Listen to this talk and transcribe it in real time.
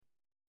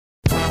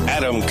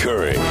Adam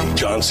Curry,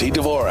 John C.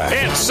 Dvorak.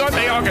 It's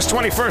Sunday, August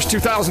 21st,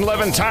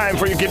 2011. Time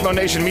for your Gitmo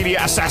Nation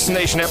Media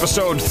Assassination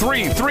Episode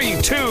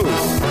 332.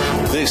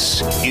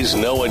 This is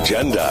No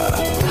Agenda.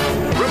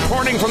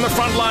 Reporting from the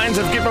front lines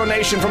of Gitmo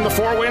Nation from the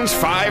Four Winds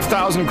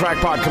 5000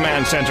 Crackpot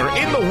Command Center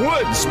in the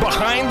woods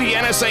behind the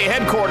NSA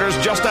headquarters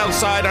just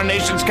outside our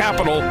nation's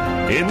capital.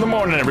 In the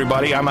morning,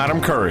 everybody. I'm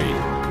Adam Curry.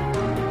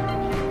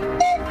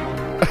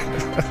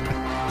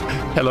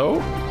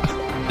 Hello?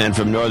 And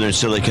from northern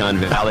Silicon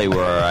Valley,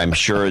 where I'm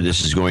sure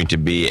this is going to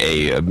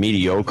be a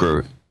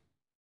mediocre...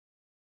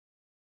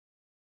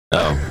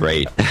 Oh,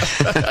 right.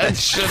 John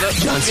C.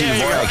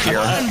 Dvorak here.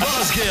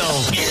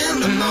 In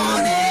the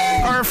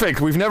morning.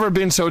 Perfect. We've never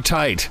been so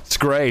tight. It's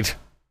great.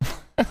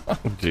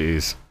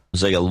 Jeez.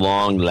 It's like a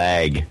long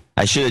lag.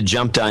 I should have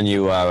jumped on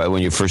you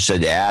when you first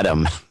said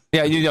Adam.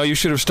 Yeah, you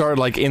should have started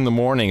like in the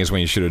morning is when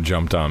you should have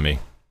jumped on me.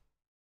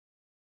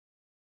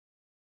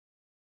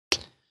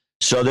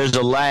 So there's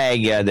a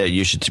lag that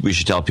we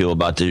should tell people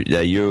about. Why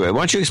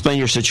don't you explain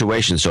your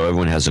situation so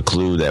everyone has a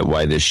clue that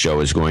why this show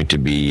is going to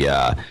be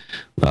a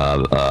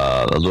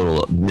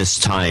little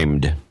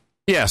mistimed.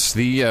 Yes,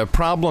 the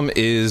problem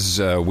is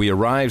we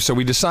arrived. So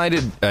we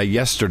decided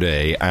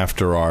yesterday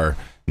after our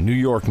New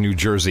York, New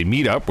Jersey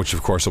meetup, which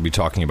of course we'll be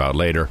talking about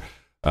later,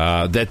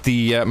 that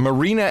the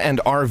Marina and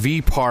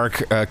RV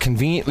Park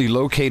conveniently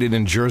located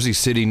in Jersey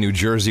City, New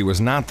Jersey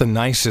was not the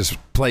nicest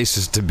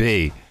places to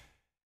be.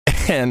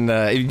 And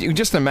you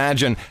just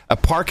imagine a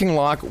parking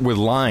lot with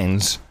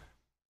lines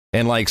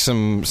and like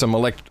some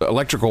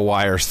electrical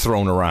wires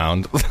thrown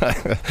around.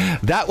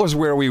 That was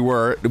where we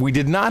were. We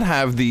did not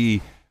have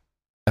the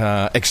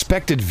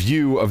expected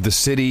view of the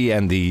city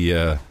and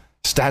the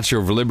Statue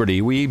of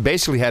Liberty. We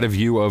basically had a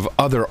view of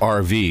other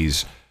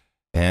RVs,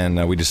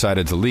 and we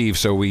decided to leave.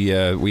 So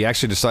we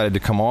actually decided to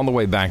come all the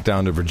way back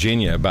down to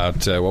Virginia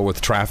about,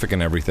 with traffic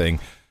and everything,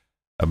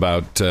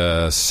 about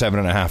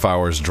 7.5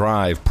 hours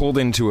drive, pulled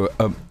into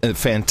a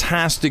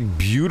fantastic,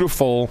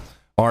 beautiful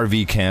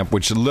RV camp,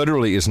 which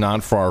literally is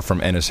not far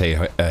from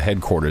NSA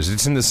headquarters.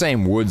 It's in the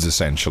same woods,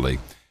 essentially.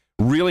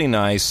 Really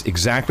nice,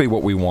 exactly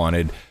what we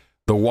wanted.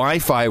 The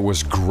Wi-Fi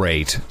was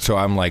great, so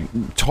I'm like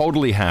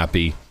totally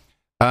happy.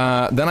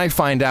 Then I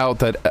find out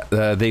that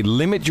they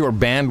limit your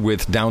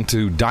bandwidth down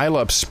to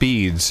dial-up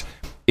speeds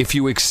if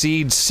you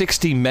exceed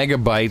 60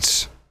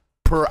 megabytes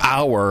per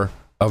hour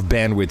of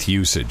bandwidth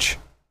usage.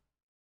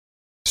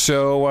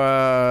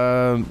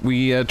 So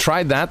we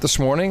tried that this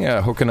morning,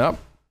 hooking up.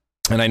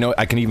 And I know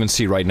I can even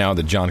see right now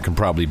that John can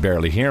probably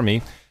barely hear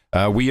me.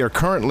 We are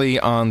currently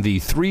on the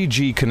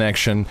 3G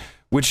connection,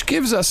 which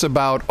gives us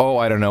about, a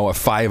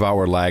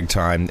 5-hour lag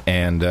time.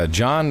 And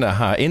John,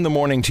 in the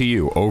morning to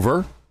you.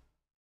 Over.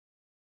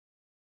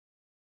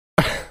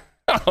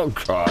 Oh,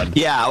 God.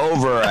 Yeah,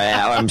 over.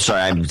 I'm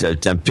sorry, I'm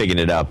picking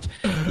it up.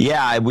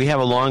 Yeah, we have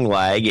a long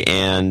lag,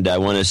 and I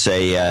want to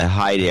say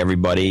hi to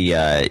everybody,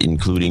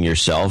 including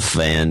yourself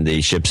and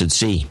the ships at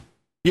sea.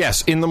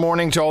 Yes, in the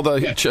morning to all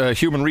the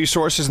human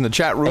resources in the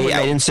chat room. Hey,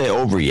 I didn't say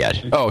over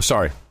yet. Oh,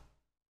 sorry.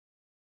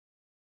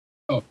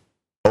 Oh.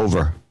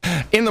 Over.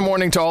 In the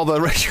morning to all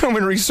the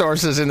human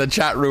resources in the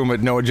chat room at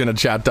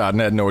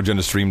noagendachat.net,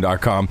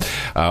 noagendastream.com,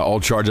 all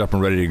charged up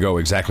and ready to go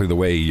exactly the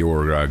way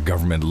your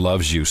government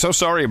loves you. So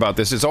sorry about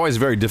this. It's always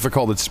very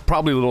difficult. It's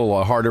probably a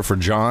little harder for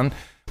John,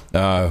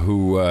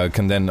 who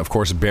can then, of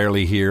course,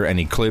 barely hear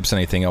any clips,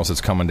 anything else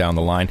that's coming down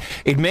the line.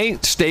 It may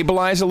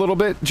stabilize a little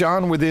bit,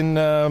 John, within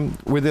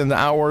the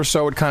hour or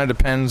so. It kind of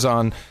depends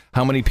on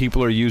how many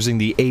people are using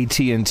the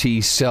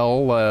AT&T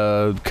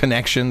cell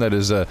connection that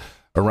is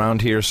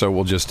around here, so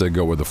we'll just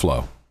go with the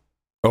flow.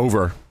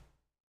 Over.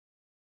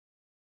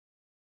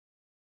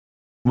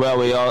 Well,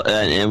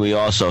 we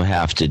also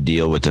have to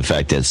deal with the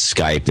fact that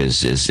Skype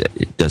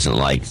it doesn't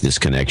like this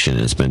connection.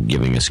 It's been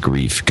giving us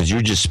grief because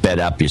you just sped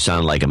up. You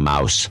sound like a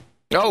mouse.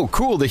 Oh,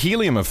 cool! The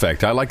helium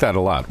effect. I like that a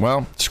lot.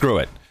 Well, screw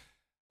it.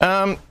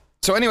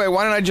 So anyway,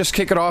 why don't I just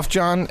kick it off,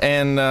 John,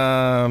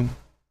 and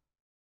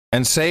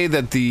say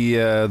that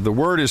the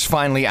word is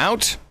finally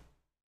out.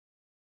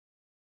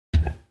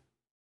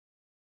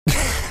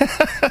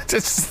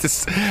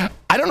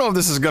 I don't know if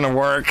this is going to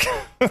work.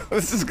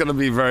 This is going to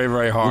be very,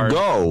 very hard.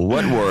 Go.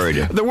 What word?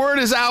 The word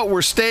is out.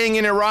 We're staying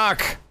in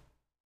Iraq.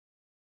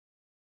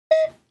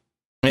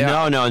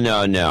 Yeah.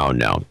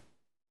 No.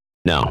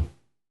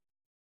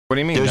 What do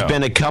you mean? There's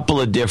been a couple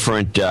of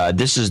different.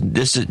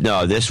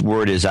 This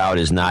word is out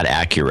is not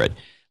accurate.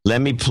 Let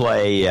me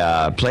play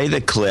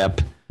the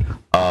clip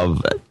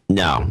of.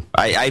 No,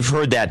 I've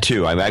heard that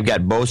too. I've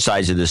got both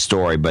sides of the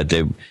story, but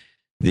the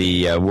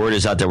word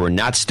is out that we're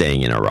not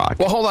staying in Iraq.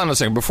 Well, hold on a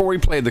second. Before we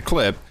play the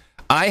clip,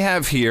 I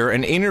have here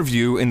an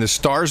interview in the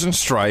Stars and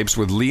Stripes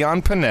with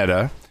Leon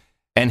Panetta,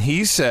 and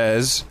he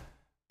says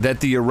that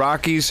the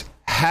Iraqis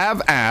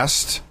have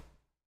asked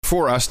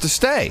for us to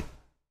stay.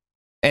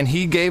 And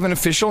he gave an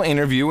official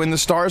interview in the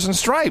Stars and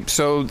Stripes.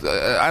 So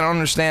I don't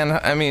understand.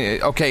 I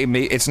mean, okay,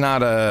 it's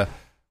not a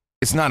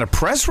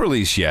press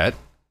release yet,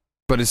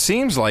 but it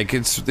seems like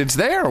it's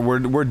there.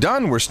 We're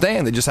done. We're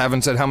staying. They just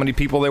haven't said how many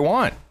people they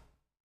want.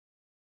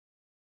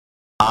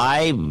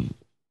 I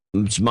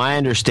it's my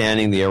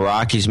understanding the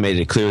Iraqis made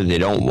it clear they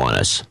don't want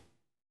us.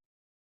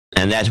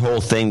 And that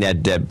whole thing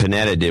that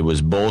Panetta did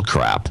was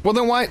bullcrap. Well,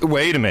 then why?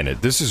 Wait a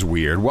minute. This is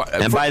weird.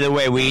 And by the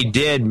way, we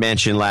did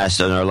mention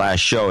on our last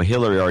show,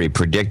 Hillary already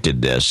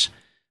predicted this,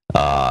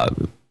 that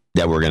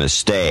we're going to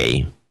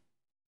stay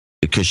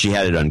because she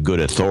had it on good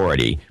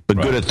authority.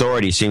 But good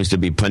authority seems to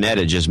be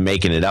Panetta just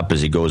making it up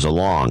as he goes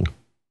along.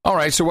 All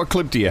right. So what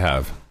clip do you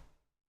have?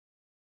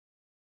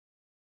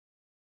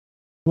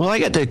 Well, I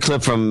got the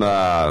clip from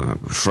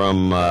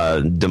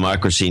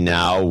Democracy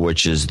Now!,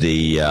 which is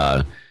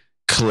the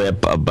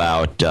clip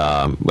about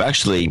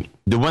actually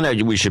the one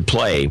that we should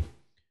play,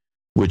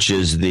 which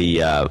is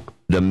the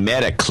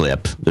meta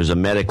clip. There's a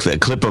meta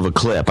clip of a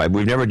clip.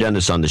 We've never done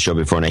this on the show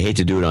before, and I hate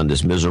to do it on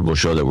this miserable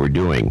show that we're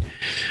doing.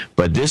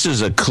 But this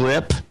is a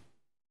clip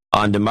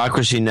on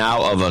Democracy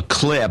Now! Of a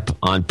clip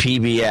on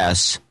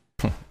PBS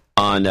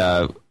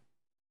on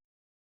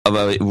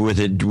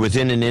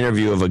within an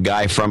interview of a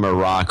guy from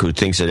Iraq who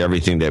thinks that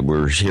everything that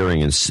we're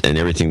hearing and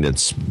everything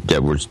that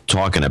we're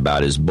talking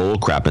about is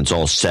bullcrap and it's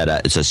all set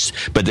up.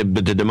 But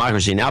the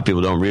Democracy Now!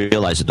 People don't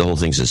realize that the whole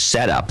thing's a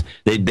setup.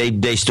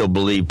 They still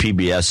believe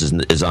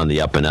PBS is on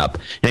the up and up.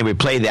 Anyway,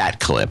 play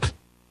that clip.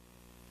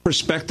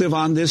 Perspective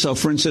on this.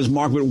 For instance,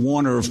 Margaret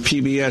Warner of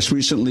PBS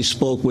recently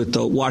spoke with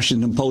the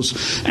Washington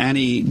Post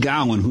Annie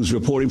Gowan, who's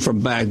reporting from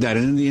Baghdad.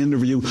 And in the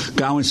interview,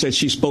 Gowan said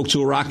she spoke to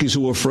Iraqis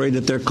who were afraid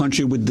that their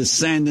country would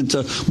descend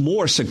into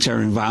more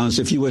sectarian violence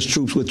if U.S.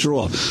 troops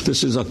withdraw.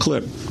 This is a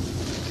clip.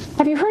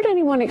 Have you heard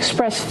anyone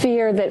express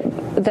fear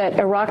that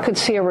Iraq could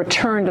see a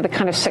return to the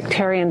kind of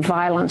sectarian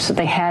violence that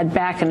they had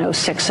back in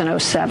 06 and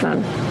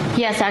 07?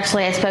 Yes,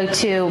 actually, I spoke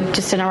to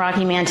just an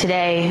Iraqi man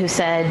today who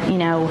said,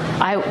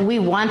 we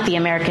want the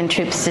American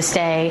troops to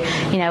stay.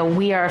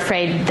 We are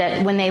afraid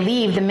that when they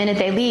leave, the minute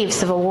they leave,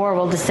 civil war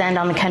will descend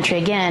on the country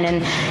again.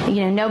 And,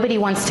 nobody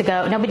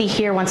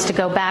here wants to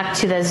go back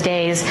to those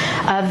days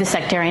of the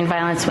sectarian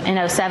violence in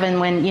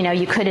 07 when, the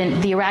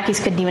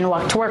Iraqis couldn't even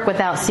walk to work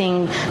without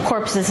seeing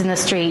corpses in the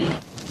street.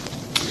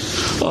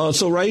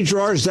 So, Ray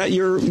Gerard, is that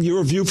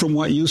your view from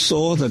what you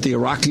saw, that the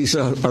Iraqis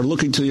are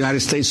looking to the United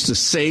States to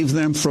save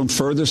them from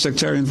further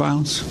sectarian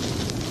violence?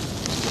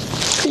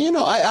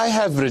 I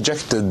have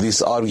rejected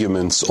these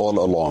arguments all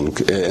along.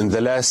 In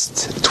the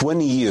last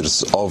 20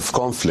 years of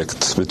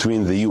conflict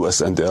between the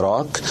U.S. and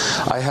Iraq,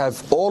 I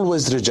have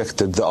always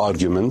rejected the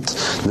argument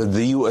that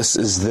the U.S.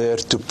 is there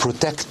to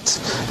protect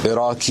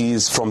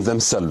Iraqis from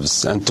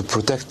themselves and to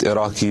protect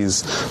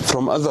Iraqis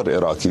from other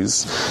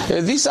Iraqis.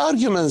 These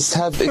arguments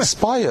have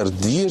expired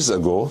years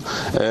ago.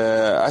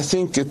 I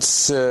think it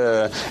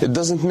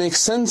doesn't make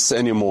sense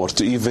anymore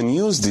to even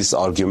use these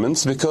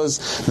arguments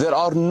because there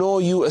are no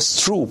U.S.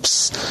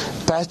 troops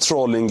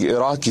patrolling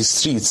Iraqi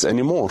streets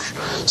anymore.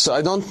 So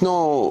I don't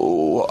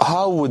know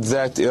how would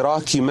that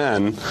Iraqi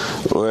man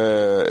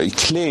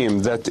claim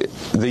that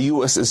the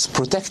U.S. is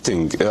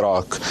protecting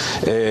Iraq,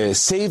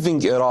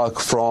 saving Iraq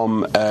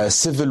from a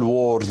civil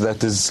war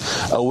that is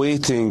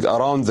awaiting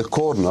around the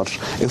corner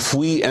if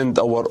we end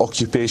our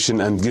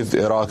occupation and give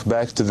Iraq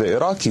back to the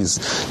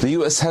Iraqis. The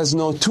U.S. has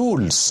no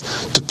tools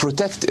to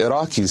protect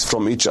Iraqis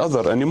from each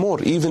other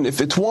anymore, even if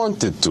it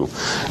wanted to.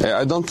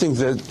 I don't think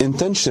the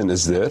intention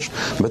is there,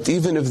 but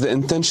even if the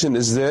intention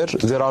is there,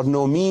 there are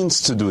no means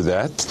to do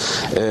that.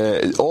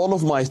 All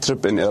of my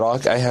trip in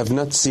Iraq, I have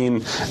not seen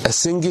a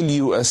single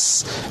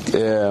U.S.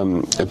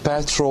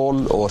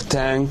 patrol or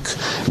tank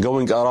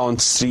going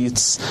around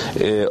streets.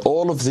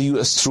 All of the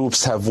U.S.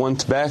 troops have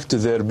went back to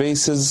their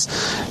bases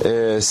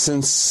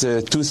since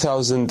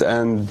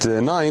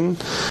 2009.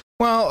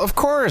 Well, of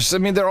course. I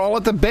mean, they're all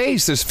at the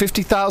base. There's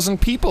 50,000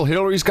 people.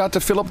 Hillary's got to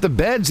fill up the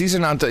beds. These are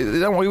not.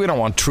 We don't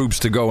want troops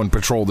to go and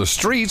patrol the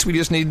streets. We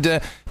just need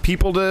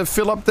people to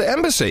fill up the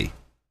embassy.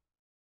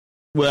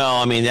 Well,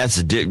 I mean,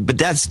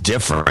 that's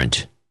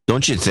different,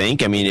 don't you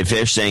think? I mean, if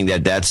they're saying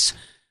that's.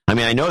 I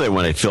mean, I know they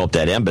want to fill up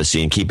that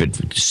embassy and keep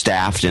it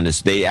staffed, and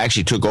they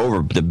actually took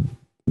over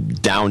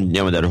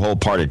that whole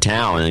part of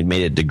town and they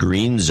made it the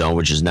green zone,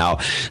 which is now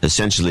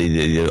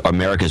essentially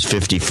America's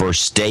 51st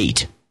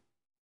state.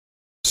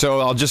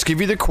 So I'll just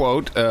give you the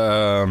quote.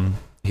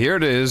 Here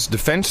it is.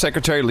 Defense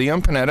Secretary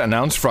Leon Panetta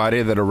announced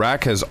Friday that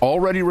Iraq has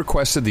already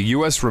requested the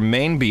U.S.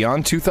 remain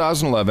beyond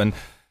 2011.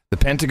 The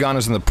Pentagon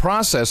is in the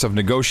process of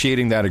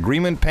negotiating that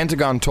agreement.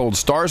 Pentagon told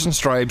Stars and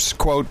Stripes,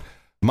 quote,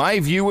 "My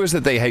view is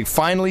that they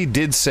finally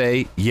did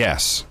say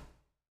yes."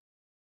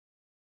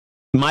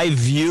 My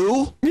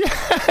view?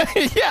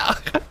 Yeah.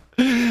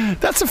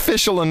 That's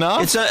official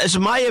enough. It's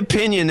my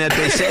opinion that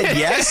they said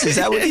yes. Is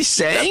that what he's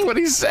saying? That's what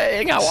he's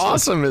saying. How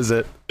awesome is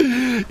it?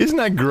 Isn't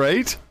that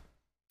great?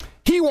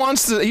 He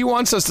wants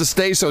us to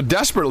stay so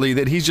desperately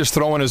that he's just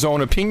throwing his own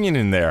opinion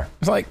in there.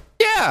 It's like,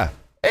 yeah,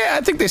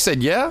 I think they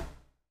said yeah.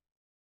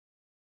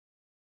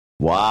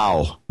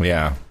 Wow.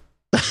 Yeah.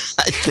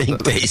 I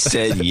think they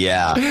said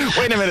yeah.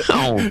 Wait a minute.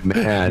 Oh,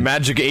 man.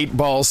 Magic 8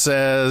 Ball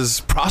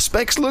says,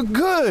 prospects look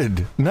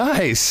good.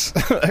 Nice.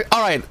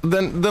 All right,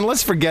 then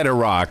let's forget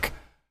Iraq.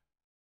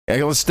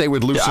 Let's stay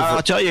with Lucifer.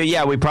 I'll tell you,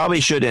 yeah, we probably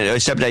should.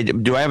 Except,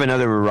 do I have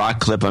another Iraq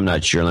clip? I'm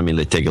not sure. Let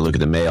me take a look at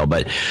the mail.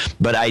 But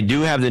I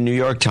do have the New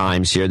York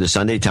Times here, the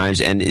Sunday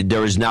Times, and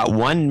there is not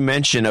one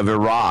mention of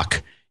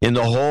Iraq in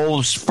the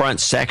whole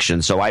front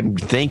section. So I'm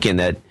thinking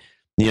that,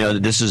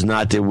 this is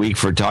not the week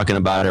for talking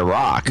about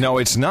Iraq. No,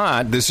 it's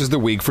not. This is the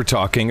week for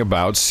talking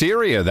about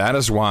Syria. That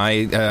is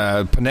why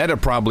Panetta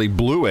probably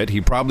blew it.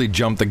 He probably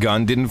jumped the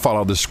gun, didn't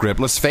follow the script.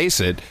 Let's face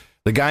it,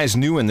 the guy's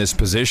new in this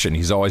position.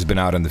 He's always been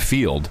out in the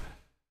field.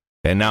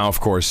 And now, of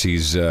course,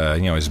 he's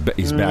back in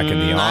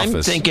the office.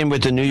 I'm thinking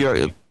with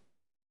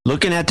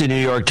looking at the New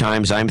York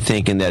Times, I'm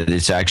thinking that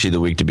it's actually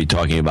the week to be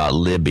talking about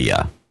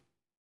Libya.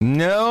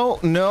 No,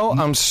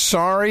 I'm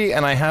sorry,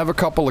 and I have a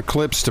couple of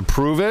clips to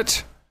prove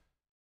it.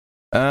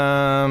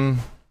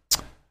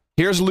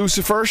 Here's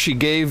Lucifer. She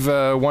gave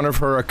one of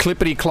her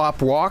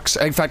clippity-clop walks.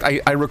 In fact,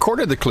 I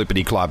recorded the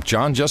clippity-clop,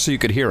 John, just so you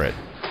could hear it.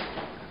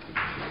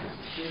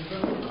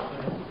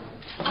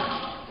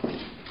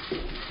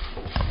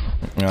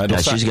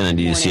 She's going to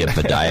need to see a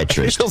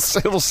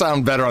podiatrist. It'll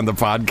sound better on the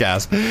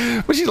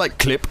podcast. But she's like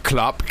clip,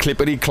 clop,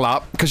 clippity,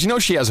 clop, because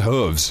she has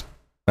hooves.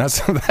 That's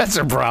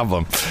her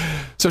problem.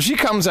 So she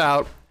comes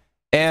out,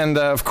 and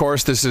of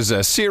course, this is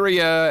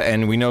Syria,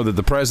 and we know that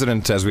the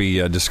president, as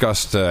we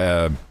discussed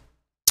on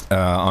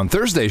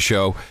Thursday's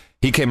show,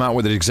 he came out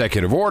with an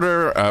executive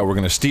order. We're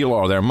going to steal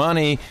all their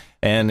money.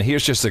 And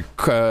here's just a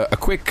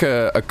quick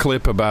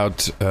clip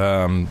about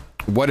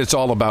what it's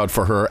all about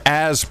for her,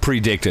 as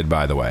predicted,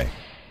 by the way.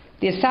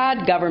 The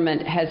Assad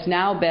government has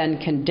now been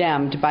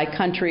condemned by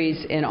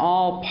countries in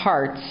all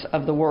parts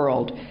of the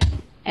world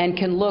and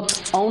can look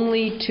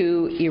only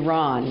to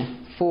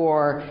Iran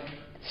for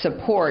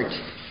support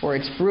for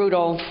its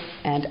brutal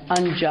and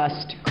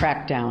unjust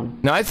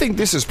crackdown. Now, I think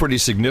this is pretty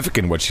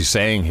significant, what she's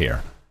saying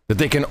here, that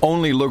they can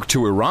only look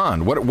to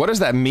Iran. What does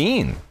that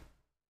mean?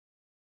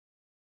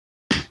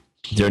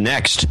 They're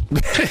next.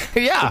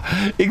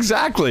 Yeah,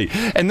 exactly.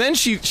 And then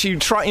she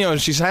tried,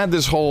 she's had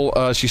this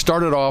whole, she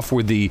started off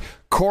with the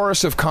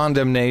chorus of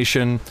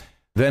condemnation,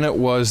 then it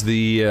was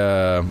the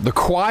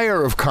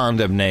choir of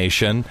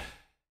condemnation,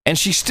 and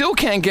she still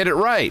can't get it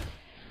right.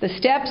 The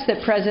steps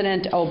that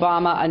President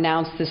Obama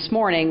announced this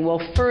morning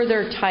will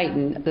further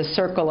tighten the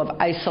circle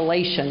of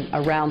isolation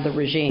around the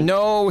regime.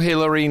 No,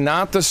 Hillary,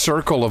 not the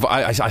circle of...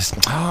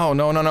 Oh,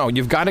 no.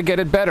 You've got to get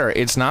it better.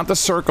 It's not the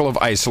circle of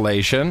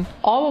isolation.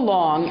 All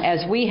along,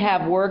 as we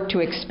have worked to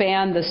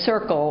expand the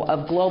circle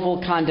of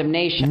global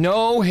condemnation...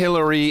 No,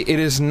 Hillary, it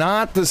is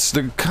not the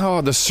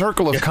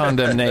circle of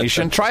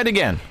condemnation. Try it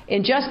again.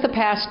 In just the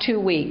past 2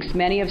 weeks,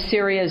 many of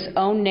Syria's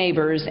own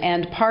neighbors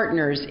and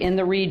partners in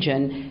the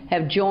region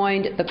have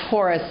joined the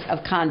chorus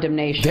of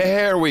condemnation.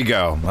 There we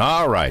go.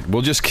 All right.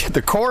 We'll just get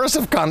the chorus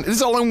of condemnation. This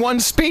is all in one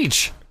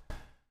speech.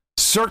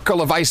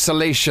 Circle of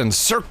isolation,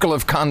 circle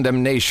of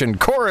condemnation,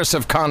 chorus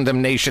of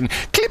condemnation,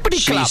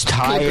 clippity-clop. She's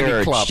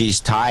tired. She's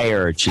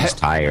tired. She's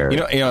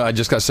tired. I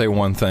just got to say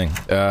one thing.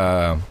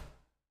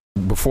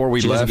 Before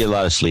we left, she doesn't get a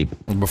lot of sleep.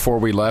 Before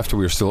we left,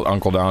 we were still at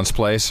Uncle Don's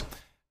place.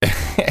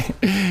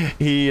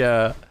 He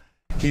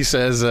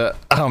says,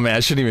 oh man, I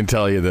shouldn't even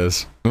tell you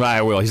this.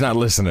 I will. He's not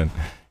listening.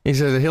 He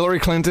says, Hillary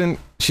Clinton,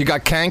 she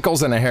got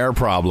cankles and a hair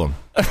problem.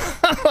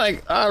 I'm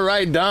like, all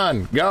right,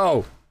 Don,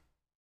 go.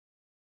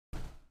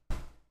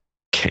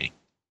 Okay.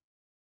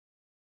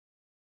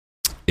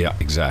 Yeah,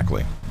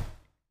 exactly.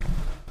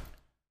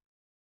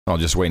 I'll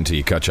just wait until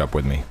you catch up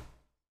with me.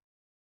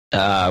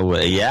 Well,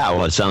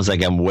 it sounds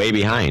like I'm way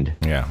behind.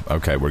 Yeah,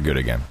 okay, we're good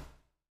again.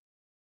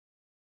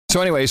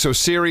 So anyway,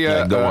 Syria,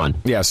 yeah, go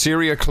on.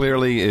 Syria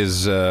clearly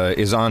is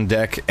on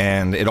deck,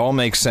 and it all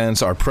makes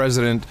sense. Our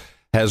president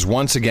has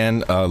once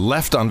again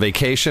left on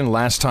vacation.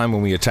 Last time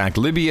when we attacked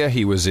Libya,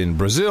 he was in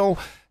Brazil.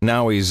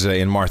 Now he's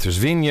in Martha's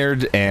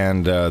Vineyard,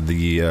 and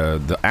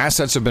the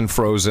assets have been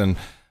frozen.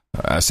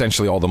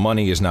 Essentially, all the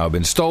money has now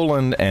been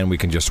stolen, and we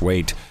can just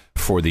wait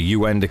for the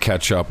UN to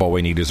catch up. All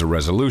we need is a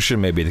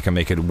resolution. Maybe they can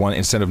make it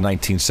instead of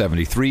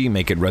 1973,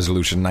 make it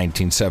resolution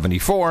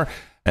 1974,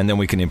 and then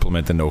we can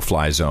implement the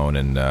no-fly zone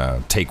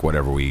and take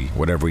whatever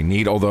we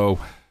need. Although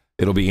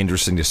it'll be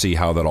interesting to see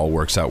how that all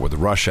works out with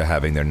Russia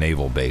having their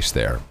naval base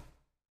there.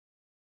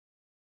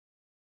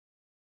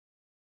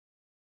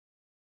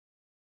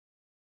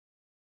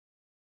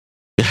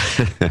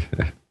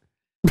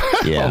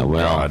 Yeah, oh,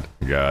 well,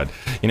 God.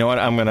 You know what?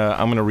 I'm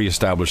gonna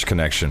reestablish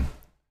connection.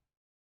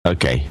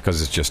 Okay.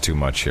 Because it's just too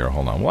much here.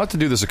 Hold on. We'll have to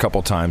do this a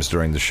couple times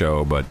during the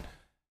show, but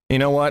you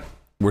know what?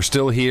 We're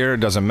still here. It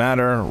doesn't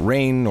matter.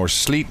 Rain or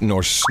sleet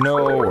nor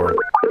snow or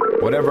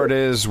whatever it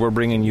is, we're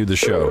bringing you the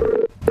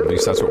show. At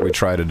least that's what we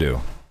try to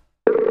do.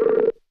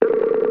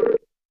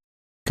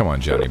 Come on,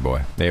 Johnny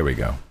boy. There we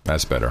go.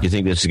 That's better. You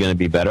think this is going to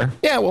be better?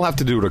 Yeah, we'll have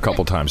to do it a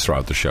couple times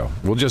throughout the show.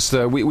 We'll just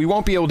we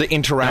won't be able to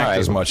interact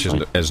as much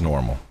as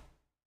normal.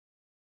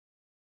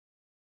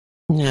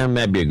 Yeah,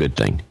 maybe a good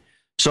thing.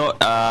 So,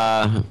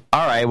 all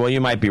right, well, you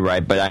might be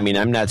right, but I mean,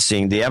 I'm not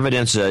seeing the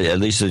evidence, at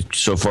least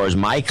so far as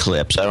my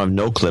clips. I don't have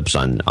no clips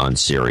on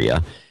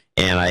Syria.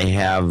 And I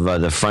have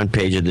the front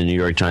page of the New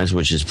York Times,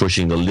 which is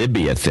pushing the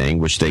Libya thing,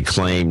 which they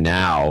claim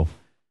now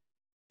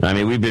I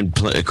mean,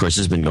 of course, this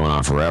has been going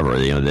on forever.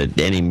 That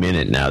any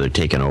minute now they're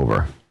taking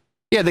over.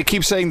 Yeah, they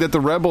keep saying that the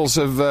rebels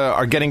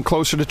are getting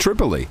closer to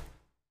Tripoli.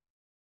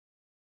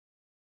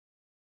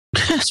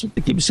 That's what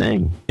they keep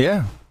saying.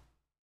 Yeah.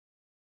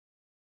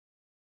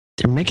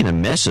 They're making a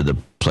mess of the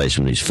place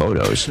from these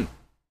photos.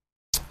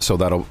 So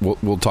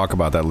we'll talk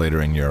about that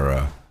later in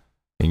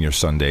your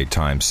Sunday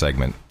Times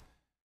segment.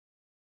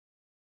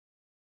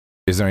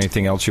 Is there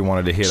anything else you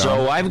wanted to hit on?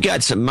 So I've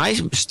got some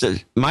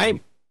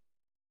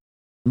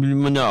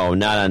no,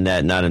 not on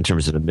that. Not in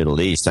terms of the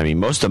Middle East. I mean,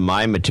 most of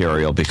my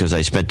material, because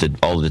I spent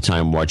all the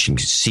time watching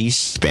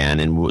C-SPAN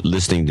and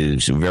listening to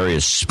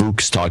various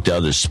spooks talk to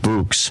other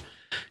spooks,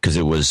 because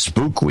it was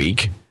Spook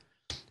Week,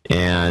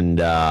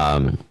 and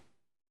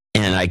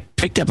I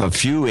picked up a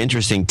few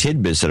interesting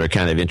tidbits that are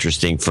kind of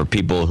interesting for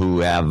people who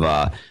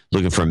have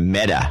looking for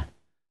meta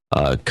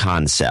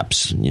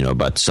concepts,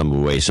 about some of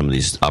the way some of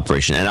these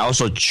operations, and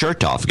also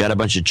Chertoff. Got a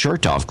bunch of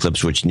Chertoff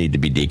clips which need to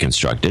be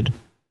deconstructed.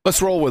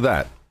 Let's roll with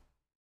that.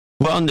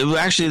 Well,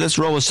 actually, let's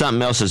roll with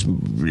something else,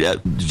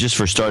 just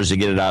for starters, to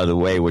get it out of the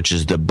way, which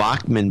is the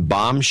Bachmann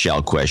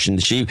bombshell question.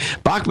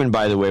 Bachmann,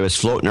 by the way, was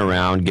floating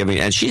around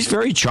and she's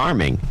very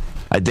charming.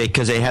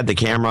 Because they had the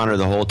camera on her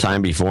the whole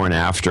time before and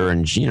after,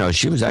 and she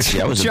was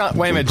actually.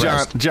 Wait a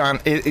minute, John.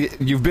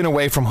 You've been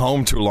away from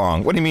home too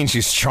long. What do you mean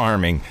she's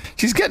charming?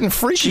 She's getting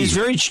freaky. She's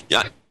very.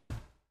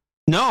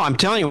 No, I'm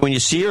telling you, when you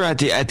see her at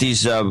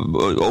these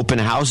open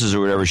houses or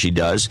whatever she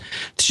does,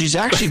 she's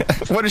actually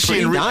what is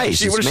she in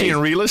nice. What is she in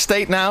real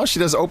estate now? She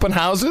does open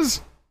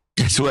houses?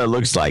 That's what it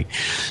looks like.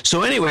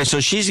 So anyway,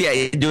 she's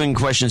doing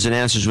questions and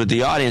answers with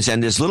the audience,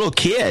 and this little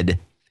kid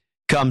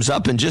comes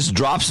up and just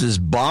drops this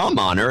bomb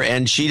on her,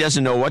 and she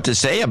doesn't know what to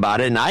say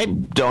about it, and I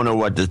don't know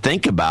what to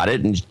think about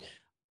it, and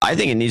I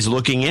think it needs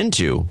looking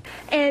into.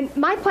 And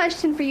my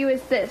question for you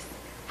is this.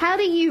 How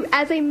do you,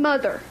 as a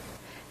mother,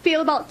 feel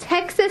about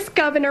Texas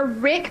Governor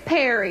Rick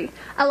Perry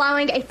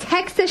allowing a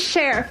Texas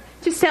sheriff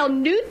to sell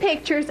nude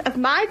pictures of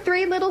my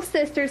 3 little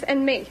sisters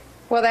and me?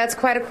 Well, that's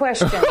quite a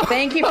question.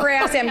 Thank you for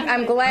asking.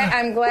 I'm glad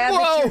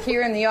that you're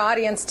here in the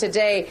audience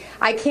today.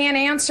 I can't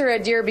answer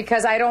it, dear,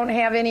 because I don't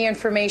have any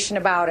information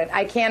about it.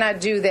 I cannot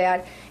do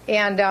that.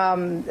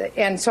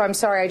 And so I'm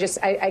sorry.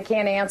 I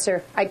can't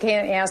answer. I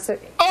can't answer.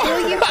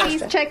 Will you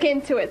please check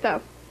into it,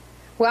 though?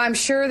 Well, I'm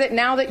sure that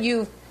now that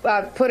you've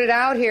put it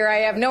out here, I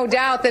have no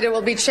doubt that it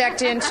will be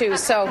checked into.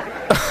 So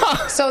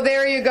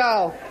there you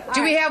go.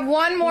 Do we have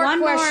one more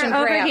question,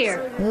 over perhaps?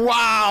 here.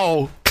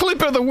 Wow.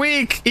 Clip of the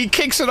week. He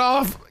kicks it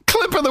off.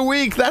 Clip of the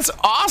week. That's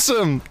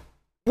awesome.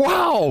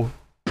 Wow.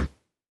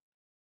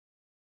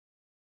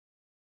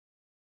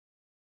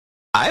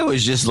 I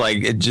was just like,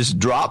 it just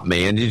dropped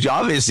me, and it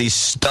obviously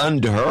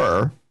stunned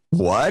her.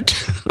 What?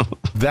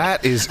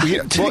 That is...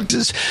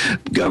 Texas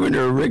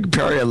Governor Rick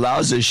Perry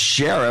allows a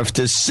sheriff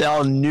to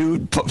sell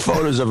nude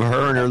photos of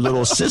her and her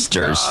little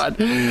sisters. God.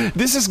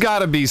 This has got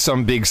to be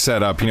some big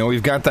setup.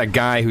 We've got that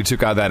guy who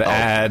took out that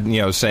ad,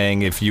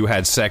 saying if you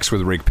had sex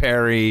with Rick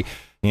Perry,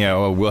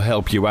 we'll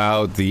help you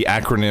out. The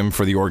acronym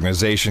for the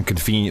organization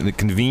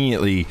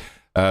conveniently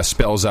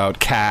spells out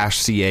CASH,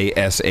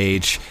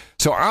 C-A-S-H.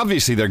 So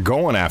obviously they're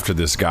going after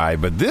this guy,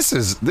 but this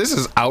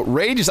is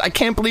outrageous. I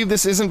can't believe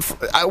this isn't.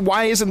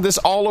 Why isn't this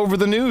all over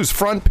the news,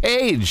 front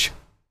page?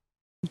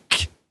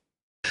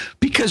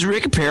 Because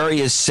Rick Perry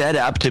is set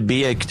up to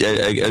be in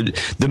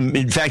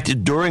fact,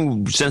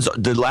 since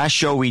the last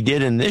show we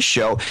did in this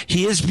show,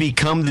 he has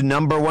become the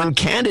number one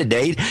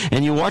candidate.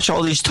 And you watch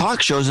all these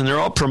talk shows, and they're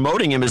all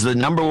promoting him as the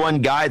number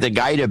one guy, the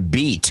guy to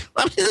beat.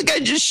 I mean, the guy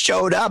just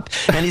showed up,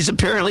 and he's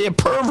apparently a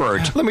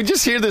pervert. Let me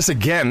just hear this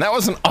again. That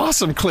was an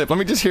awesome clip. Let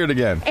me just hear it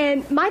again.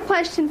 And my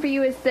question for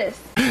you is this.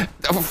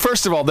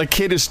 First of all, the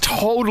kid is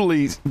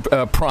totally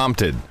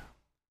prompted.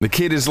 The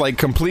kid is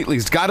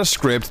he's got a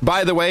script.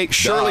 By the way,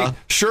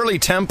 Shirley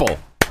Temple.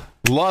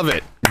 Love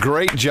it.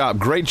 Great job.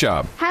 Great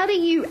job. How do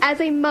you, as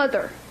a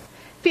mother,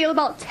 feel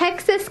about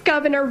Texas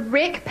Governor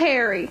Rick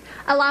Perry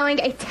allowing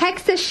a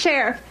Texas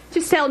sheriff to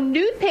sell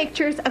nude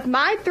pictures of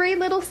my 3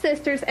 little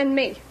sisters and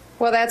me?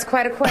 Well, that's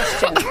quite a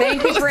question.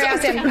 Thank you for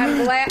asking.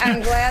 I'm glad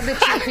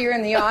that you're here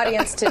in the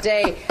audience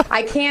today.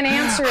 I can't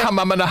answer it. If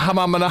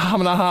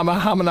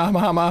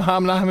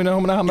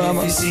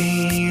you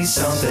see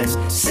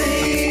something,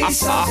 say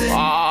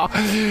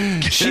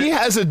something. She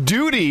has a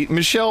duty.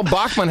 Michelle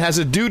Bachmann has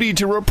a duty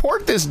to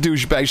report this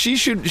douchebag. She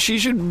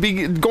should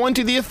be going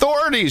to the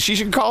authorities. She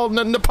should call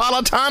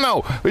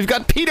Napolitano. We've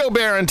got Pedo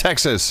Bear in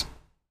Texas.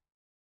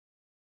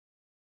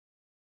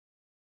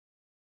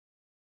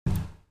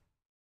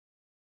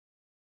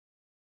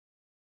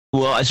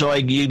 Well, so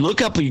you go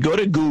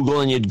to Google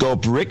and you'd go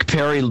Rick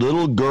Perry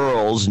little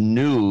girls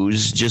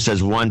news just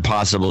as one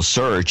possible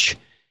search,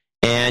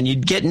 and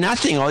you'd get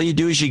nothing. All you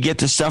do is you get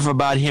the stuff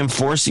about him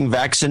forcing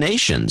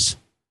vaccinations.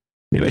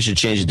 Maybe I should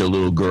change it to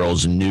little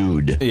girls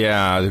nude.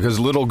 Yeah, because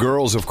little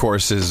girls, of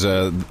course, is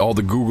all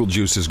the Google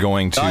juice is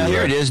going to.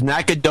 Here it is,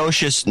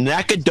 Nacogdoches.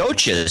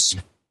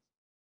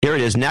 Here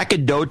it is,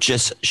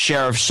 Nacogdoches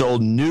sheriff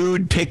sold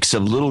nude pics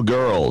of little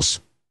girls.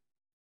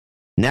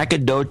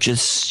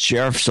 Nacogdoches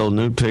Sheriff sold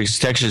nude pics.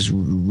 Texas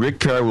Rick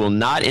Perry will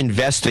not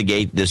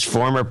investigate this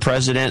former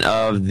president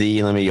of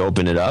the. Let me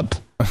open it up.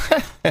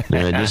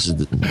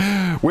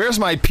 Where's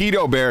my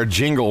Pedo Bear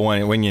jingle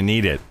when you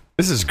need it?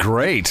 This is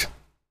great.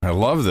 I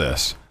love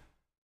this.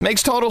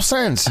 Makes total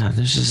sense.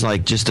 This is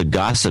like just a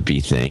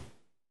gossipy thing.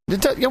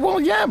 But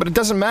it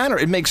doesn't matter.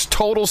 It makes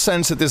total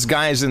sense that this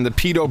guy is in the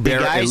Pedo Bear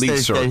elite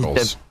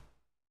circles.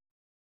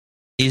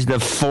 He's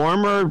the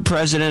former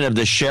president of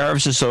the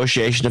Sheriff's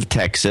Association of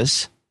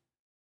Texas.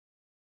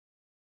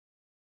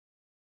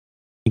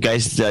 The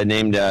guy's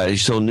named. He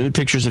sold nude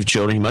pictures of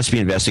children. He must be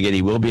investigated.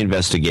 He will be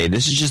investigated.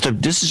 This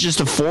is just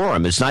a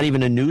forum. It's not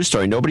even a news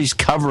story. Nobody's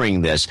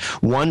covering this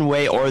one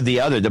way or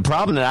the other. The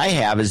problem that I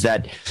have is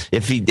that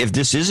if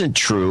this isn't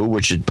true,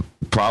 which it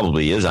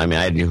probably is. I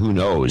mean, who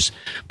knows?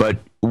 But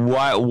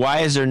why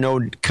is there no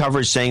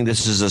coverage saying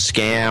this is a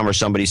scam or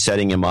somebody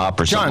setting him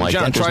up or something like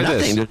that?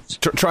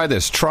 Try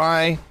this.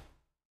 Try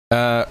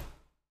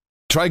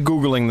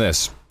Googling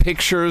this.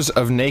 Pictures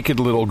of naked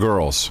little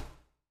girls.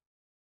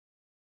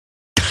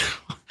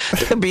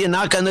 It could be a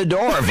knock on the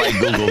door if I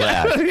Google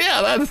that.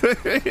 Yeah, that's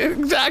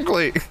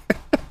exactly.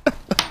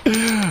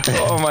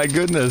 Oh, my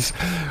goodness.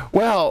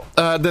 Well,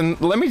 then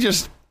let me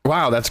just...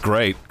 Wow, that's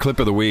great. Clip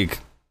of the week.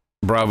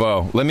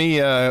 Bravo. Let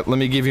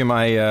me give you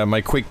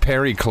my quick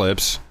Perry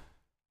clips.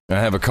 I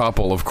have a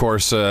couple. Of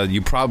course,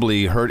 you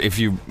probably heard, if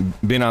you've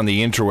been on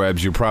the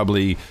interwebs, you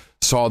probably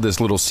saw this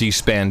little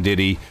C-SPAN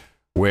ditty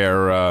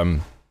where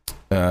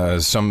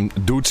some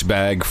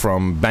douchebag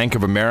from Bank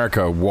of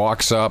America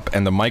walks up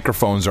and the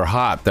microphones are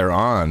hot. They're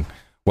on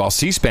while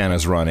C-SPAN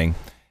is running.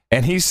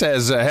 And he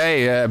says,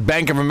 hey,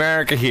 Bank of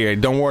America here.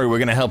 Don't worry, we're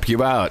going to help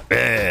you out.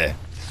 Bank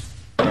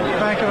of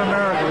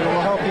America, we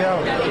will help you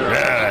out.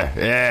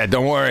 Yeah,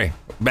 don't worry.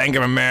 Bank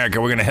of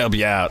America, we're going to help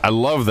you out. I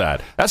love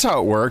that. That's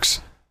how it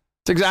works.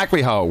 It's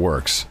exactly how it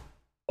works.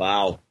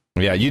 Wow.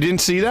 Yeah, you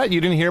didn't see that?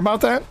 You didn't hear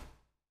about that?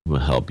 We'll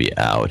help you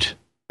out.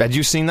 Had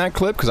you seen that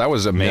clip? Because I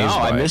was amazed.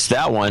 No, I missed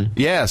that one.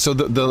 Yeah, so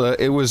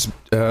it was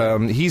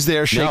he's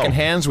there shaking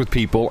hands with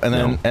people, and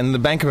then and the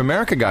Bank of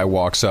America guy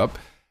walks up,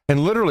 and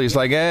literally is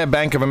like,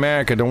 Bank of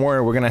America, don't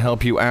worry, we're going to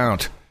help you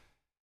out.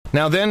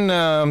 Now then,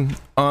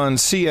 on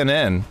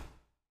CNN,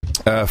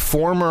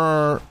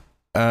 former,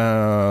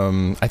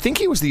 I think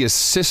he was the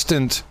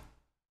assistant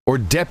or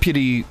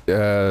deputy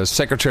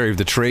secretary of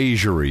the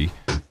Treasury,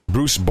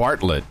 Bruce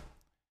Bartlett.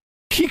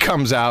 He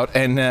comes out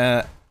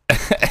and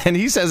and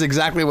he says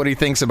exactly what he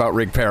thinks about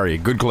Rick Perry.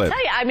 Good clip.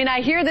 I mean,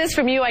 I hear this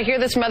from you. I hear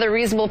this from other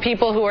reasonable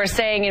people who are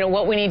saying,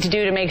 what we need to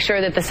do to make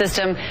sure that the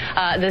system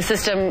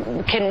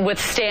can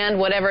withstand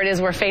whatever it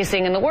is we're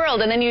facing in the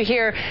world. And then you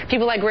hear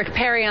people like Rick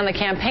Perry on the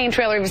campaign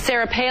trail, or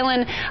Sarah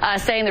Palin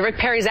saying that Rick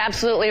Perry's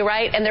absolutely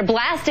right, and they're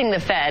blasting the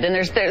Fed. And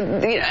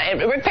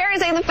Rick Perry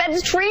saying the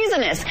Fed's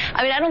treasonous.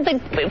 I mean, I don't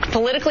think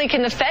politically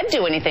can the Fed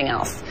do anything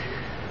else.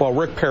 Well,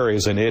 Rick Perry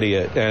is an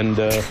idiot, and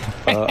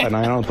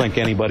I don't think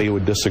anybody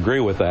would disagree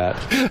with that.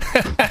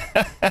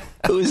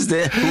 Who is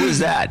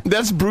that?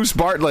 That's Bruce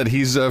Bartlett.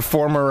 He's a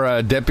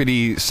former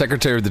deputy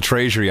secretary of the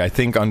Treasury, I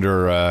think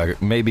under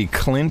maybe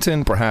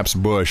Clinton, perhaps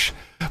Bush.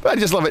 But I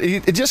just love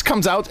it. It just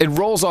comes out, it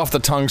rolls off the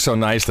tongue so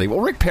nicely.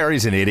 Well, Rick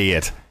Perry's an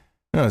idiot.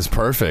 That's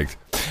perfect.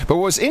 But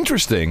what's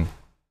interesting,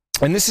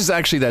 and this is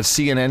actually that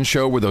CNN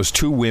show where those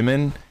two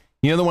women,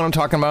 you know the one I'm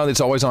talking about?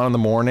 It's always on in the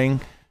morning.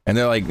 And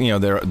they're like,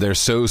 they're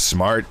so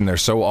smart and they're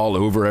so all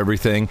over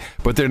everything,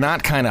 but they're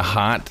not kind of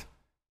hot.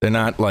 They're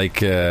not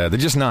like, they're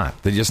just not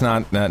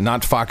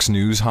not Fox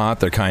News hot.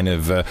 They're kind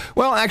of,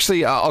 well,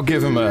 actually, I'll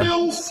give him a...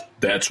 MILF,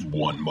 that's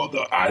one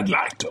mother I'd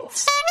like to...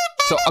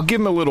 So I'll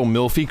give him a little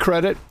MILFy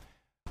credit,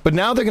 but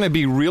now they're going to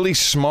be really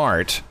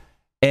smart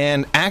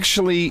and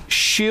actually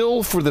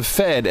shill for the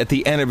Fed at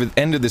the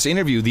end of this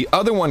interview. The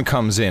other one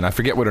comes in. I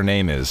forget what her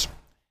name is.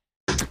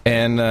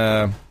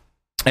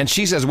 And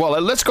she says, well,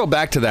 let's go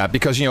back to that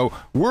because,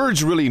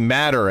 words really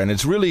matter. And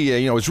it's really,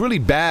 it's really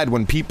bad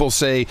when people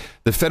say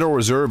the Federal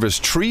Reserve is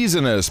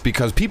treasonous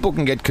because people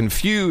can get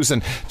confused.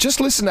 And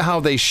just listen to how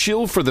they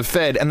shill for the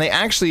Fed. And they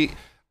actually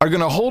are going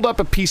to hold up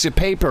a piece of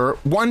paper,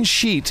 one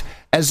sheet,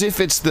 as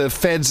if it's the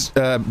Fed's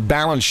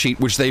balance sheet,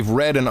 which they've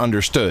read and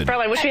understood.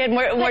 I wish we had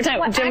more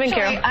time.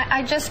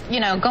 I just,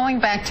 going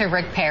back to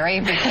Rick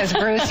Perry, because,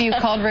 Bruce, you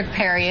called Rick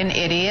Perry an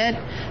idiot.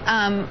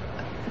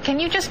 Can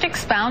you just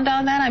expound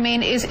on that? I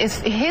mean, is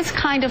his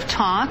kind of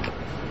talk,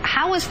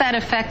 how is that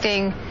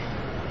affecting,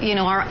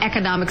 our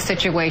economic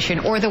situation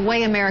or the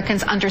way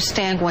Americans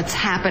understand what's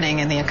happening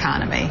in the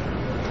economy?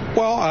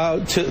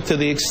 Well, to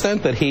the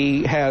extent that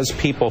he has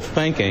people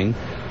thinking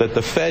that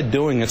the Fed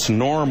doing its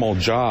normal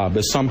job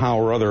is somehow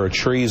or other a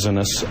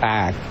treasonous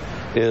act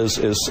is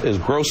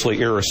grossly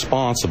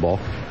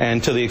irresponsible.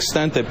 And to the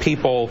extent that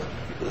people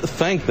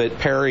think that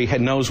Perry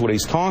knows what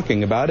he's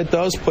talking about, it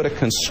does put a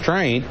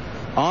constraint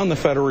on the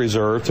Federal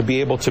Reserve to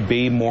be able to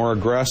be more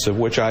aggressive,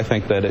 which I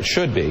think that it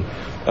should be.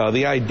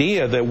 The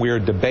idea that we're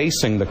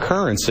debasing the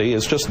currency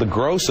is just the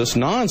grossest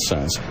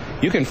nonsense.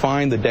 You can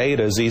find the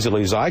data as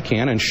easily as I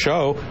can and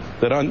show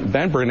that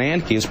Ben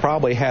Bernanke has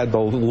probably had the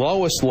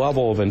lowest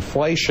level of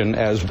inflation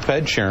as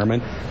Fed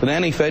chairman than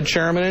any Fed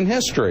chairman in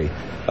history.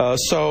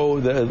 So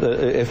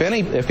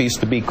if he's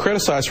to be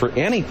criticized for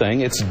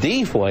anything, it's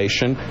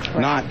deflation,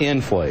 not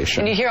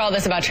inflation. And you hear all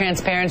this about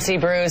transparency,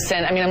 Bruce,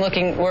 and I mean,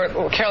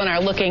 Carol and I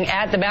are looking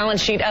at the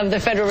balance sheet of the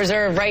Federal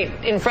Reserve right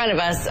in front of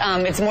us.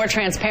 It's more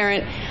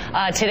transparent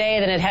today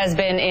than it has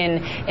been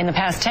in the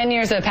past 10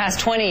 years or the past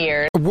 20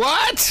 years.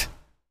 What?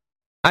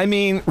 I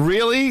mean,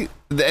 really?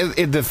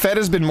 The Fed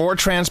has been more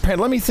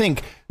transparent? Let me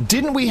think.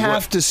 Didn't we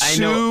have to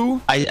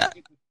sue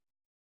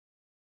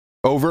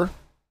over?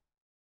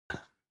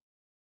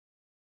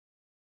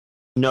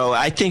 No,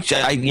 I think,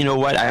 you know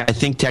what? I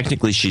think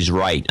technically she's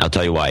right. I'll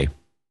tell you why.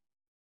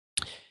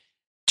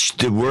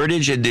 The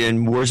wordage,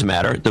 and words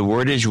matter, the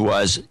wordage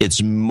was,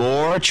 it's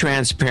more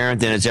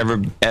transparent than it's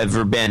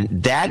ever been.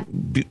 That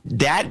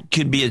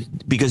could be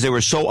because they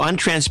were so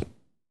untransparent.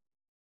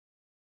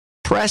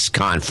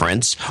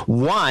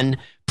 One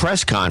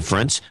press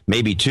conference,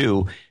 maybe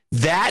two,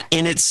 that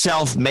in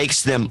itself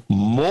makes them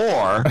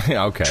more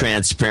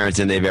transparent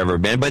than they've ever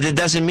been, but it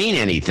doesn't mean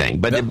anything.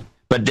 But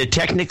they're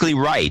technically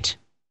right.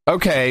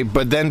 Okay,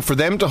 but then for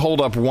them to hold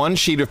up one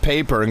sheet of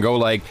paper and go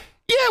like,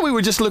 yeah, we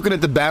were just looking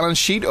at the balance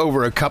sheet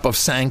over a cup of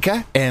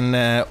Sanka, and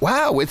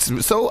wow,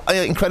 it's so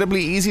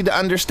incredibly easy to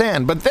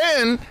understand. But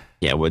then...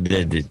 Yeah, well,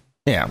 they're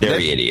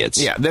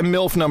idiots. Yeah, then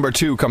MILF number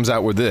 2 comes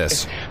out with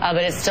this. But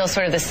it's still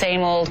sort of the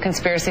same old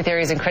conspiracy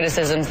theories and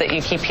criticisms that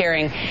you keep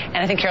hearing. And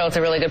I think, Carol, it's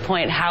a really good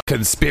point.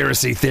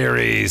 Conspiracy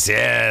theories,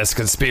 yes,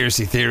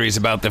 conspiracy theories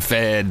about the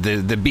Fed,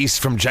 the beast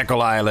from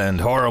Jekyll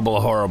Island.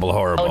 Horrible, horrible,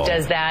 horrible.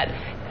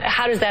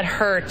 How does that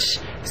hurt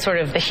sort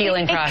of the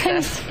healing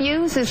process? It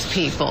confuses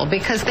people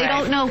because they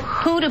don't know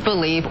who to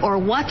believe or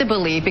what to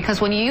believe,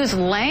 because when you use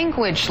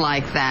language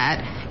like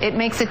that, it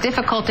makes it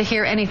difficult to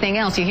hear anything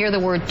else. You hear the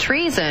word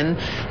treason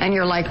and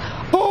you're like,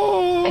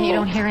 oh, and you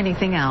don't hear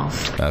anything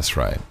else. That's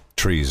right.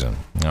 Treason.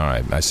 All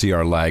right. I see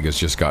our lag has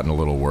just gotten a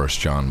little worse,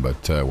 John,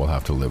 but we'll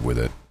have to live with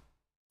it.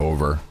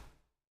 Over.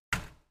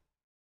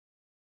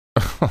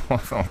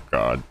 Oh,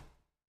 God.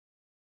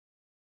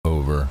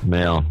 Over.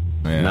 Mel.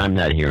 Yeah. I'm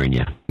not hearing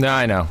you. No,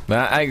 I know.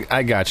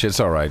 I got you. It's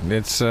all right.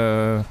 It's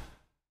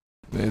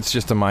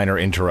just a minor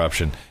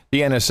interruption.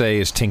 The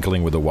NSA is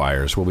tinkling with the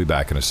wires. We'll be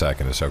back in a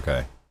second. It's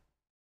okay.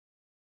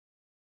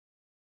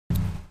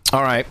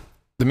 All right.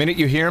 The minute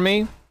you hear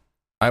me,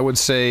 I would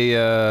say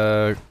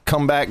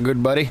come back,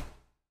 good buddy,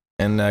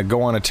 and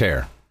go on a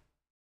tear.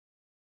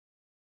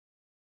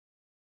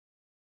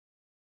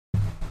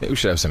 Maybe we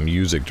should have some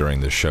music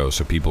during this show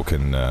so people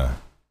can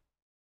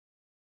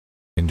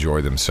enjoy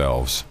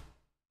themselves.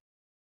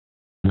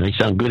 You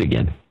sound good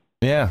again.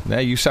 Yeah,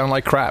 you sound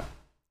like crap.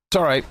 It's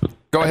all right.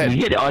 Go ahead.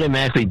 You get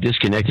automatically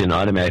disconnected and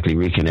automatically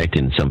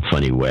reconnected in some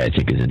funny way. I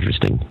think is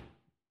interesting.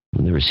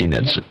 I've never seen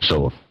that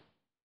so.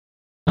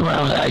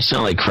 Well, I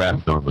sound like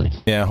crap normally.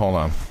 Yeah, hold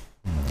on.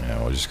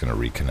 Yeah, we're just going to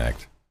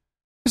reconnect.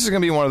 This is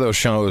going to be one of those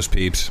shows,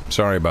 peeps.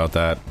 Sorry about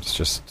that. It's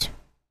just,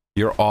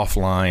 you're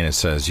offline, it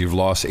says. You've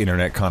lost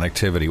internet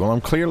connectivity. Well, I'm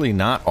clearly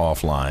not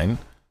offline.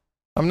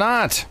 I'm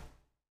not.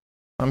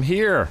 I'm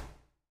here.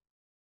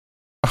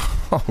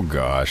 Oh,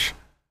 gosh.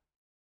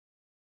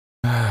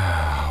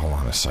 Hold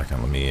on a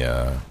second. Let me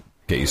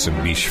get you some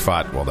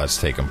mishpat while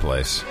that's taking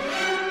place.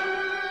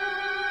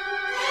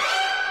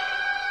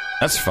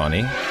 That's funny.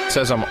 It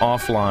says I'm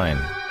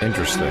offline.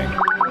 Interesting.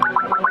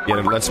 Yet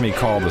it lets me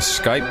call the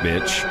Skype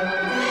bitch.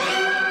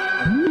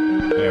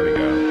 There we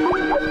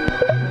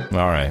go.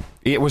 All right.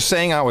 It was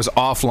saying I was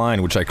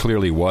offline, which I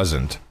clearly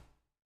wasn't.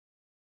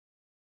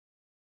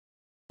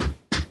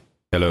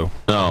 Hello?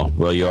 Oh,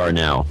 well, you are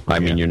now. I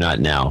mean, you're not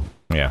now.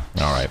 Yeah,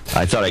 all right.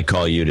 I thought I'd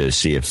call you to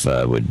see if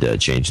would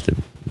change the...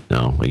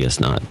 No, I guess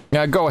not.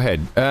 Yeah, go ahead.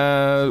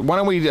 Why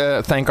don't we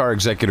thank our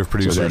executive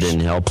producers? So that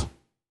didn't help?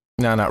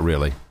 No, not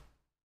really.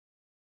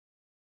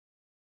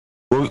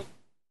 Well,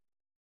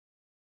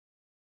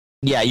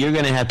 yeah, you're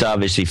going to have to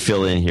obviously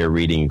fill in here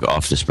reading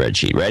off the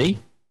spreadsheet. Ready?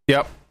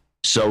 Yep.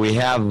 So we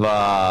have,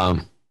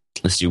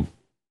 let's see,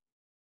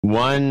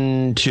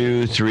 1,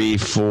 2, 3,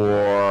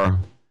 4...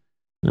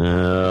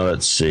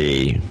 let's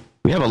see.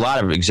 We have a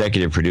lot of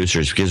executive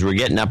producers because we're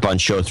getting up on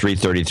show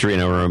 333,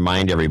 and I want to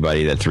remind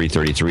everybody that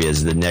 333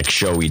 is the next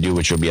show we do,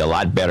 which will be a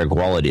lot better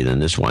quality than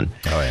this one.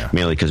 Oh, yeah.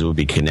 Mainly because it will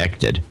be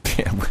connected.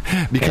 Yeah,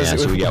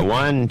 because so we got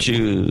 1,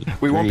 2,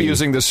 we won't be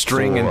using the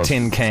string 4, and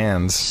tin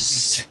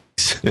cans.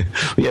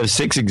 We have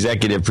 6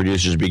 executive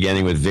producers,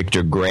 beginning with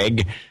Victor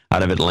Gregg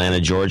out of Atlanta,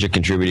 Georgia,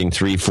 contributing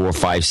 3, 4,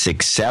 5,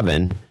 6,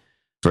 7.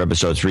 For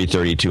episode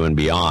 332 and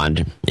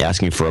beyond,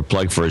 asking for a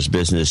plug for his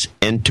business,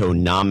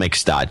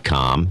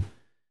 Entonomics.com.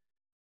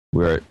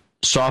 We're a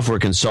software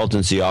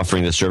consultancy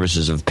offering the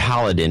services of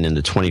Paladin in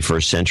the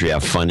 21st century.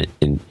 Have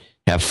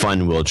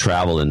fun, will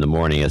travel in the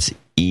morning. That's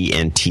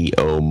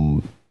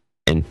Entonomics.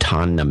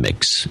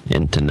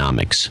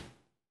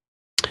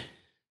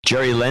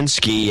 Jerry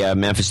Lenski,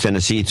 Memphis,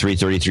 Tennessee,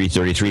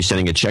 33333,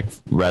 sending a check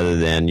rather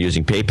than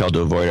using PayPal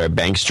to avoid our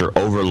bankster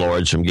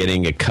overlords from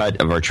getting a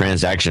cut of our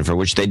transaction for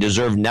which they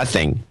deserve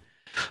nothing.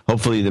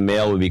 Hopefully the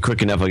mail will be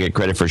quick enough. I'll get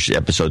credit for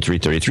episode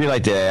 333. I'd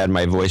like to add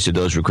my voice to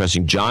those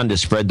requesting John to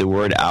spread the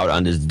word out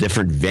on his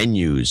different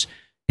venues.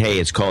 Hey,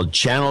 it's called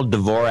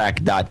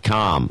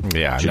channeldvorak.com.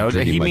 Yeah, no,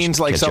 he means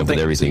like something.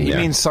 He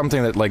means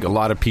something that like a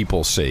lot of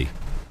people see.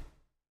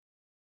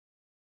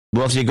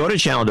 Well, if you go to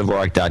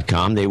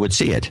channeldvorak.com, they would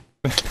see it.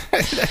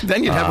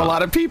 Then you'd have a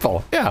lot of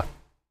people. Yeah.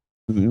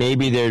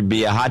 Maybe there'd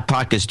be a Hot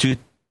Pockets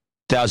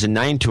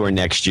 2009 tour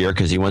next year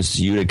because he wants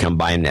you to come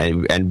by,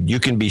 and you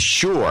can be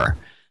sure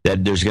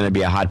that there's going to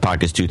be a Hot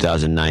Pockets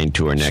 2009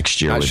 tour next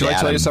year with should Adam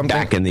I tell you something?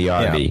 Back in the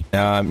RV.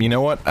 Yeah. You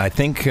know what? I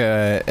think,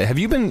 have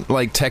you been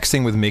like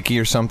texting with Mickey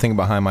or something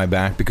behind my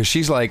back? Because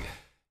she's like,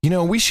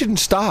 we shouldn't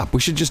stop.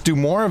 We should just do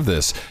more of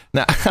this.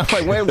 Now, I'm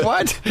like, wait,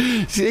 what?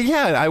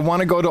 Yeah, I want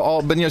to go to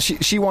all, but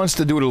she wants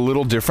to do it a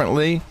little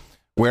differently,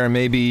 where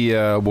maybe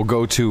we'll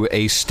go to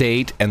a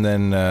state and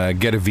then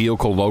get a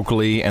vehicle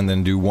locally and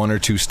then do 1 or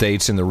 2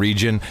 states in the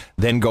region,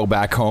 then go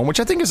back home, which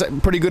I think is a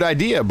pretty good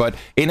idea. But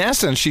in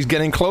essence, she's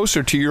getting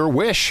closer to your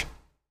wish.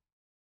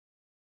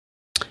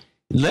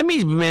 Let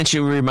me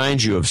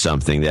remind you of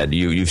something that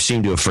you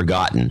seem to have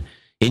forgotten.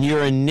 In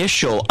your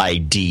initial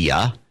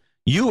idea,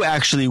 you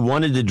actually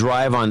wanted to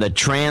drive on the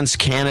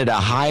Trans-Canada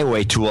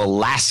Highway to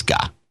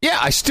Alaska. Yeah,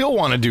 I still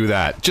want to do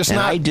that. Just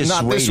not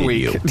this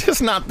week. You.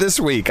 Just not this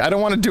week. I don't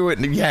want to do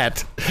it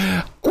yet.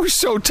 We're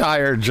so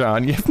tired,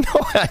 John. You have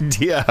no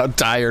idea how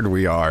tired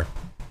we are.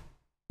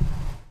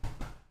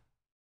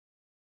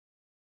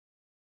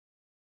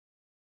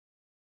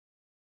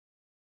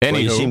 Well,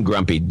 you seem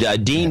grumpy.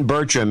 Dean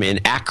Bertram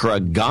in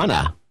Accra,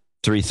 Ghana.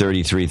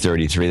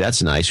 333.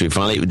 That's nice. I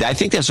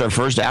think that's our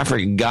first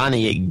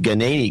Ghanaian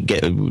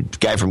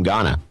guy from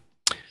Ghana.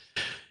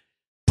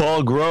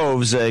 Paul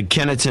Groves,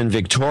 Kenneton,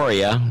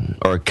 Victoria,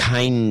 or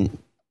Kinton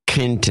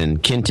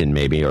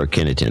maybe, or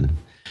Kenneton.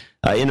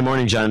 In the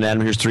morning, John and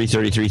Adam, here's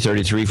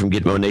 333 from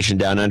Gitmo Nation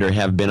Down Under.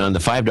 Have been on the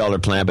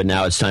 $5 plan, but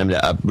now it's time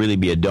to really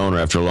be a donor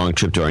after a long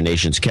trip to our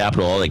nation's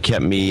capital. All that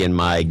kept me and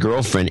my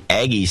girlfriend,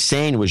 Aggie,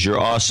 sane was your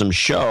awesome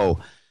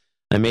show.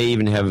 I may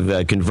even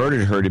have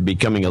converted her to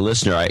becoming a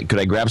listener. Could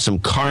I grab some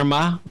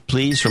karma,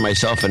 please, for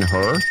myself and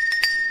her?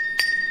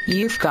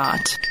 You've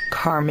got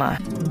karma.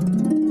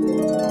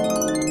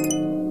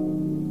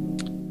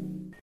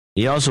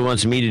 He also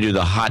wants me to do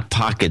the Hot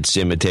Pockets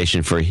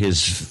imitation for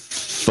his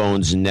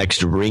phone's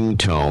next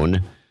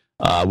ringtone,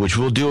 which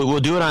we'll do it.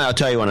 We'll do it on, I'll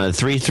tell you, on a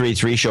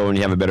 333 show when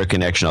you have a better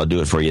connection. I'll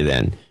do it for you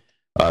then.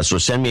 So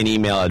send me an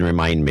email and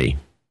remind me.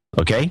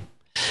 Okay?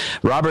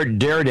 Robert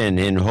Durden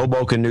in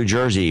Hoboken, New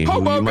Jersey,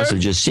 who you must have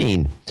just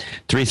seen.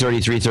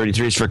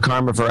 333 is for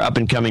karma for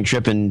up-and-coming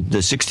trip in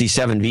the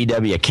 67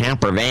 VW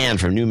camper van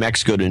from New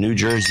Mexico to New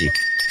Jersey.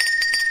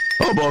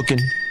 Hoboken.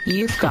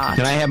 You've got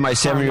Can I have my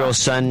 7-year-old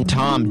son,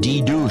 Tom,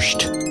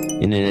 de-douched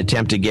in an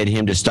attempt to get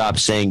him to stop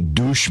saying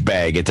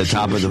douchebag at the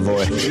top of the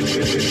voice?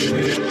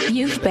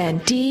 You've been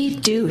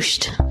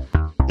de-douched.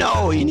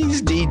 No, he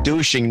needs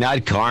de-douching,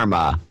 not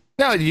karma.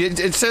 No,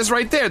 it says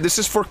right there, this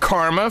is for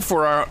karma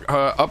for our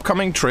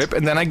upcoming trip,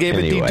 and then I gave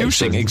it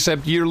de-douching,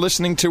 except you're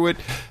listening to it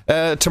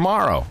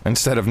tomorrow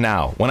instead of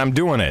now, when I'm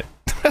doing it.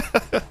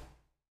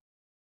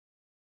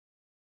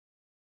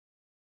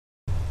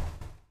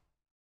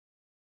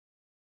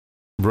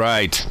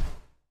 Right.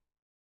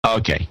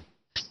 Okay.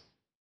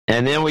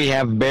 And then we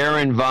have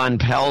Baron von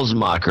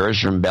Pelsmakers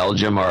from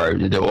Belgium, or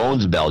who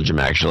owns Belgium,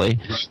 actually.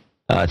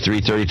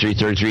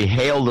 333.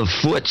 Hail the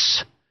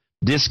Foots.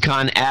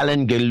 Discon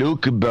Allen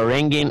Geluk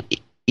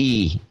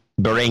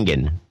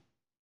Berengen.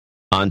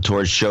 On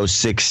towards show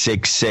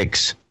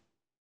 666.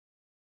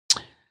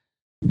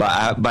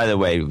 By the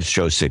way,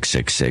 show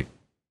 666.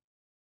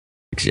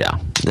 Yeah,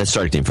 let's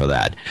start for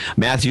that.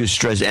 Matthew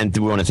Stroh, and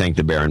we want to thank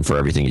the Baron for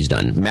everything he's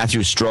done.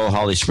 Matthew Stroh,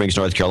 Holly Springs,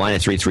 North Carolina,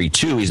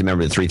 332. He's a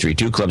member of the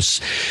 332 Club.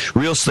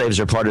 Real slaves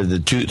are part of the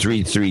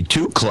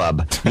 332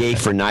 Club. Yay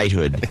for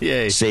knighthood.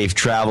 Yay. Safe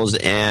travels.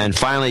 And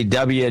finally,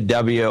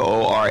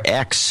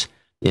 WWORX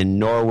in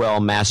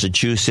Norwell,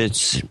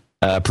 Massachusetts.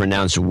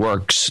 Pronounced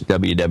Works,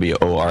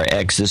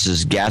 WWORX. This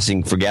is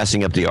gassing up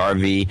the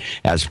RV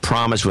as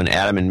promised when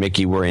Adam and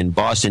Mickey were in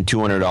Boston.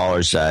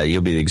 $200. He'll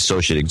be the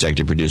associate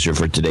executive producer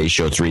for today's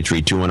show,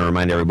 332. I want to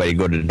remind everybody,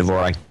 go to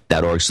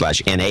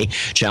Dvorak.org/NA,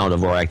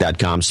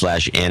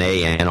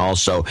 channeldvorak.com/NA, and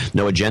also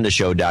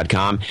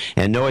noagendashow.com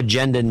and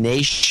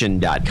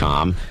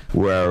noagendanation.com,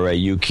 where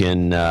you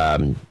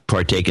can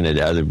partake in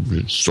other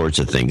sorts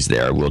of ththings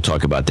there. We'll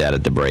talk about that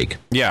at the break.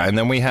 Yeah, and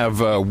then we have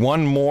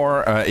one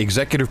more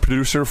executive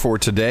producer for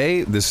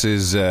today. This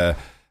is E.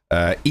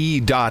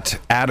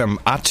 Adam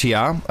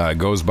Atia,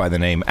 goes by the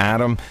name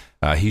Adam.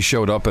 He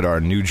showed up at our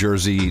New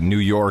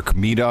York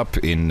meetup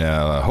in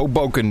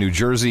Hoboken, New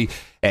Jersey,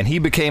 and he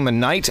became a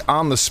knight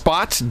on the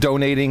spot,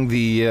 donating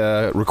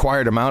the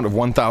required amount of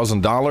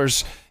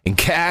 $1,000 in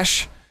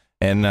cash.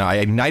 And I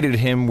ignited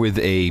him with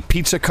a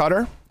pizza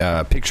cutter.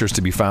 Pictures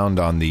to be found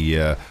on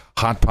the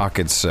Hot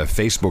Pockets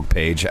Facebook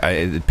page.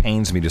 It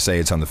pains me to say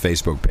it's on the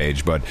Facebook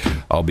page, but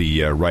I'll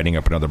be writing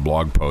up another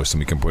blog post, and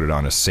we can put it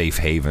on a safe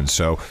haven.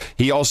 So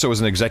he also is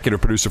an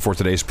executive producer for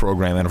today's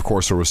program, and of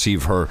course will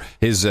receive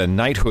his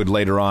knighthood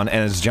later on.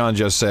 And as John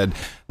just said,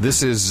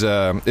 this is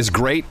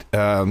great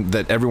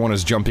that everyone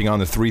is jumping on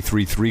the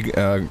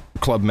 333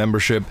 Club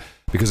membership,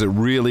 because it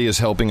really is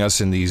helping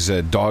us in these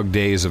dog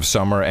days of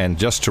summer. And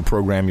just to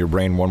program your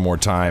brain one more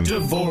time,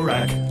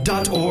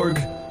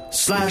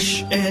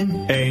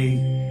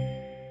 Dvorak.org/NA.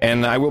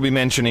 And I will be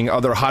mentioning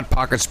other Hot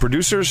Pockets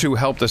producers who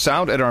helped us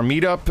out at our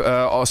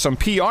meetup. Some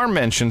PR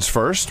mentions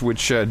first,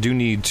 which do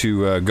need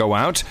to go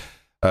out.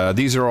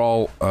 These are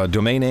all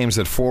domain names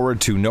that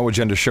forward to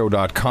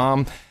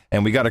noagendashow.com.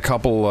 And we got a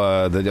couple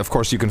that, of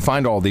course, you can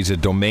find all these at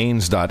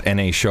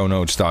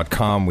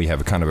domains.nashownotes.com. We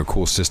have a kind of a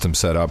cool system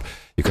set up.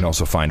 You can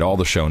also find all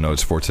the show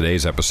notes for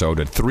today's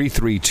episode at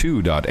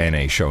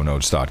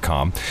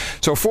 332.nashownotes.com.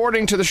 So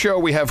forwarding to the show,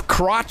 we have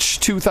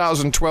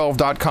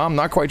crotch2012.com.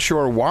 Not quite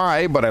sure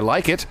why, but I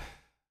like it.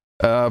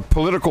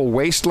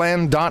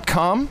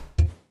 Politicalwasteland.com.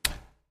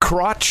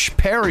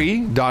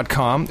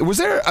 crotchperry.com. Was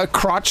there a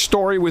crotch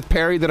story with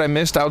Perry that I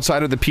missed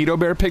outside of the Pedo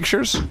Bear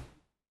pictures?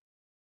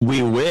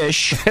 We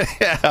wish.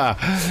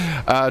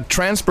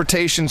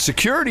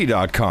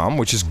 Transportationsecurity.com,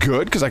 which is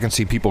good because I can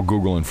see people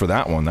Googling for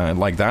that one. I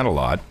like that a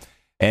lot.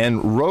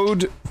 And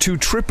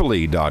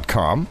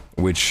roadtotripoli.com,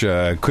 which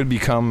could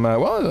become,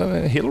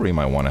 Hillary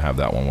might want to have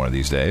that one of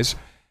these days.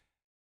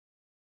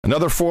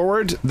 Another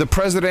forward,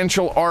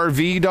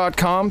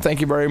 thepresidentialrv.com. Thank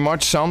you very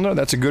much, Selner.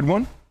 That's a good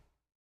one.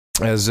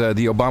 As the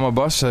Obama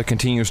bus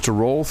continues to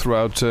roll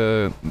throughout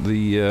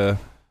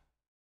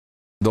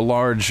the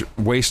large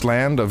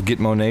wasteland of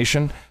Gitmo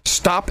Nation.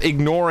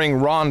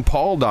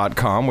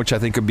 StopIgnoringRonPaul.com, which I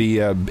think could be,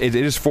 it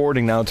is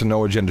forwarding now to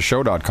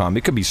NoAgendaShow.com.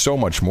 It could be so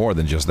much more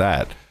than just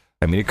that.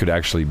 I mean, it could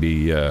actually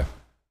be,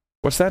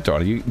 what's that,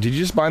 Donnie? Did you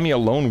just buy me a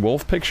lone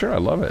wolf picture? I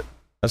love it.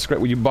 That's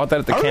great. Well, you bought that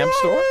at the camp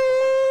store?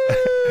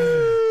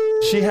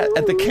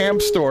 At the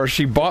camp store,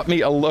 she bought me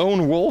a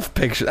lone wolf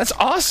picture. That's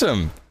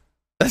awesome.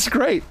 That's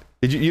great.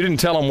 You didn't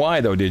tell him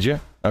why, though, did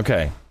you?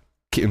 Okay.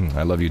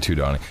 I love you too,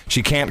 Donnie.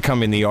 She can't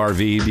come in the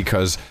RV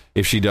because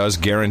if she does,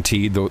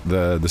 guaranteed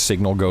the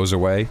signal goes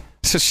away.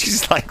 So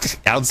she's like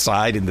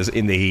outside in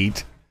the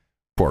heat.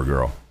 Poor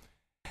girl.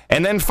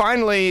 And then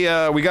finally,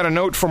 we got a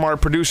note from our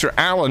producer,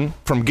 Alan,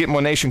 from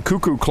Gitmo Nation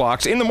Cuckoo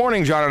Clocks. In the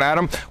morning, John and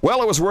Adam.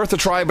 Well, it was worth a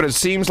try, but it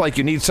seems like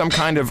you need some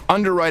kind of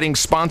underwriting,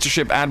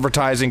 sponsorship,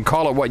 advertising,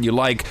 call it what you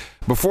like,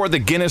 before the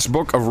Guinness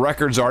Book of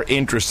Records are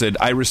interested.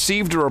 I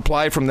received a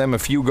reply from them a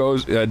few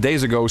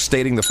days ago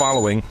stating the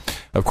following.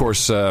 Of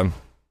course,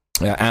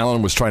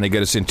 Alan was trying to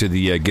get us into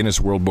the Guinness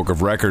World Book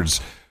of Records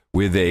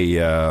with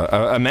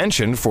a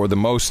mention for the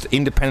most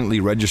independently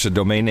registered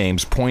domain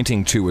names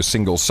pointing to a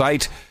single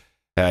site.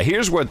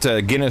 Here's what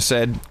Guinness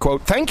said,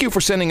 quote, "Thank you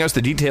for sending us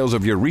the details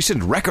of your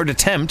recent record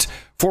attempt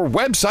for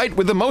website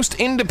with the most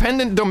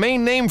independent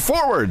domain name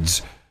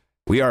forwards.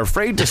 We are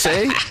afraid to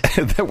say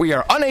that we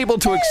are unable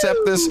to accept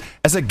this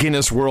as a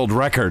Guinness World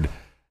Record.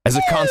 As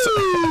a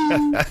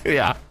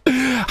yeah.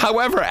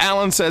 However,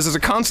 Alan says, as a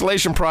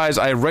consolation prize,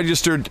 I have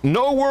registered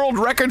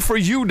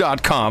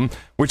noworldrecordforyou.com,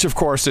 which of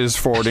course is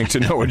forwarding to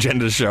No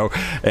Agenda Show.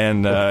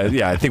 And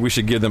I think we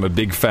should give them a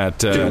big fat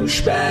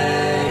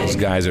douchebag. Those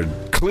guys are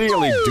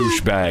clearly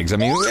douchebags. I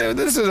mean,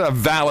 this is a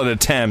valid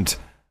attempt.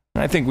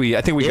 I think we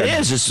got it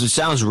is. It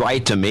sounds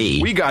right to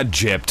me. We got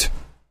gypped.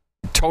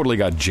 Totally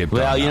got gypped.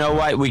 Well, you know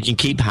what? We can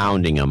keep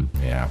hounding them.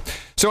 Yeah.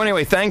 So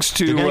anyway, thanks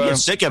to they're going to get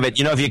sick of it.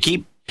 You know, if you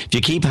keep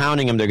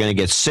hounding them, they're going to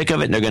get sick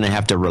of it and they're going to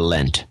have to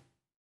relent.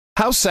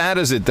 How sad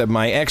is it that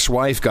my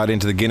ex-wife got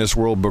into the Guinness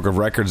World Book of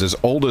Records as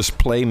oldest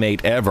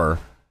playmate ever,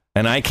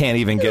 and I can't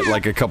even get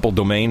like a couple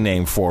domain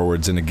name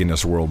forwards in the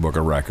Guinness World Book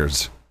of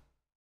Records?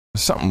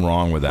 There's something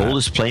wrong with that.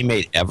 Oldest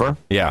playmate ever?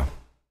 Yeah.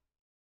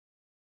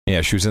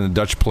 Yeah, she was in the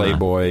Dutch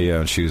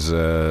Playboy. She was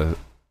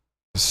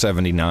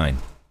 79.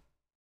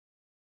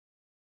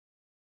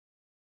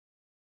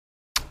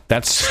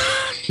 That's...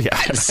 Yeah,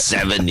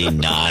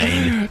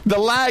 79. The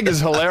lag is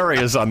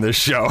hilarious on this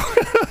show.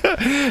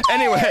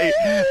 Anyway,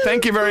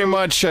 thank you very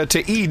much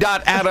to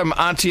E.Adam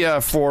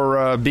Atia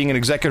for being an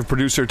executive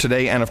producer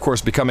today and, of course,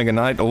 becoming a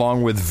knight,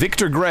 along with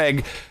Victor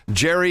Gregg,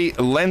 Jerry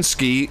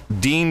Lenski,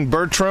 Dean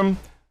Bertram.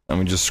 Let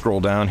me just scroll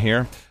down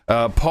here.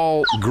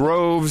 Paul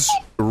Groves,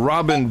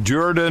 Robin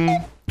Durden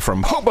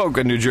from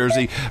Hoboken, New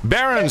Jersey,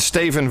 Baron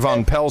Steven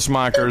von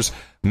Pelsmakers,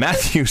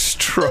 Matthew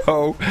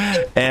Stroh,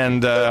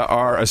 and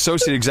our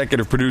associate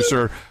executive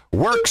producer,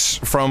 Works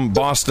from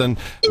Boston.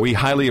 We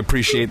highly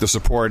appreciate the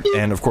support,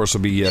 and of course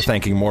we'll be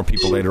thanking more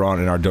people later on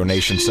in our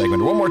donation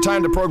segment. One more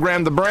time to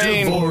program the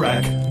brain.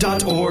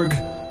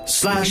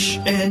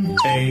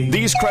 Dvorak.org/NA.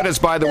 These credits,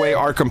 by the way,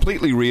 are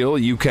completely real.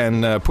 You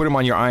can put them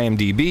on your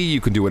IMDb.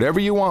 You can do whatever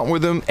you want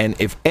with them, and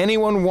if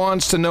anyone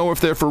wants to know if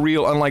they're for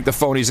real, unlike the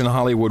phonies in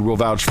Hollywood, we'll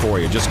vouch for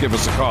you. Just give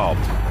us a call.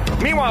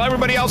 Meanwhile,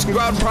 everybody else can go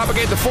out and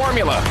propagate the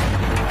formula.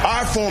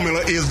 Our formula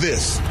is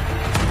this.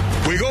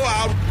 We go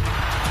out,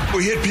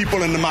 we hit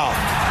people in the mouth.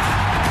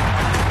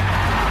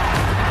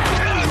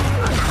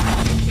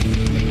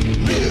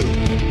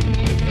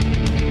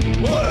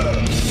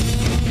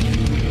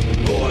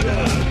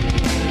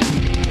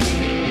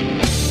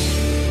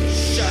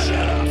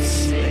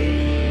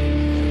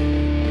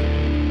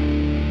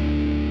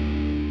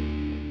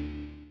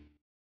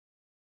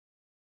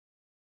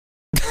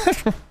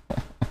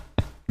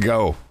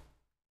 Go.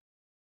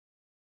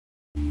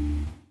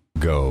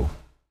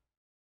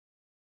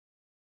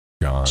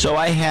 John. So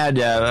I had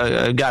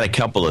got a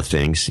couple of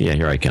things. Yeah,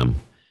 here I come.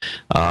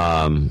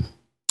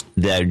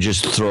 That are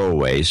just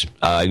throwaways.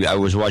 I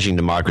was watching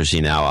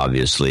Democracy Now!,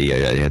 obviously.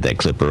 I had that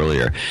clip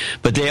earlier.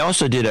 But they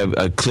also did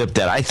a clip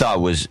that I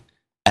thought was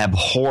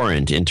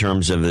abhorrent in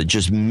terms of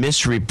just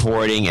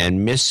misreporting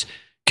and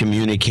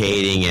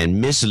miscommunicating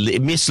and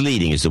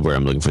misleading is the word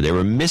I'm looking for. They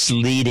were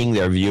misleading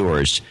their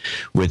viewers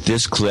with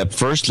this clip.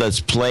 First, let's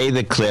play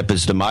the clip.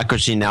 It's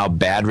Democracy Now!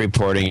 Bad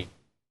reporting.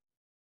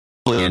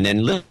 And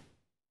then listen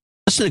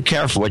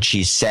carefully what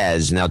she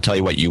says, and I'll tell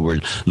you what you were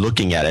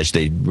looking at as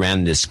they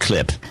ran this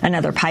clip.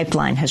 Another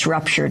pipeline has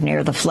ruptured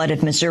near the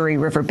flooded Missouri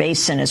River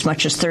Basin. As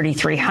much as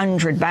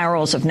 3,300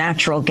 barrels of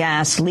natural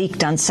gas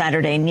leaked on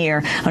Saturday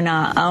near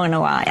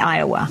Onawa,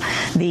 Iowa.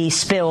 The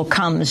spill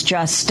comes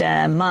just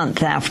a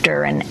month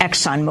after an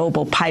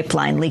ExxonMobil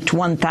pipeline leaked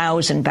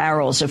 1,000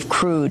 barrels of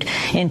crude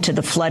into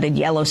the flooded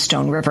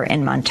Yellowstone River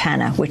in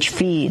Montana, which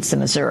feeds the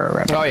Missouri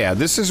River. Oh, yeah.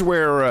 This is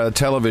where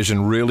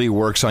television really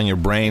works on your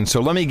brain. So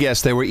let me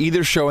guess. They were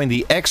either showing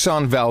the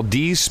Exxon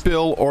Valdez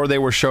spill or they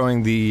were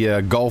showing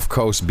the Gulf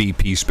Coast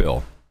BP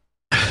spill.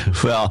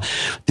 Well,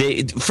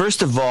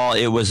 first of all,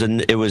 it was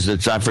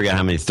I forget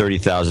how many,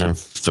 30,000,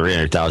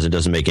 300,000,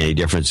 doesn't make any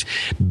difference.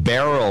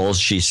 Barrels,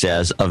 she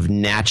says, of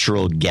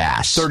natural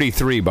gas.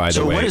 33, by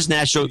the way. So what is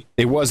natural?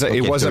 It was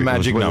a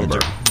magic number.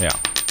 Yeah.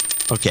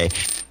 Okay.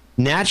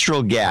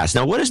 Natural gas.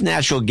 Now, what does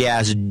natural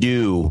gas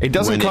do? It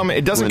doesn't come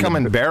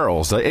in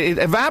barrels. It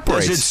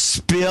evaporates. Does it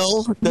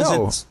spill?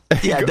 No.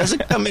 It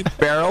doesn't come in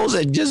barrels.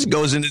 It just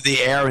goes into the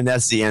air, and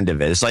that's the end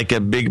of it. It's like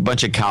a big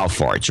bunch of cow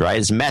farts, right?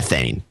 It's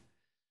methane.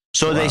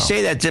 So they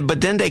say that,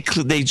 but then they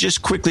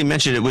just quickly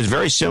mentioned it was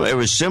very similar. It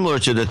was similar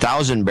to the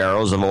 1,000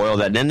 barrels of oil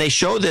that. Then they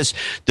show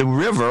the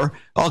river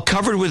all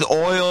covered with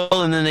oil,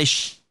 and then they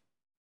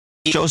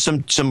show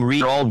some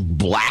all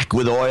black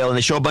with oil, and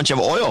they show a bunch of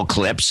oil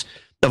clips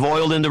of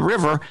oil in the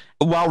river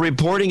while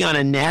reporting on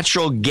a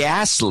natural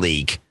gas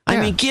leak. I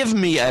mean, give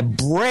me a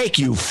break,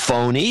 you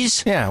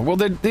phonies. Yeah, well,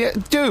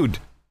 dude.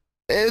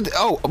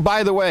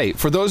 By the way,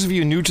 for those of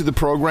you new to the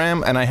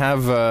program, and I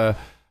have a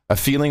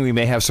feeling we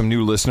may have some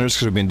new listeners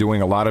because we've been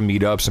doing a lot of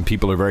meetups and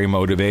people are very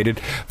motivated.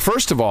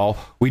 First of all,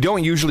 we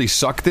don't usually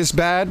suck this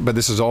bad, but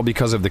this is all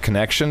because of the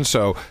connection.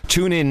 So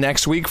tune in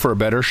next week for a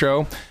better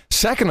show.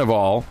 Second of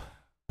all,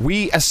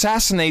 we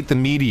assassinate the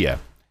media.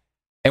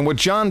 And what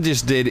John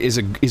just did is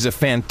a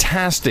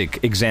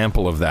fantastic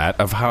example of that,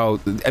 of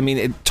how,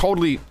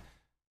 totally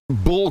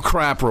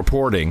bullcrap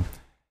reporting.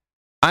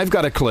 I've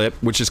got a clip,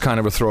 which is kind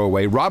of a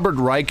throwaway. Robert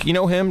Reich, you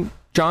know him,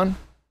 John?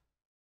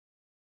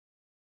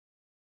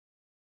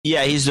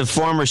 Yeah, he's the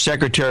former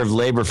Secretary of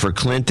Labor for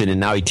Clinton, and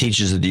now he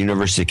teaches at the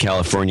University of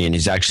California, and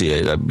he's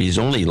actually, he's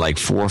only like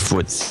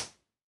 4'3",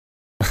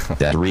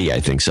 I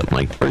think, something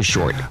like, very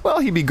short. Well,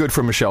 he'd be good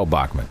for Michelle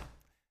Bachmann.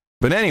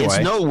 But anyway, it's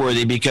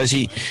noteworthy because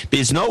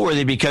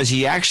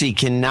he actually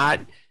cannot,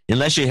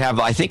 unless you have,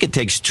 I think it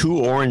takes 2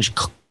 orange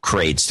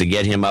crates to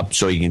get him up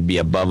so he can be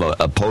above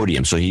a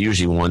podium. So he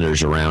usually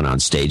wanders around on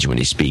stage when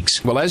he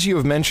speaks. Well, as you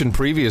have mentioned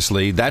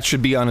previously, that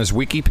should be on his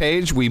wiki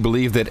page. We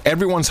believe that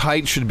everyone's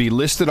height should be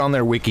listed on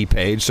their wiki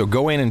page. So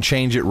go in and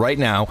change it right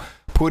now.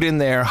 Put in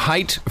there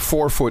height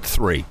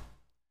 4'3".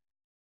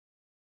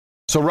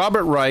 So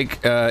Robert Reich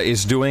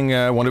is doing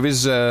one of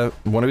his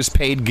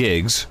paid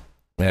gigs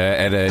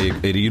at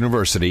a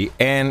university,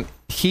 and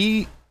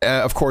he,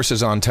 of course,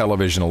 is on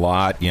television a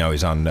lot. You know,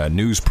 he's on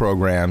news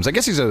programs. I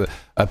guess he's a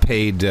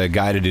paid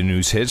guy to do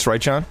news hits, right,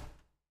 John?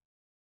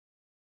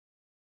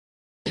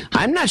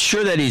 I'm not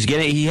sure that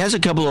he has a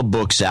couple of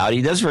books out.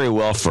 He does very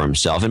well for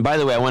himself. And by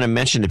the way, I want to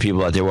mention to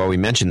people out there, while we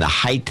mentioned the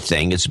height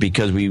thing, it's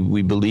because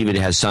we believe it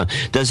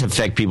does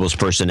affect people's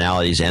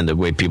personalities and the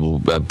way people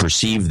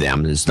perceive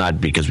them. It's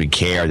not because we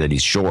care that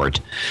he's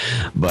short.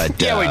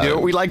 But yeah, we do.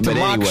 We like to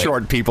mock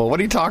short people. What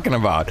are you talking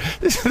about?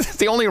 It's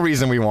the only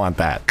reason we want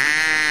that.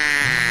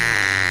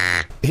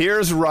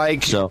 Here's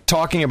Reich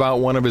talking about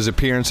one of his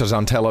appearances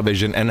on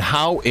television and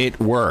how it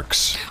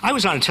works. I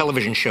was on a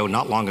television show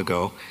not long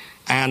ago,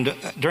 and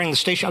during the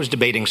station, I was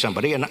debating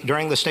somebody, and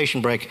during the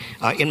station break,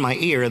 in my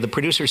ear, the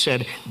producer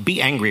said,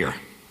 "Be angrier."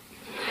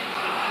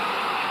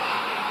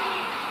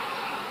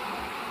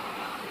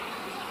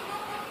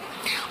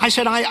 I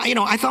said,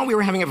 I thought we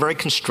were having a very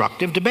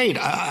constructive debate.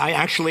 I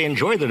actually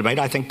enjoyed the debate.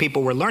 I think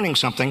people were learning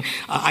something.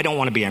 I don't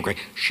want to be angry.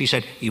 She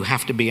said, "You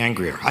have to be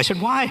angrier." I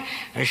said, "Why?"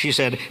 She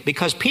said,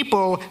 "Because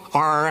people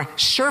are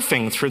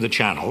surfing through the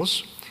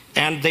channels,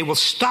 and they will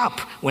stop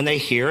when they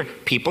hear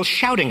people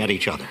shouting at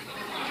each other."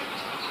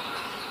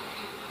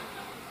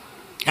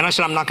 And I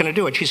said, "I'm not going to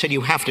do it." She said,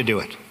 "You have to do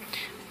it."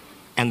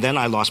 And then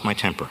I lost my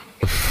temper.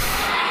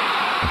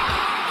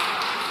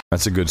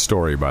 That's a good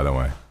story, by the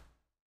way.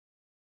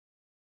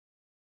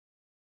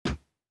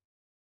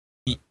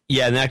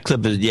 Yeah, and that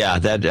clip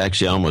that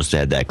actually almost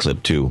had that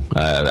clip too.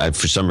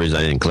 For some reason,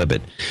 I didn't clip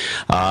it.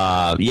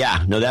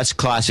 That's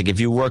classic.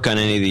 If you work on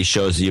any of these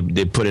shows,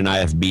 they put an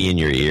IFB in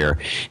your ear.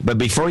 But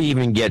before you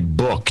even get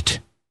booked,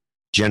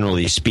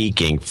 generally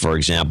speaking, for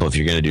example, if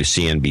you're going to do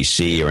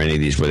CNBC or any of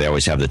these where they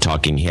always have the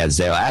talking heads,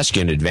 they'll ask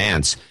you in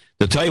advance.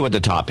 They'll tell you what the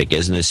topic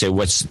is, and they say,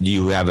 do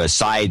you have a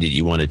side that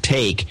you want to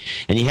take?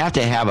 And you have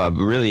to have a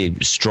really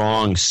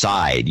strong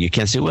side. You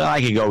can't say, well,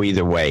 I could go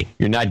either way.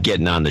 You're not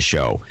getting on the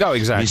show. Oh,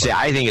 exactly. You say,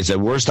 I think it's the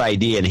worst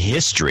idea in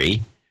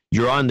history.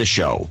 You're on the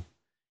show.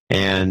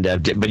 And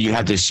but you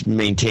have to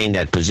maintain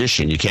that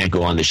position. You can't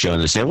go on the show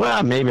and say,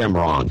 well, maybe I'm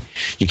wrong.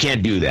 You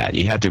can't do that.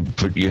 You have to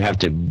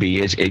be,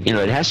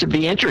 it has to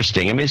be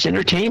interesting. I mean, it's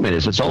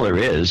entertainment. That's all there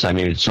is. I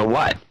mean, so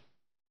what?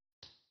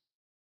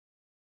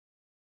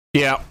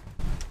 Yeah.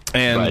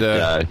 And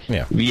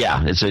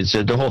it's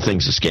the whole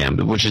thing's a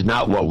scam, which is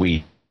not what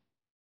we.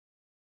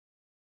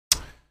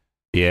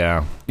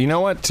 Yeah, you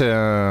know what?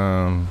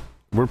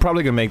 We're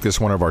probably going to make this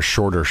one of our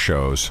shorter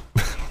shows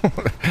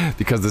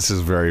because this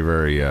is very,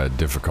 very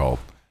difficult.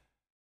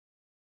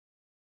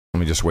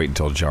 Let me just wait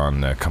until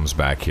John comes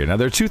back here. Now,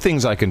 there are two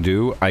things I can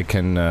do. I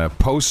can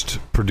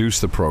produce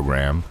the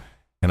program,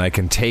 and I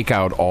can take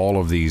out all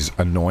of these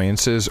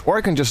annoyances, or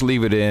I can just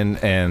leave it in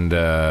and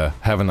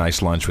have a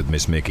nice lunch with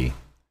Miss Mickey.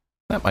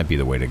 That might be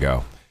the way to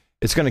go.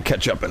 It's going to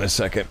catch up in a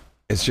second.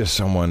 It's just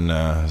someone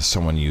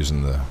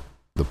using the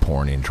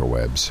porn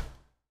interwebs.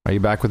 Are you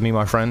back with me,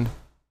 my friend?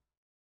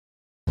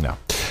 No.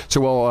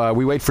 So while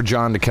we wait for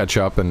John to catch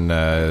up and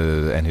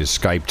his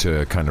Skype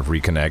to kind of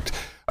reconnect,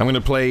 I'm going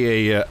to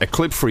play a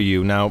clip for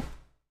you. Now,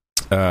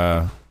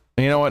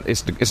 you know what?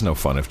 It's no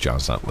fun if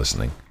John's not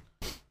listening.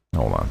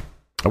 Hold on.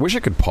 I wish I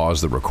could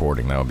pause the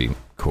recording. That would be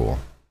cool.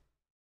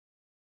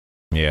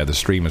 Yeah, the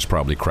stream is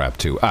probably crap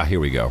too. Here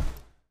we go.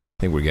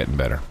 I think we're getting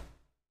better.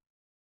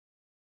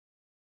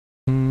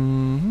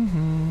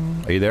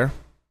 Mm-hmm. Are you there?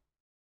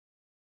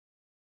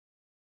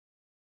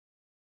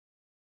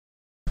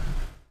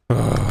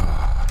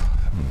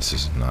 This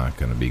is not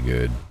going to be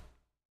good.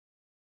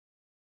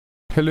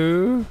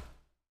 Hello?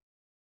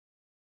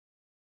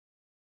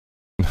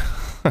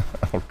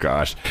 Oh,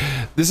 gosh.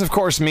 This, of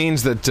course,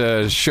 means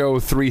that show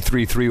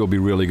 333 will be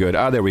really good.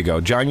 There we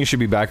go. John, you should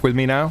be back with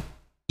me now.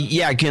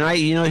 Yeah, can I,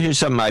 here's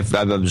something I've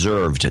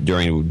observed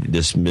during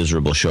this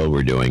miserable show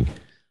we're doing.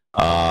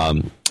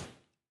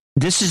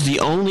 This is the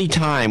only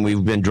time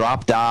we've been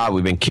dropped out,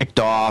 we've been kicked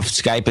off.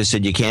 Skype has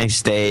said, you can't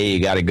stay, you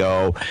got to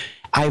go.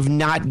 I've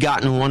not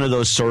gotten one of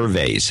those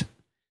surveys.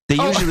 They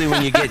usually,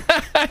 when you get...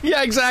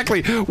 Yeah,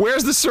 exactly.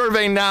 Where's the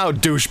survey now,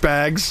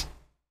 douchebags?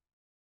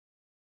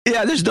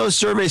 Yeah, there's no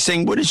survey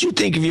saying, what did you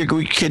think of your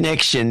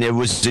connection?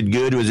 Was it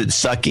good? Was it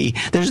sucky?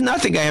 There's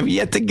nothing. I have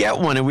yet to get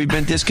one, and we've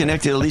been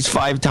disconnected at least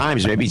 5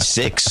 times, maybe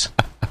 6.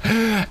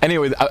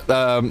 Anyway,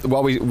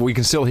 while we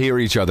can still hear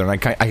each other, and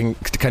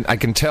I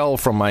can tell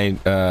from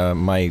my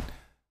my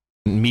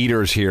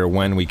meters here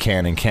when we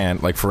can and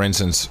can't. Like, for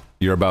instance,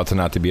 you're about to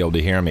not to be able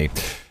to hear me.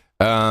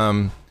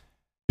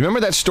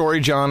 Remember that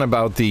story, John,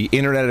 about the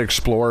Internet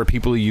Explorer?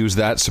 People who use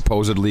that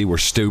supposedly were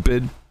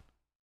stupid.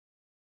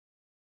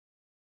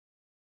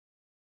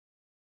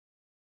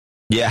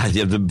 Yeah,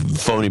 the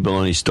phony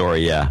baloney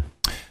story, yeah.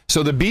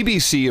 So the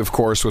BBC, of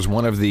course, was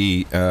one of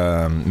the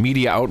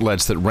media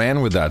outlets that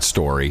ran with that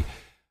story.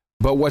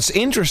 But what's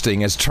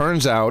interesting is,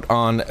 turns out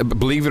on,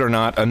 believe it or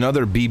not,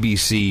 another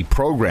BBC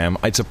program,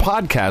 it's a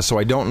podcast, so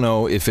I don't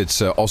know if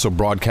it's also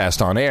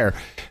broadcast on air.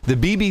 The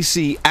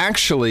BBC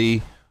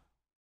actually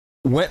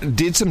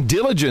did some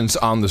diligence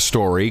on the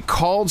story,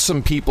 called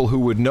some people who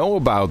would know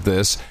about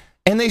this,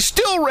 and they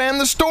still ran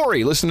the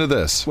story. Listen to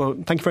this. Well,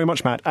 thank you very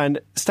much, Matt, and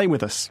stay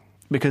with us,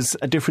 because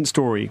a different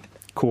story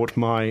caught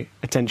my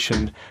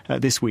attention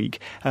this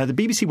week. The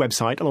BBC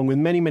website, along with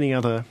many, many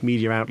other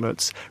media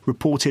outlets,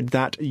 reported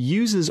that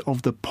users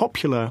of the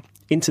popular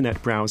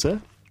internet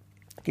browser,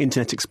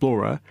 Internet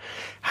Explorer,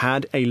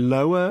 had a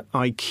lower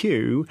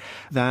IQ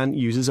than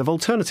users of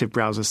alternative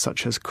browsers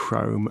such as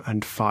Chrome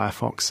and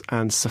Firefox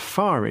and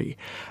Safari.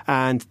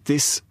 And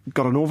this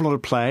got an awful lot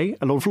of play.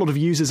 An awful lot of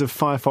users of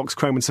Firefox,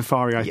 Chrome and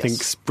Safari, I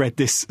think, spread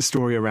this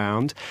story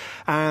around.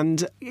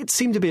 And it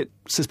seemed a bit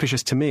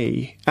suspicious to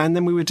me. And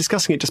then we were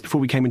discussing it just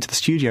before we came into the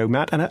studio,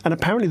 Matt, and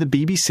apparently the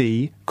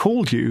BBC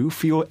called you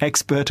for your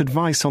expert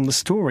advice on the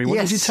story. What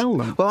did you tell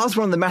them? Well, I was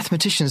one of the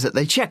mathematicians that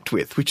they checked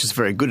with, which is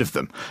very good of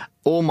them.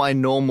 All my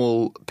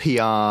normal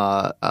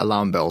PR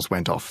alarm bells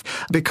went off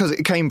because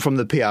it came from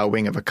the PR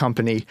wing of a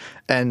company,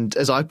 and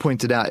as I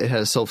pointed out, it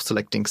had a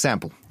self-selecting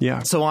sample.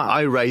 Yeah. So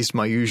I raised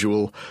my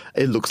usual,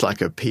 it looks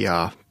like a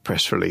PR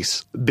press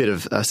release, bit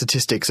of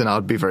statistics, and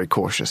I'd be very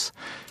cautious.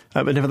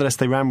 But nevertheless,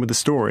 they ran with the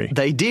story.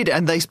 They did,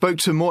 and they spoke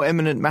to more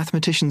eminent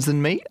mathematicians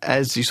than me,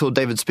 as you saw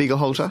David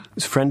Spiegelhalter.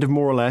 His friend of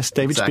More or Less,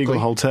 David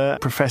Spiegelhalter,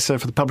 Professor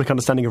for the Public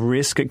Understanding of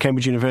Risk at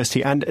Cambridge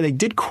University, and they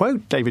did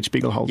quote David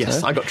Spiegelhalter.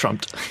 Yes, I got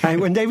trumped.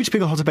 And when David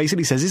Spiegelhalter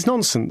basically says it's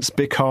nonsense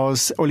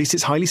because, or at least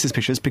it's highly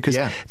suspicious, because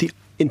the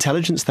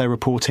intelligence they're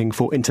reporting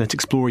for Internet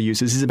Explorer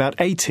users is about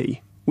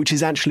 80, which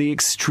is actually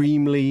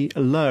extremely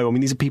low. I mean,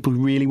 these are people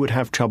who really would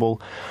have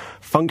trouble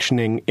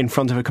functioning in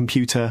front of a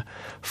computer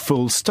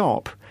full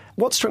stop.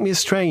 What struck me as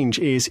strange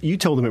is you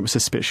told them it was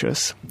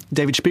suspicious.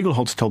 David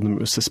Spiegelhalter told them it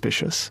was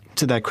suspicious.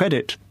 To their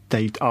credit,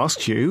 they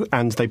asked you,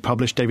 and they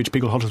published David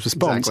Spiegelhalter's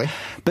response.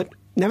 Exactly. But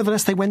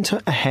nevertheless, they went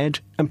ahead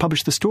and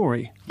published the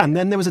story. And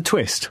then there was a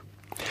twist.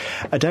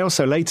 A day or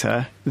so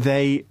later,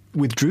 they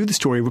withdrew the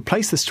story,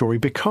 replaced the story,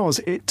 because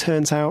it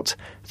turns out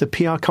the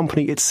PR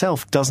company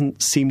itself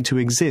doesn't seem to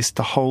exist.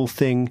 The whole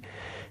thing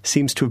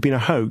seems to have been a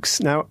hoax.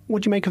 Now,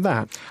 what do you make of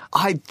that?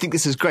 I think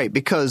this is great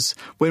because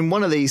when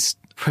one of these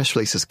press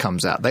releases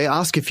comes out, they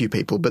ask a few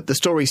people, but the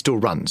story still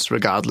runs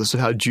regardless of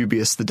how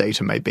dubious the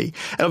data may be.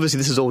 And obviously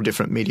this is all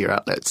different media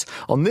outlets.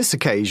 On this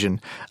occasion,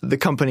 the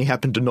company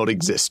happened to not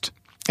exist.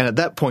 And at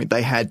that point,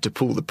 they had to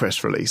pull the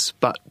press release.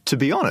 But to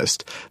be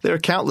honest, there are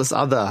countless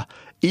other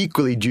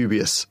equally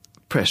dubious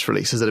press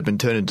releases that have been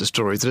turned into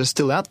stories that are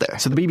still out there.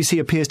 So the BBC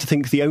appears to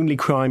think the only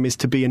crime is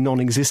to be a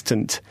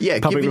non-existent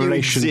public given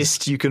relations. You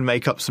exist, you can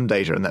make up some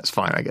data, and that's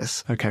fine, I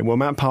guess. Okay, well,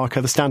 Matt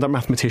Parker, the stand-up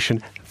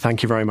mathematician,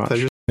 thank you very much.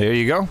 Pleasure. There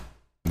you go.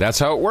 That's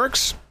how it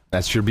works.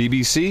 That's your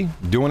BBC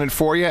doing it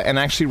for you and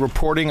actually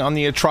reporting on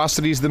the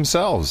atrocities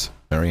themselves.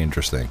 Very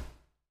interesting.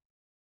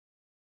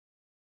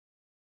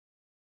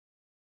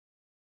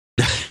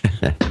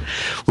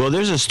 Well,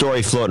 there's a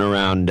story floating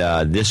around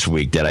this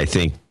week that I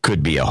think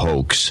could be a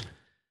hoax,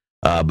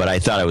 but I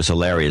thought it was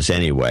hilarious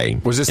anyway.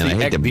 Was this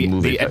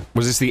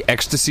was this the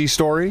ecstasy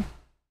story?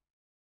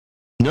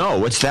 No,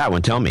 what's that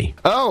one? Tell me.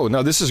 Oh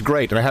no, this is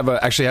great, and I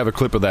actually have a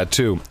clip of that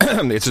too.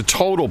 It's a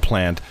total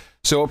plant.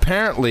 So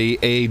apparently,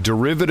 a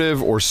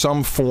derivative or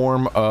some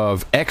form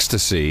of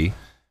ecstasy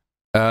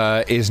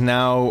is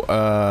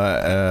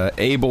now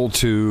able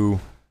to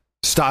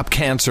stop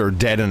cancer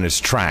dead in its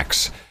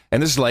tracks.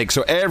 And this is like,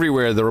 so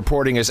everywhere the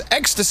reporting is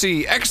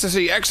ecstasy,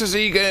 ecstasy,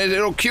 ecstasy,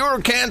 it'll cure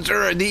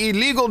cancer, the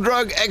illegal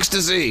drug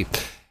ecstasy.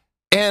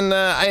 And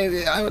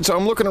so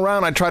I'm looking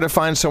around, I try to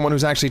find someone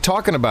who's actually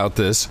talking about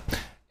this.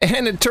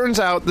 And it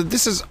turns out that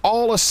this is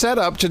all a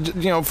setup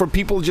to, for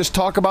people to just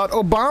talk about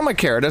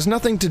Obamacare. It has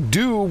nothing to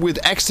do with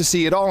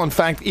ecstasy at all. In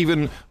fact,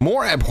 even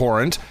more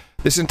abhorrent,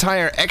 this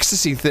entire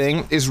ecstasy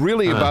thing is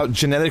really about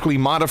genetically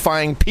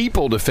modifying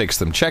people to fix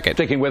them. Check it.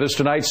 Sticking with us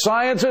tonight,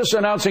 scientists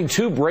announcing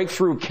 2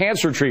 breakthrough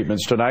cancer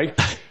treatments tonight,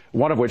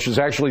 one of which is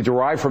actually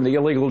derived from the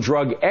illegal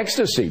drug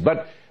ecstasy.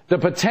 But the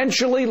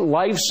potentially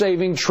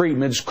life-saving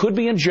treatments could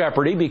be in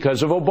jeopardy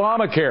because of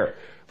Obamacare.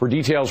 For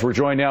details, we're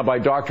joined now by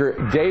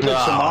Dr. David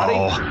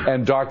Samadi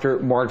and Dr.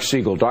 Mark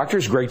Siegel.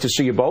 Doctors, great to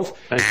see you both.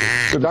 Thank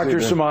you. So, Dr.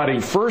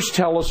 Samadi, first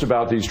tell us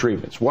about these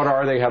treatments. What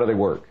are they? How do they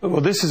work? Well,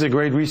 this is a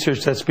great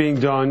research that's being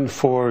done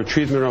for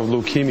treatment of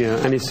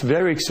leukemia, and it's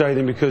very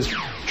exciting because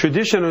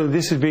traditionally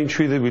this is being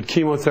treated with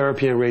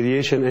chemotherapy and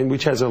radiation, and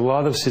which has a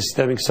lot of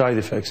systemic side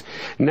effects.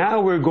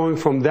 Now we're going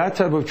from that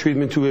type of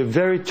treatment to a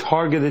very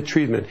targeted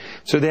treatment.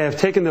 So they have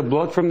taken the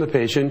blood from the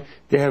patient,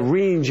 they have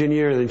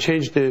re-engineered and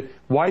changed the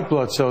white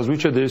blood cells,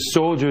 which are the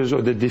soldiers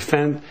or the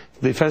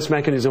defense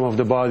mechanism of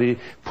the body,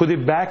 put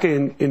it back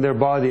in their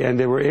body, and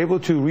they were able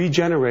to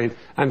regenerate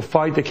and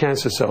fight the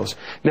cancer cells.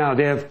 Now,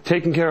 they have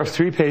taken care of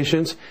 3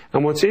 patients,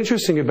 and what's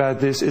interesting about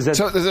this is that...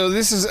 So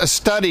this is a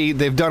study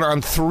they've done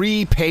on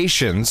 3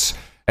 patients,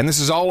 and this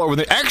is all over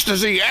the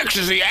ecstasy,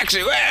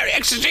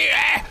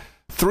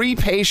 3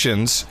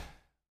 patients...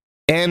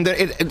 And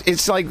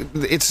it's like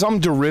it's some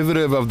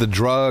derivative of the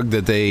drug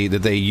that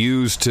they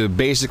use to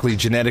basically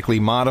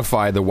genetically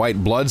modify the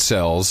white blood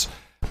cells.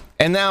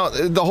 And now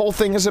the whole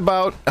thing is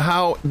about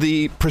how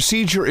the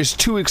procedure is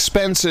too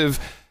expensive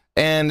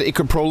and it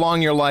could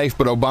prolong your life,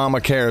 but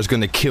Obamacare is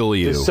going to kill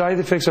you. The side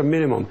effects are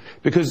minimum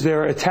because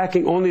they're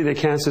attacking only the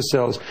cancer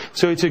cells.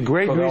 So it's a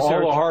great research. All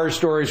the horror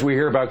stories we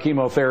hear about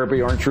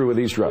chemotherapy aren't true with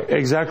these drugs.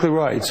 Exactly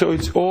right. So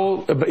it's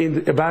all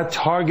about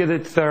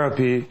targeted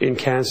therapy in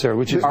cancer,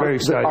 which is very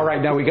exciting. All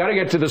right, now we got to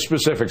get to the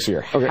specifics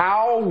here. Okay.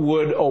 How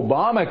would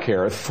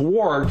Obamacare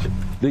thwart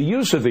the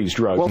use of these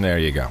drugs? Well, there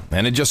you go.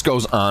 And it just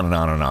goes on and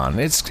on and on.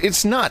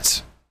 It's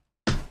nuts.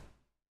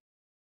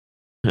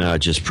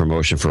 Just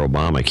promotion for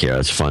Obamacare.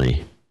 That's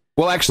funny.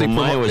 Well, actually,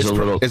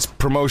 it's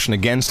promotion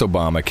against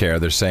Obamacare.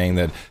 They're saying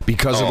that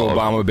because of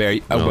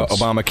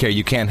Obamacare,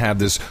 you can't have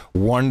this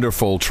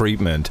wonderful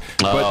treatment.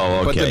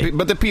 But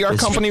the PR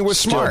company was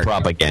smart.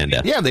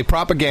 Propaganda. Yeah, they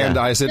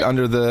propagandized it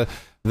under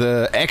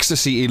the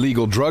ecstasy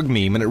illegal drug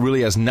meme, and it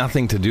really has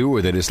nothing to do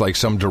with it. It's like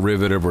some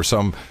derivative or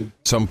some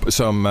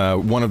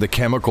one of the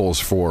chemicals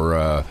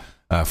for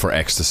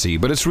ecstasy,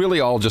 but it's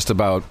really all just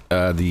about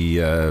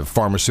the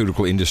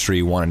pharmaceutical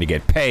industry wanting to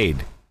get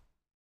paid.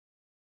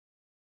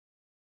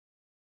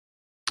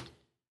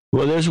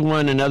 Well, there's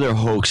another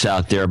hoax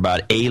out there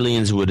about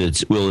aliens will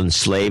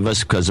enslave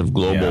us because of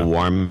global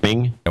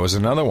warming. There was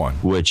another one,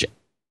 which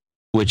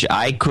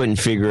I couldn't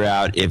figure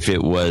out if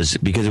it was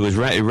because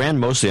it ran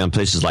mostly on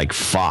places like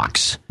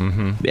Fox,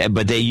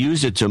 but they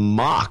used it to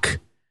mock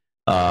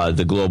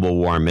the global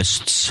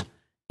warmists.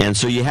 And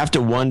so you have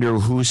to wonder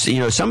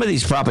some of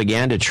these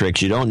propaganda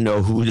tricks, you don't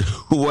know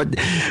what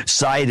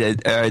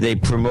side are they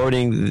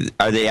promoting.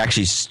 Are they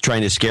actually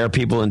trying to scare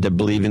people into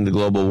believing the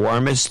global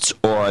warmists,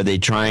 or are they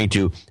trying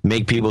to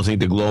make people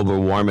think the global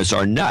warmists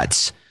are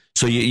nuts?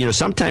 So,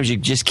 sometimes you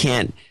just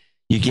can't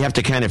you have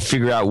to kind of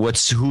figure out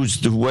where's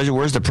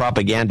the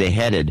propaganda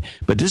headed.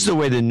 But this is the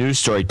way the news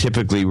story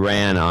typically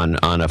ran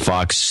on a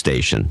Fox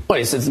station.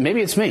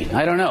 Maybe it's me.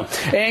 I don't know.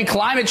 And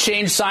climate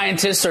change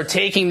scientists are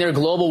taking their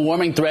global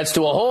warming threats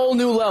to a whole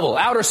new level.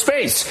 Outer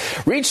space.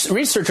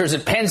 Researchers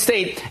at Penn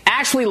State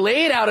actually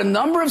laid out a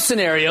number of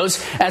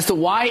scenarios as to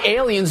why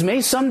aliens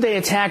may someday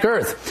attack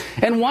Earth.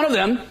 And one of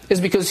them is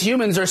because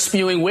humans are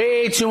spewing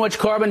way too much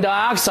carbon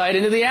dioxide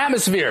into the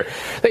atmosphere.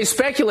 They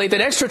speculate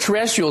that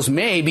extraterrestrials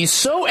may be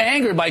so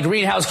angered by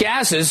greenhouse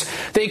gases,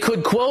 they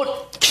could,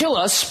 quote, kill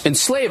us,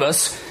 enslave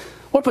us,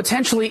 or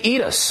potentially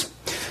eat us.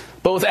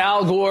 Both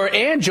Al Gore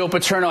and Joe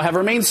Paterno have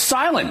remained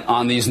silent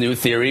on these new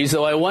theories,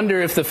 though I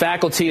wonder if the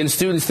faculty and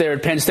students there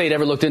at Penn State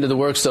ever looked into the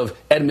works of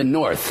Edmund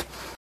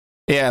North.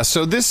 Yeah,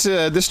 so this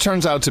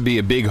turns out to be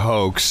a big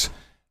hoax.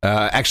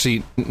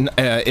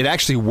 It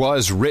actually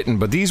was written,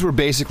 but these were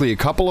basically a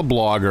couple of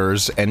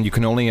bloggers, and you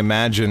can only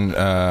imagine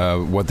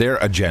what their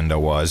agenda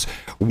was.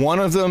 One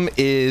of them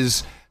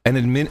is an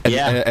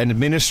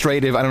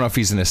administrative, I don't know if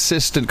he's an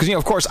assistant, because,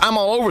 of course, I'm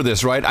all over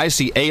this, right? I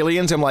see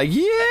aliens, I'm like,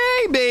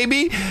 yay,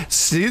 baby!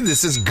 See,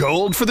 this is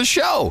gold for the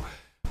show.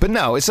 But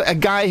no, it's a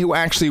guy who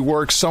actually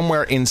works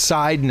somewhere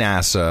inside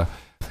NASA.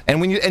 And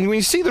when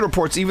you see the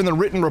reports, even the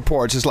written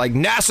reports, it's like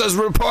NASA's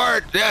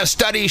report,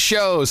 study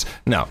shows.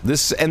 No,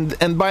 this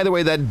and by the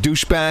way, that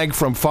douchebag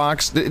from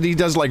Fox, he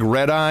does like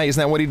Red Eye,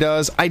 isn't that what he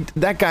does?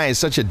 That guy is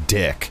such a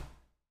dick.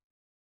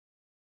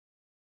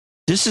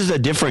 This is a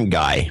different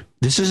guy.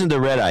 This isn't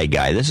the Red Eye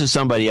guy. This is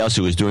somebody else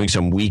who was doing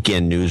some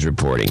weekend news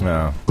reporting,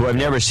 who I've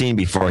never seen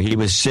before. He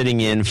was sitting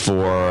in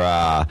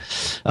for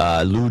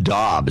Lou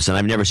Dobbs, and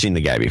I've never seen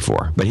the guy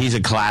before. But he's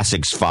a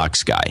classic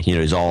Fox guy.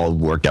 He's all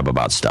worked up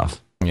about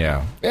stuff.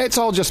 Yeah. It's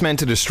all just meant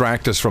to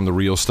distract us from the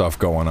real stuff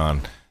going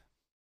on.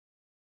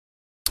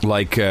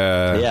 Like,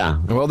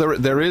 well,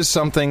 there is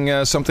something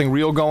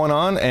real going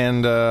on,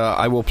 and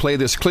I will play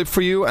this clip for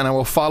you, and I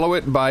will follow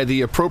it by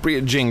the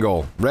appropriate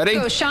jingle. Ready?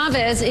 Hugo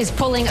Chavez is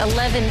pulling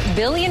 $11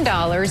 billion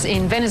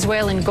in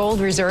Venezuelan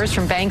gold reserves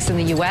from banks in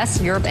the U.S.,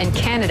 Europe, and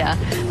Canada.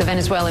 The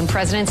Venezuelan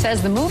president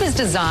says the move is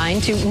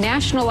designed to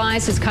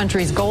nationalize his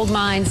country's gold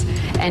mines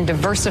and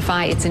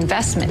diversify its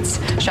investments.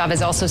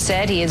 Chavez also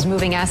said he is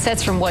moving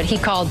assets from what he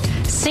called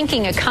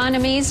sinking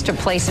economies to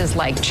places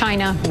like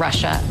China,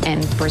 Russia,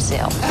 and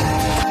Brazil.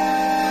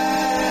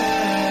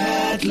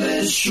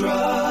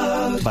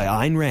 By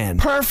Ayn Rand.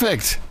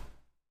 Perfect.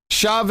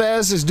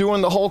 Chavez is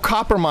doing the whole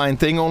copper mine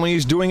thing, only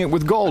he's doing it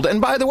with gold. And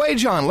by the way,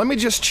 John, let me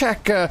just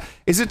check.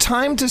 Is it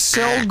time to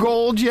sell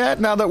gold yet,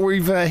 now that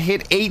we've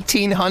hit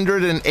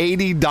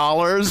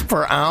 $1,880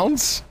 per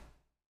ounce?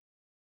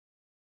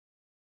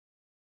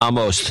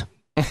 Almost.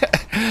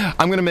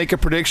 I'm going to make a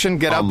prediction.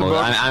 Get out the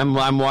book.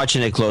 I'm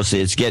watching it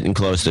closely. It's getting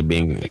close to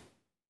being...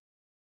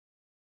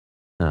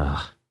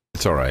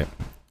 It's all right.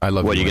 I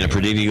love. What, you're going to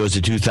predict it goes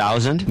to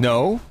 2,000?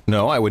 No,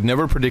 I would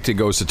never predict it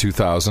goes to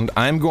 2,000.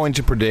 I'm going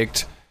to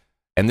predict,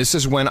 and this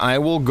is when I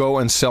will go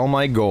and sell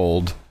my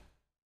gold,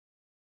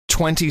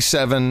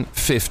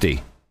 $2,750.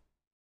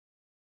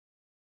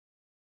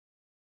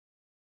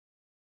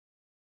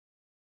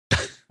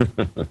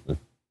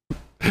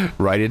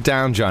 Write it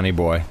down, Johnny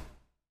boy.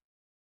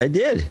 I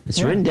did.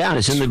 It's written down.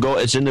 It's in the gold.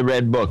 It's in the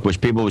red book, which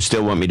people would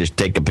still want me to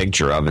take a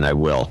picture of, and I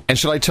will. And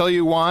shall I tell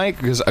you why?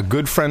 Because a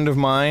good friend of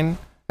mine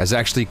has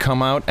actually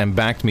come out and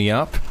backed me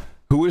up.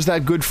 Who is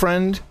that good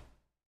friend?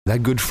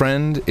 That good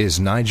friend is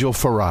Nigel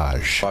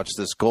Farage. Watch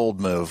this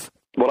gold move.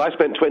 Well, I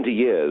spent 20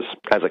 years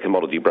as a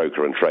commodity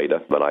broker and trader,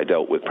 and I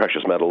dealt with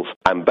precious metals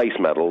and base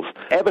metals.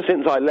 Ever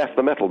since I left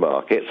the metal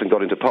markets and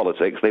got into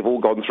politics, they've all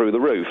gone through the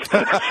roof.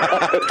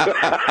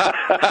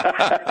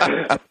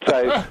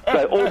 So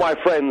all my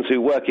friends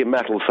who work in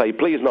metal say,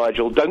 please,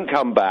 Nigel, don't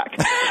come back.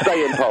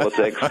 Stay in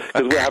politics,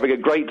 because we're having a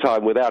great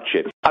time without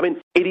you. I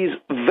mean, it is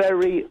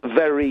very,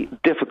 very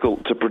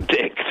difficult to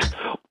predict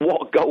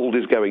what gold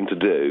is going to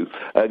do,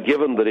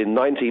 given that in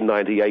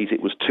 1998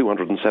 it was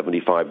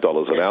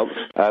 $275 an ounce,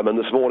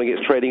 and this morning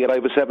it's trading at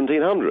over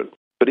 $1,700.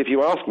 But if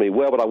you ask me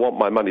where would I want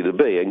my money to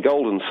be, in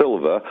gold and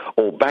silver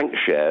or bank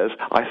shares,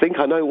 I think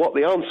I know what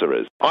the answer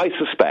is. I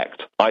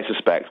suspect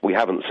we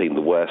haven't seen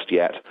the worst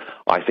yet.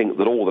 I think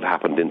that all that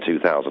happened in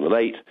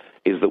 2008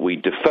 is that we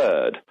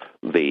deferred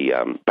the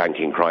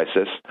banking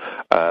crisis.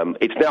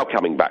 It's now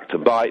coming back to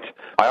bite.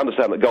 I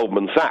understand that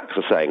Goldman Sachs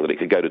are saying that it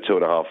could go to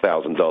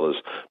 $2,500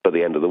 by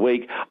the end of the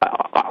week.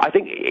 I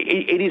think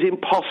it is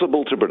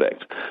impossible to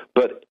predict,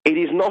 but it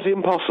is not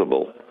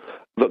impossible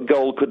that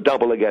gold could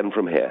double again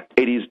from here.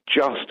 It is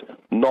just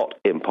not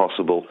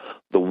impossible.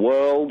 The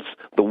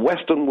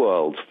Western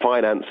world's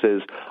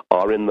finances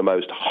are in the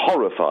most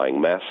horrifying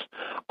mess.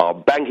 Our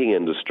banking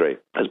industry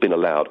has been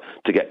allowed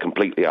to get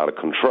completely out of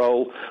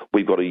control.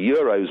 We've got a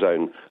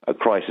Eurozone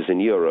crisis in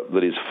Europe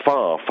that is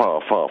far,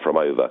 far, far from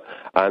over.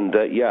 And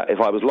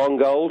if I was long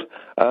gold,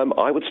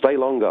 I would stay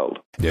long gold.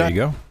 There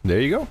you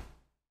go.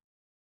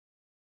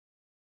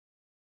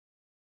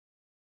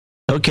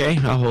 Okay,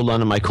 I'll hold on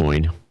to my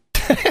coin.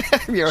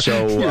 your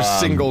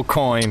single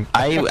coin.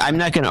 I'm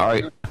not going to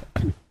argue.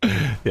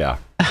 Yeah.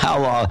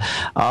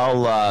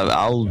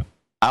 I'll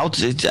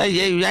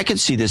I could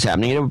see this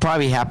happening. It would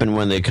probably happen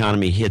when the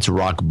economy hits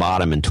rock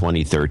bottom in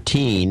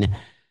 2013,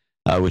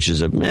 which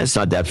is it's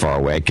not that far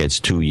away. It gets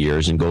 2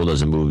 years, and gold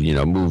doesn't move.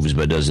 Moves,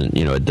 but doesn't.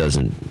 It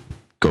doesn't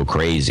go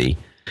crazy.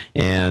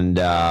 And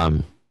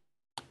I'm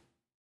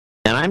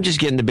just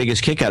getting the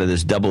biggest kick out of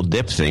this double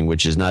dip thing,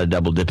 which is not a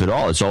double dip at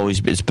all.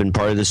 It's been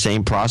part of the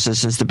same process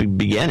since the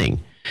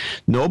beginning.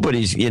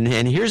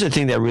 And here's the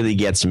thing that really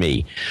gets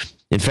me.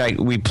 In fact,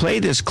 we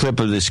played this clip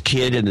of this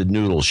kid in the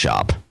noodle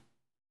shop.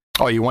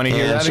 Oh, you want to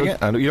hear that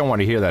again? You don't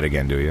want to hear that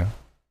again, do you?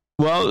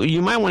 Well,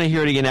 you might want to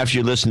hear it again after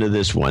you listen to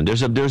this one.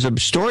 There's a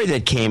story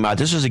that came out.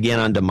 This was again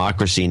on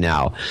Democracy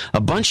Now!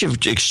 A bunch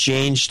of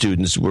exchange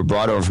students were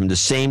brought over from the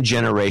same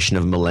generation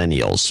of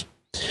millennials.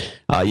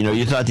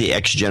 You thought the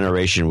X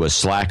generation was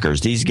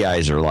slackers. These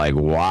guys are like,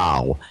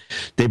 wow.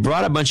 They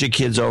brought a bunch of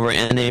kids over,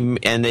 and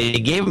they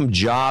gave them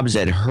jobs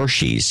at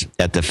Hershey's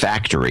at the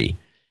factory.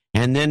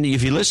 And then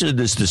if you listen to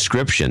this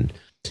description,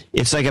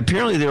 it's like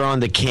apparently they're on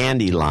the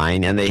candy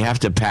line, and they have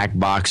to pack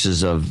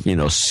boxes of,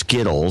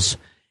 Skittles,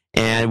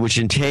 and which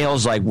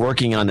entails like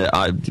working on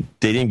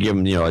they didn't give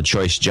them, a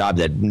choice job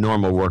that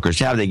normal workers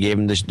have. They gave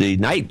them the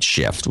night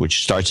shift,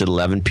 which starts at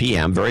 11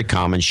 p.m., very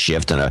common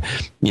shift in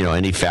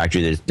any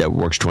factory that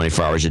works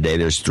 24 hours a day.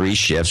 There's 3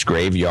 shifts: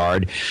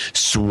 graveyard,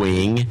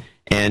 swing,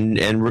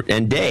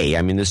 and day.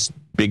 I mean,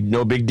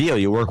 no big deal.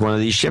 You work one of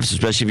these shifts,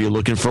 especially if you're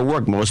looking for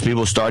work. Most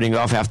people starting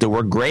off have to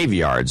work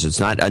graveyards. It's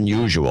not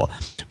unusual.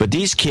 But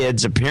these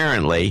kids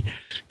apparently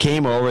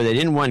came over. They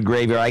didn't want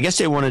graveyard. I guess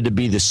they wanted to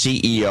be the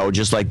CEO,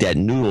 just like that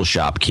noodle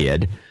shop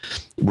kid,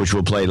 which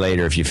we'll play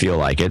later if you feel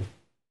like it.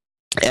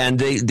 And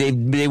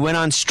they went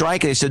on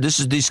strike. They said,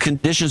 these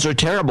conditions are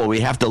terrible.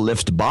 We have to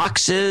lift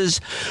boxes.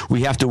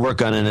 We have to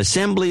work on an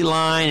assembly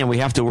line, and we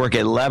have to work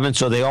at 11.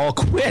 So they all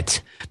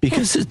quit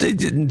because they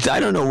didn't. I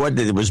don't know what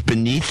it was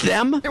beneath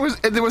them.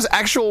 There was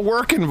actual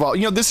work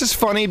involved. This is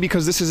funny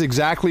because this is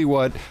exactly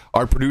what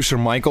our producer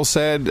Michael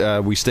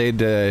said. We stayed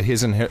at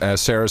his and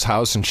Sarah's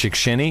house in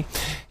Chickasha.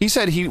 He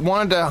said he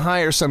wanted to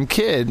hire some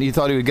kid. He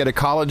thought he would get a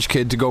college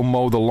kid to go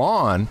mow the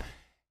lawn.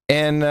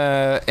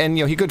 And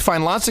he could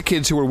find lots of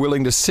kids who were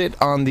willing to sit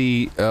on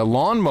the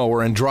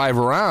lawnmower and drive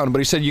around. But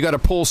he said, you got to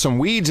pull some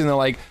weeds. And they're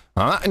like,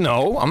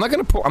 no, I'm not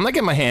going to pull. I'm not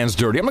getting my hands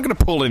dirty. I'm not going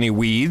to pull any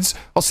weeds.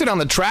 I'll sit on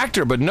the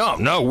tractor, but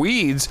no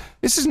weeds.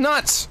 This is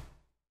nuts.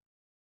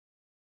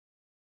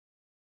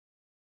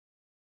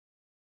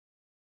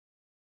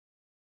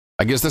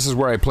 I guess this is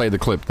where I play the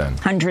clip then.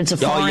 Hundreds of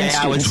foreign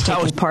students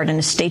taking part in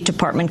a State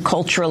Department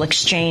cultural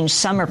exchange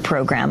summer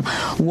program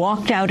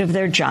walked out of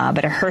their job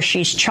at a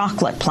Hershey's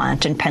chocolate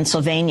plant in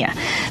Pennsylvania.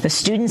 The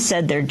students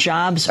said their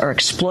jobs are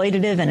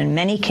exploitative and in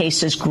many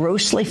cases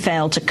grossly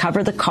failed to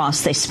cover the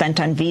costs they spent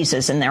on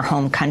visas in their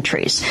home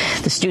countries.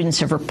 The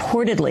students have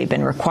reportedly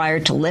been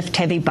required to lift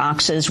heavy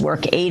boxes,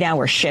 work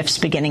 8-hour shifts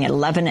beginning at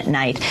 11 at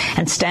night,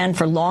 and stand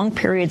for long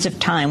periods of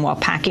time while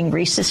packing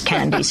Reese's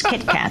candies,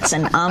 Kit Kats,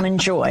 and Almond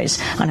Joys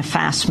on a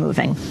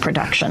fast-moving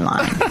production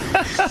line.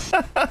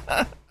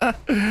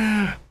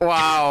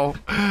 Wow.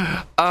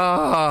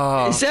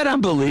 Is that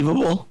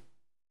unbelible?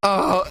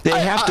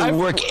 They have to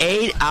work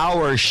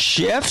 8-hour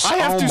shifts?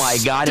 Oh, my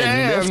God,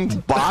 and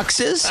lift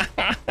boxes?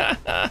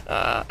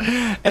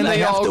 and they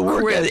have all to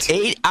work an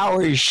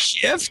 8-hour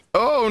shift?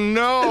 Oh,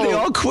 no. And they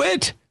all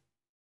quit.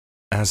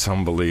 That's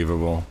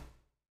unbelievable.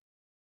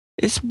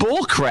 It's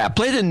bull crap.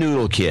 Play the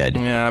noodle kid.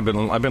 Yeah, I've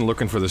been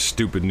looking for the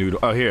stupid noodle.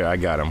 Oh, here, I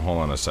got him. Hold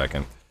on a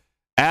second.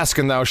 Ask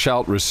and thou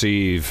shalt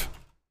receive.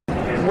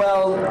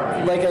 Well,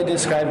 like I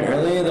described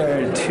earlier,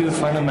 there are 2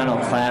 fundamental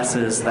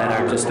classes that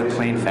are just a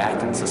plain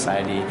fact in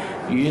society.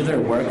 You either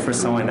work for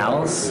someone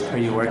else or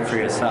you work for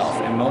yourself.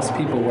 And most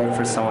people work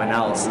for someone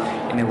else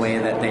in a way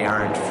that they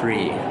aren't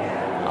free.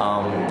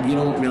 You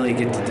don't really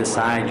get to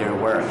decide your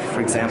work.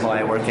 For example,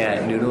 I work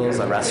at Noodles,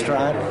 a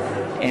restaurant,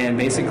 and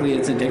basically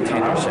it's a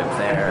dictatorship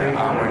there.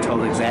 We're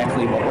told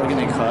exactly what we're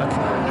going to cook,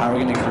 how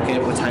we're going to cook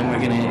it, what time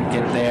we're going to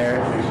get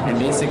there, and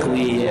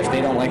basically if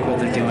they don't like what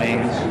they're doing,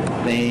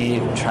 they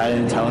try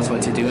to tell us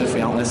what to do. If we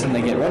don't listen,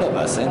 they get rid of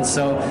us. And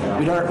so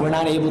we're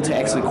not able to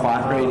actually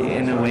cooperate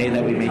in a way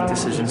that we make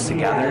decisions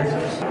together.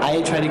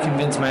 I try to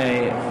convince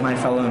my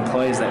fellow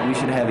employees that we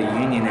should have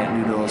a union at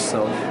Noodles,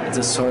 so it's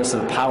a source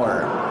of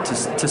power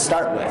to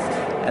start with.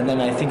 And then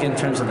I think in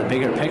terms of the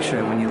bigger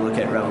picture, when you look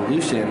at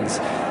revolutions,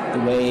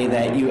 the way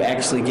that you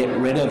actually get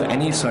rid of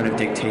any sort of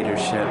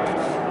dictatorship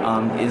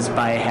is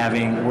by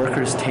having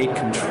workers take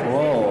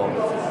control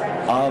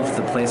of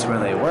the place where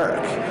they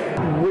work.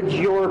 Would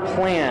your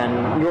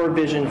plan, your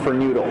vision for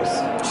Noodles,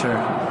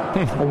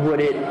 would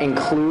it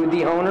include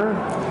the owner?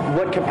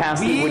 What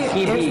capacity would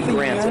he be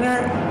granted?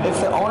 If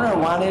the owner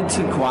wanted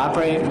to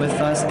cooperate with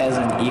us as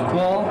an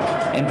equal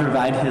and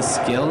provide his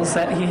skills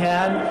that he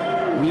had,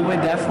 we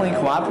would definitely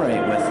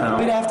cooperate with him.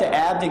 We'd have to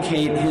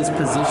abdicate his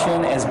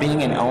position as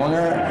being an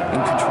owner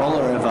and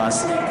controller of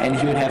us, and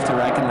he would have to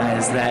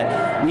recognize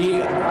that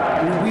we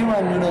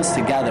run Noodles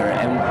together,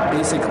 and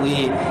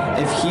basically,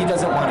 if he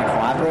doesn't want to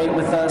cooperate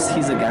with us,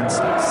 he's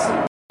against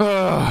us.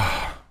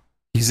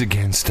 He's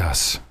against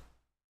us.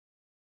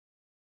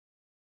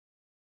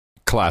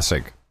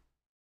 classic.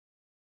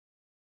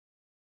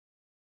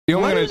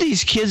 What are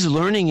these kids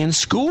learning in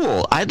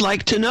school? I'd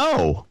like to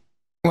know.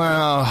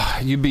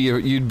 Well, you'd be. I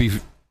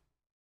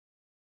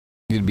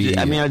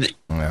mean,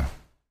 yeah.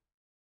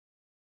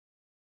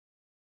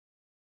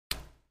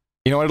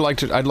 You know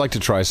what? I'd like to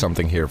try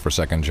something here for a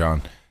second,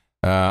 John.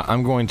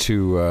 I'm going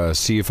to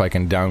see if I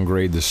can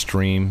downgrade the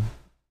stream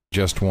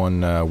just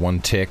one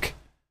tick,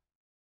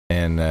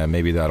 and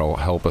maybe that'll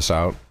help us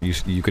out.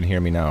 You can hear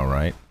me now,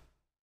 right?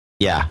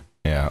 Yeah.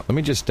 Yeah. Let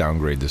me just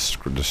downgrade the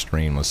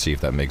stream. Let's see if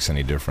that makes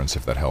any difference.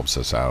 If that helps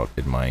us out,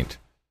 it might.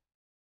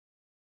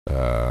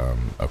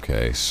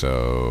 Okay.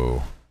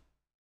 So.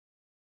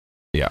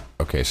 Yeah.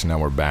 Okay. So now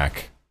we're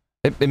back.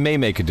 It may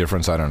make a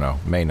difference. I don't know.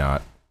 May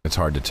not. It's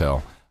hard to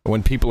tell.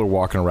 When people are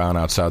walking around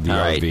outside the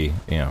RV.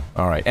 Yeah.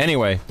 All right.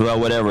 Anyway. Well,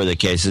 whatever the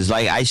case is,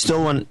 like, I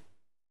still want.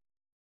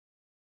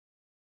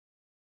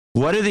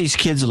 What are these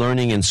kids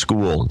learning in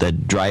school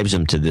that drives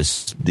them to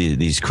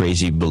these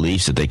crazy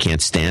beliefs that they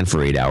can't stand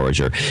for 8 hours,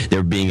 or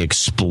they're being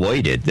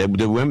exploited?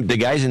 The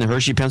guys in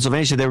Hershey,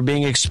 Pennsylvania said they were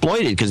being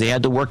exploited because they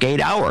had to work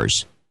 8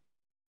 hours.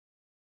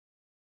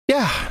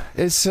 Yeah,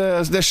 it's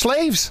they're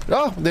slaves.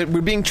 Oh,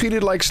 we're being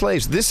treated like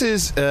slaves. This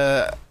is,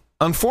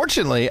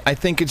 unfortunately, I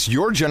think it's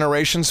your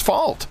generation's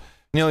fault.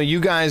 You know, you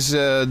guys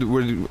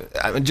were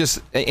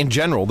just in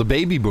general the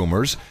baby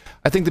boomers.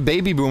 I think the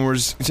baby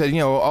boomers said, you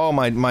know, oh,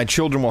 my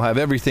children will have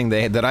everything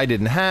that I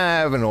didn't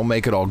have, and it'll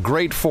make it all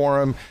great for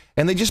them.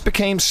 And they just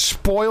became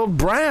spoiled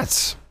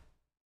brats.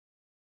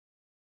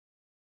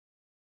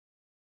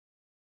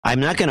 I'm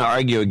not going to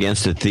argue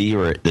against the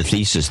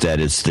thesis that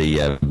it's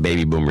the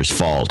baby boomers'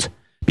 fault,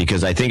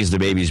 because I think it's the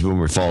baby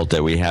boomers' fault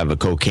that we have a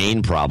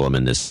cocaine problem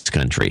in this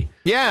country.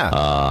 Yeah,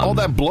 all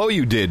that blow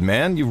you did,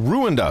 man. You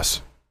ruined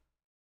us.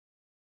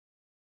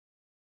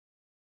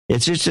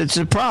 It's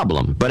a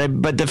problem,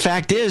 but the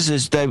fact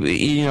is that,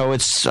 you know,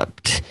 it's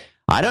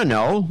I don't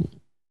know,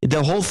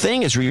 the whole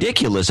thing is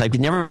ridiculous. I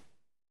could never.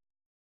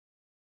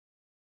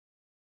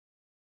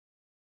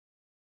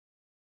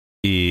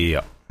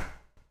 Yeah.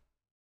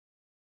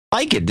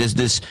 Like it,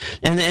 this,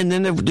 and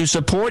then the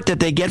support that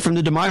they get from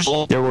the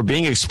democracy, they were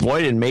being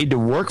exploited and made to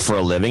work for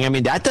a living. I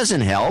mean, that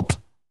doesn't help.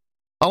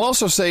 I'll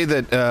also say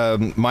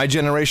that my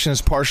generation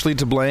is partially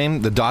to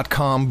blame. The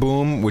 .com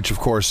boom, which of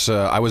course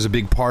I was a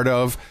big part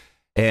of.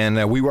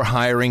 And we were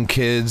hiring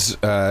kids,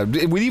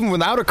 even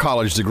without a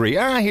college degree.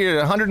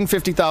 Here,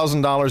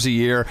 $150,000 a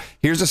year.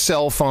 Here's a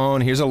cell phone.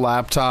 Here's a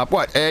laptop.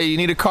 What? You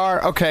need a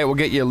car? Okay, we'll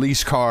get you a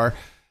lease car.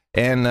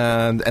 And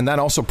that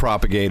also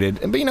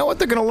propagated. But you know what?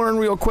 They're going to learn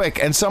real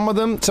quick. And some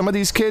of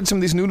these kids, some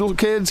of these noodle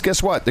kids,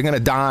 guess what? They're going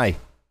to die.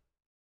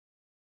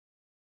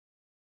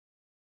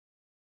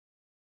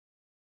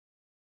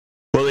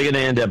 Well, they're going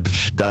to end up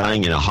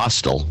dying in a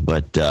hostel,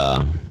 but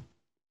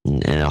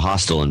in a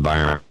hostile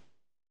environment.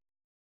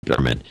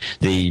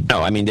 The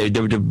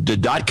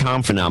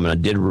 .com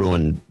phenomenon did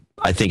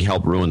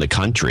help ruin the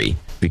country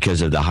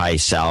because of the high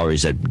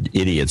salaries that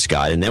idiots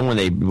got. And then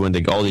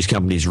when all these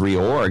companies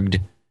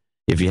reorged,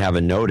 if you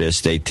haven't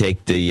noticed, they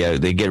take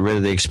they get rid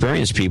of the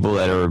experienced people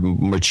that are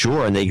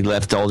mature, and they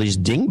left all these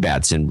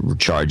dingbats in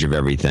charge of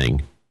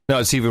everything. No,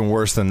 it's even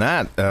worse than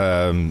that.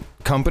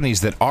 Companies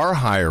that are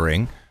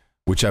hiring,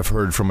 which I've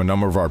heard from a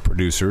number of our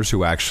producers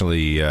who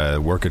actually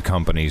work at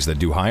companies that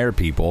do hire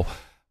people.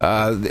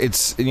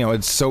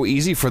 It's so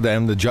easy for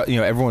them.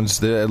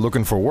 Everyone's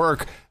looking for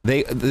work.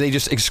 They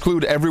just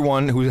exclude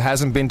everyone who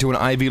hasn't been to an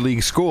Ivy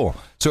League school.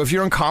 So if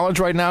you're in college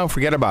right now,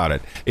 forget about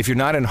it. If you're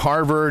not in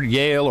Harvard,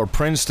 Yale, or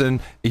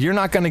Princeton, you're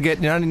not going to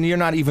get. You're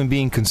not even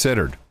being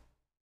considered.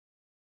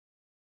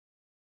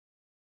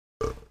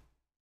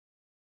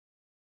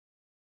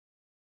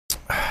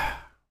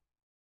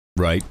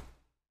 Right?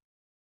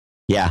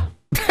 Yeah.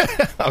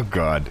 Oh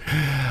God!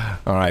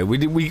 All right, we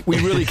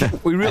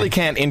really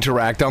can't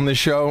interact on this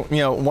show. You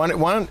know, why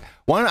don't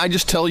I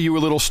just tell you a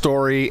little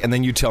story, and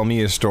then you tell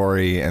me a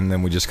story, and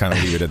then we just kind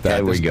of leave it at that.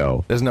 There we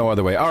go. There's no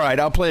other way. All right,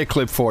 I'll play a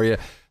clip for you.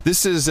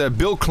 This is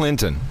Bill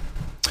Clinton,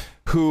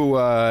 who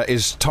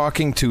is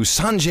talking to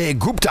Sanjay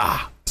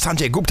Gupta.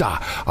 Sanjay Gupta,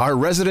 our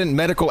resident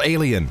medical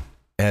alien,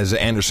 as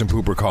Anderson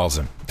Pooper calls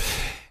him.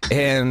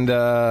 And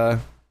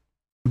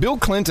Bill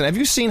Clinton. Have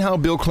you seen how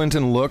Bill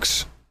Clinton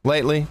looks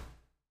lately?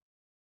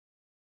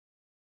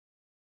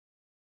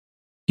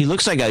 He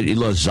looks like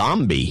a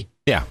zombie.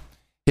 Yeah.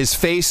 His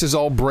face is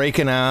all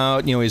breaking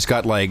out. You know, he's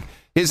got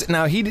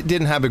now he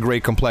didn't have a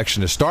great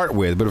complexion to start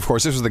with, but of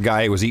course this was the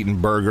guy who was eating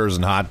burgers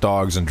and hot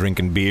dogs and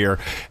drinking beer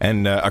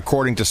and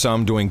according to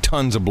some doing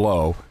tons of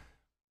blow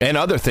and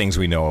other things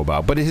we know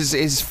about. But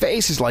his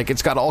face is like,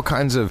 it's got all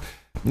kinds of,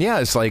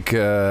 it's like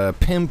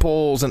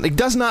pimples, and it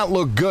does not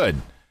look good.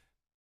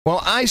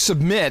 Well, I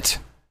submit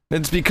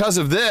it's because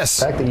of this.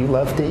 The fact that you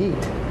love to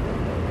eat.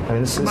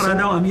 But I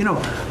know him. You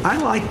know, I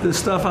like the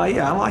stuff I eat.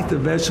 I like the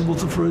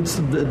vegetables, the fruits,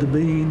 the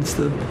beans,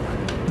 the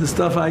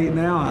stuff I eat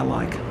now. I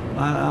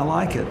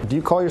like it. Do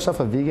you call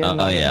yourself a vegan?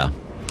 Yeah.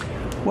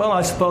 Well,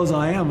 I suppose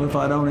I am if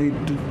I don't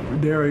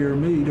eat dairy or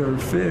meat or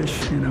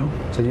fish. You know.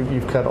 So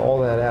you've cut all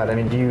that out. I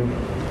mean, do you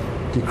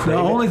crave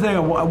the only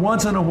thing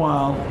once in a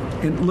while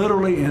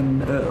literally in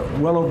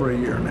well over a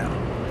year now.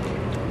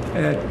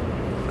 At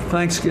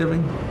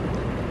Thanksgiving,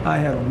 I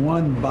had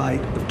one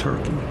bite of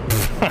turkey.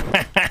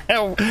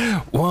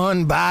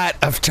 One bite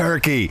of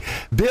turkey.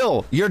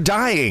 Bill, you're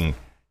dying.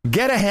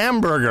 Get a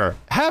hamburger.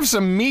 Have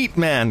some meat,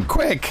 man.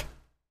 Quick.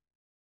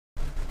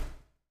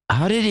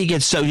 How did he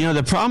get so?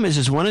 The problem is,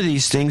 it's one of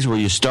these things where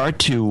you start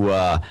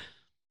to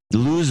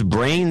lose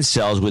brain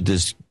cells with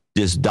this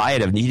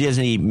diet of, he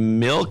doesn't eat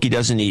milk, he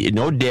doesn't eat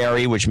no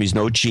dairy, which means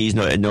no cheese,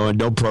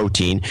 no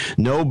protein,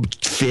 no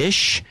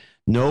fish,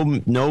 no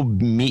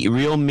meat,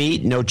 real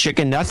meat, no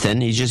chicken,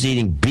 nothing. He's just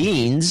eating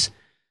beans,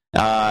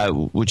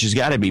 which has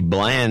got to be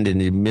bland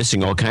and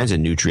missing all kinds of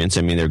nutrients.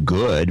 I mean, they're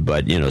good,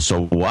 but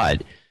so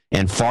what?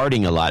 And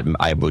farting a lot,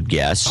 I would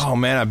guess. Oh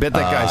man, I bet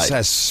that guy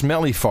has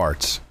smelly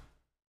farts.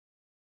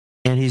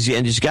 And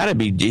he's got to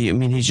be. I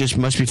mean, he just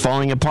must be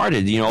falling apart.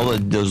 All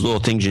those little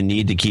things you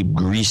need to keep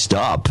greased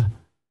up.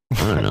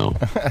 I don't know.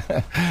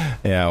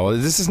 Yeah, well,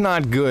 this is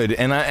not good.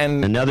 And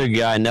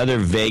another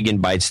vegan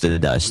bites the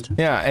dust.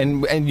 Yeah,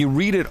 and you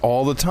read it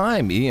all the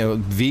time.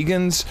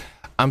 Vegans.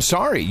 I'm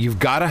sorry, you've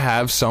got to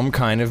have some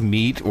kind of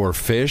meat or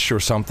fish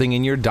or something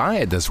in your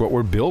diet. That's what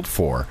we're built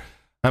for.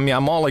 I mean,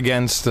 I'm all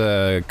against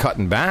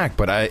cutting back,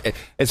 but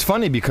it's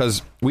funny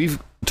because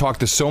we've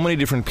talked to so many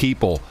different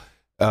people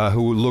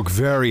who look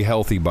very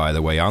healthy, by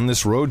the way, on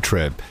this road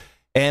trip.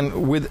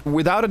 And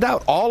without a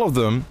doubt, all of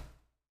them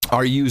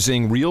are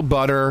using real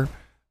butter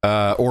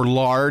or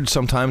lard.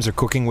 Sometimes they're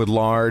cooking with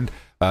lard.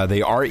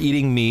 They are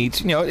eating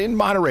meat, in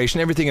moderation,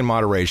 everything in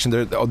moderation.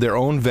 Their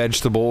own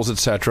vegetables,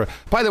 etc.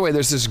 By the way,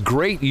 there's this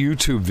great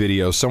YouTube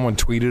video someone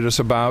tweeted us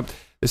about.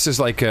 This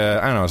is like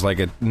it's like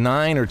a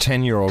 9 or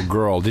 10-year-old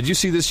girl. Did you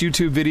see this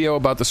YouTube video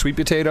about the sweet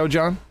potato,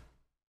 John?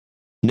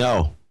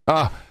 No.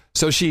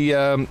 So she...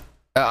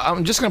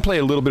 I'm just going to play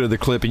a little bit of the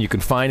clip, and you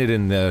can find it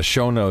in the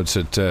show notes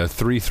at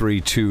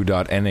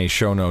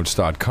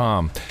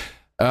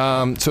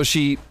 332.nashownotes.com. So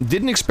she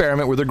did an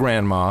experiment with her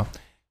grandma.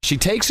 She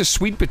takes a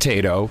sweet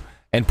potato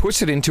and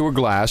puts it into a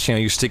glass.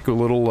 You stick a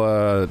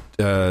little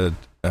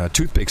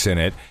toothpicks in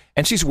it,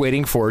 and she's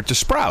waiting for it to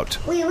sprout.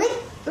 Me and my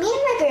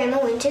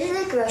grandma went to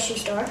the grocery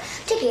store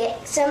to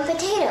get some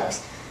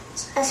potatoes,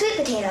 a sweet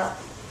potato.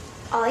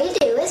 All you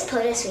do is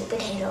put a sweet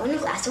potato in a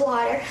glass of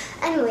water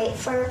and wait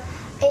for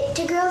it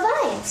to grow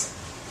vines.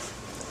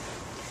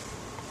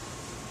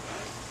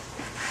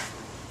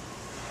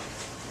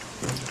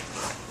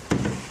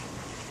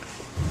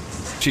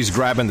 She's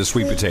grabbing the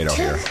sweet potato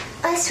here.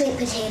 A sweet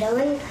potato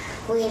and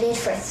waited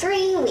for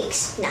 3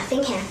 weeks.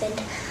 Nothing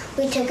happened.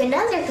 We took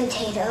another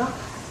potato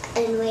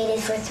and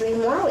waited for 3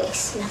 more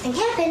weeks. Nothing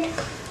happened.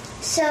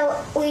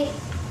 So we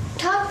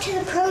talked to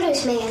the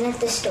produce man at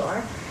the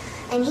store,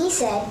 and he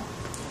said,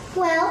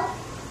 well,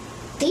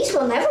 these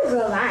will never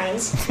grow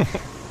vines.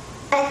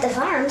 At the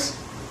farms,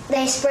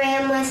 they spray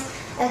them with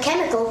a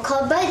chemical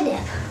called Bud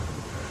Nip.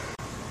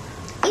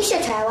 You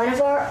should try one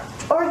of our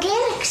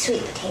organic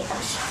sweet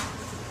potatoes.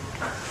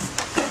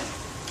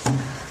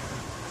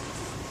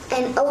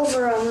 And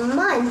over a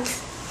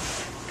month,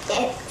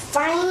 it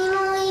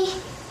finally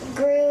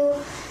grew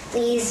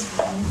these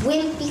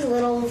wimpy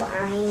little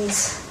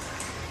vines.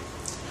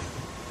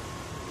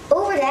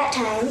 Over that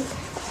time,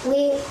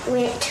 we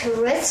went to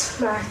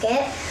Ruth's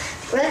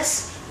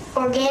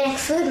Organic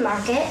Food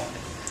Market,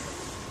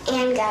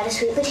 and got a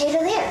sweet potato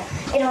there.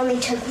 It only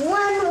took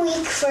 1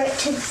 week for it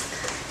to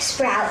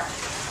sprout.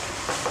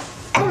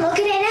 And look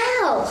at it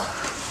now.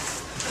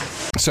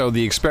 So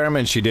the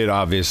experiment she did,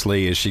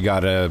 obviously, is she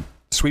got a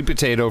sweet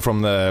potato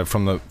from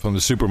the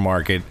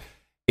supermarket.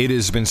 It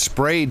has been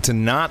sprayed to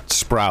not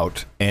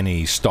sprout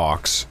any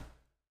stalks,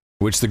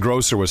 which the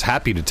grocer was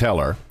happy to tell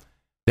her.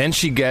 Then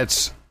she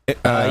gets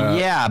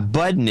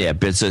Bud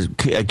Nip. It's a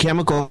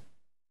chemical,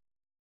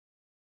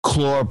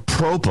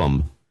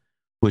 chloropropum,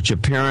 which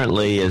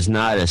apparently is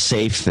not a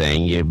safe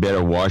thing. You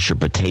better wash your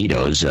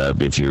potatoes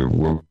if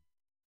you're...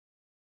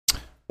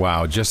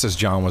 Wow, just as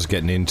John was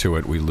getting into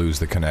it, we lose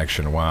the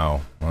connection.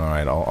 Wow. All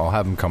right, I'll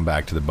have him come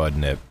back to the Bud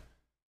Nip.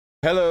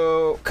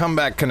 Hello,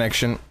 comeback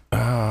connection.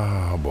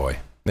 Oh, boy.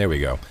 There we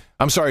go.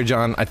 I'm sorry,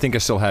 John. I think I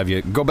still have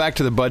you. Go back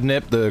to the Bud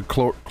Nip, the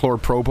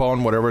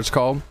chloropropone, whatever it's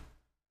called.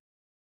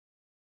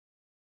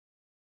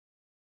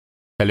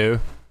 Hello?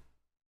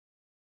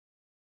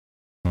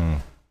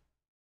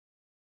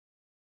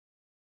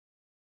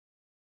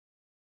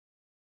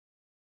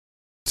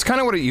 It's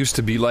kind of what it used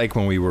to be like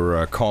when we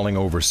were calling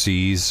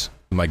overseas.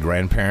 My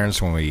grandparents,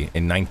 in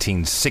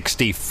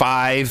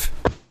 1965.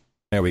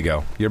 There we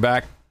go. You're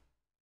back?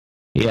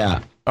 Yeah.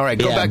 All right,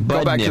 go back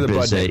to the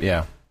Bud Nip.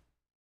 Yeah.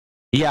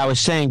 Yeah, I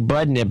was saying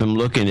Bud Nip. I'm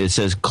looking. It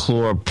says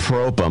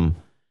chloropropum.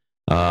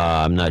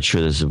 I'm not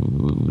sure this is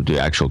the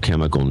actual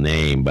chemical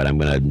name, but I'm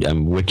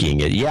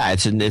wikiing it. Yeah,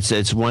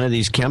 it's one of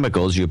these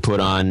chemicals you put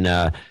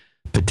on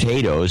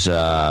potatoes.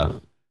 I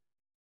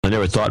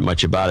never thought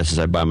much about it since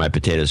I buy my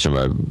potatoes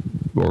from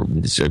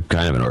it's a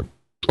kind of an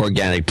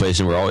organic place,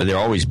 and they're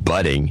always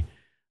budding.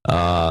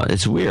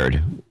 It's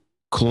weird.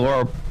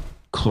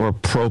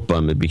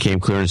 Chloropropum. It became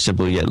clear and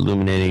simple, yet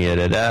illuminating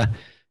it.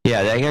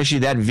 Yeah, actually,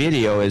 that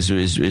video is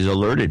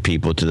alerted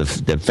people to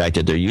the fact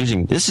that they're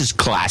using. This is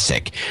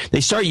classic.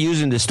 They start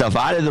using this stuff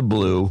out of the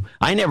blue.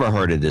 I never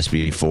heard of this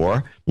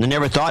before. I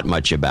never thought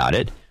much about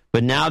it.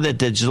 But now that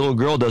this little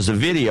girl does a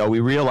video, we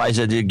realize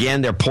that,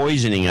 again, they're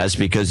poisoning us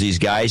because these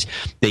guys,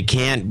 they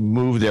can't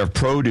move their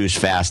produce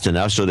fast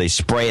enough, so they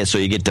spray it so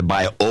you get to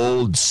buy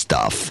old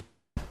stuff.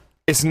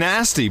 It's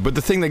nasty, but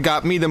the thing that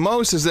got me the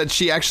most is that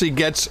she actually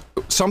gets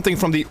something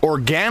from the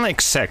organic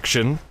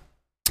section,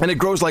 and it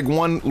grows like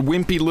one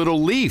wimpy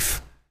little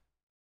leaf.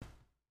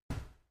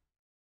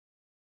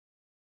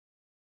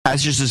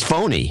 That's just as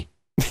phony.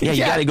 Yeah,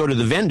 you got to go to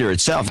the vendor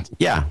itself.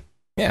 Yeah.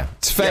 Yeah,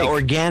 it's fake. Yeah,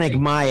 organic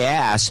my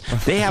ass.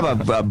 They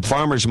have a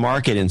farmer's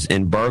market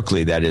in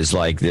Berkeley that is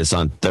like this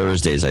on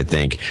Thursdays, I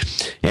think.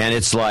 And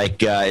it's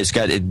like,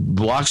 it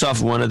blocks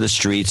off one of the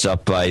streets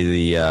up by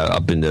the,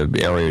 up in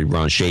the area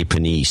around Chez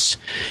Panisse.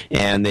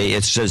 And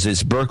it says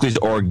it's Berkeley's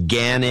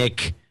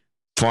organic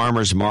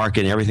farmer's market,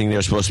 and everything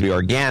there's supposed to be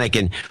organic.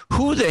 And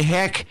who the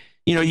heck,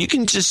 you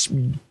can just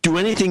do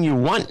anything you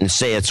want and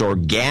say it's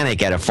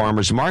organic at a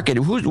farmer's market.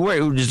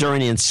 Is there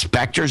any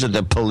inspectors or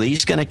the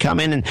police going to come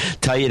in and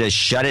tell you to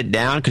shut it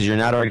down because you're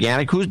not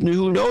organic? Who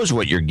knows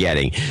what you're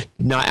getting?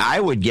 Now, I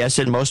would guess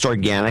that most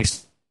organic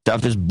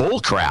stuff is bull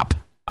crap.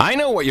 I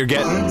know what you're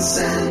getting.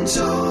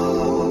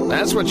 Monsanto.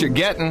 That's what you're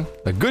getting.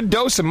 A good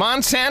dose of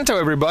Monsanto,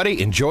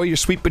 everybody. Enjoy your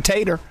sweet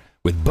potato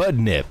with Bud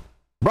Nip.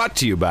 Brought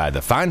to you by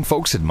the fine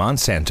folks at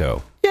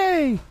Monsanto.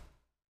 Yay!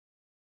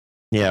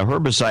 Yeah,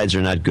 herbicides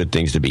are not good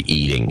things to be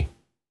eating.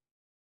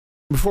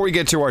 Before we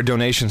get to our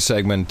donation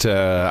segment,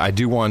 I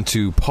do want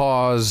to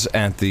pause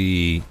at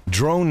the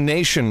Drone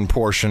Nation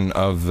portion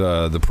of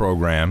the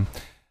program.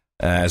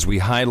 As we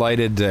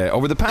highlighted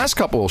over the past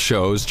couple of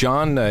shows,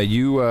 John,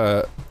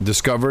 you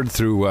discovered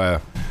through, I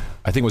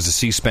think it was a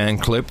C-SPAN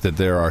clip, that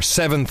there are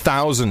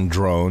 7,000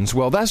 drones.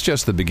 Well, that's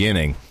just the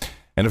beginning.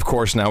 And, of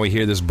course, now we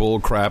hear this bull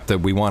crap that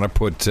we want to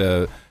put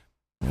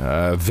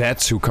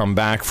vets who come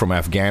back from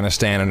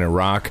Afghanistan and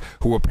Iraq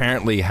who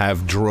apparently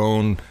have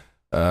drone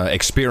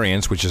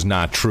experience, which is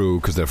not true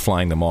because they're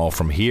flying them all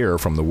from here,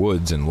 from the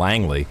woods in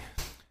Langley.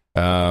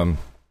 Well,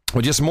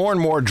 just more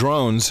and more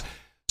drones.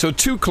 So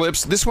 2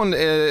 clips. This one,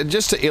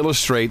 just to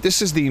illustrate,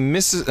 this is the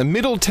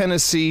Middle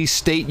Tennessee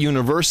State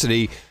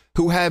University,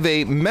 who have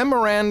a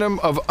memorandum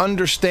of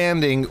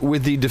understanding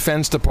with the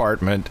Defense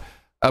Department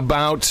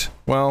about,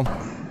 well,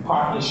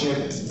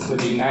 partnership with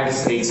the United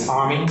States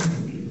Army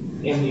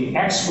in the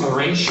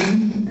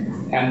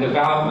exploration and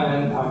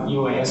development of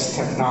U.S.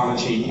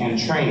 technology and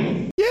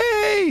training.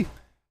 Yay!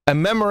 A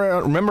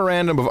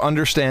memorandum of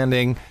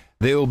understanding.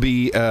 They will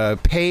be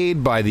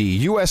paid by the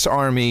U.S.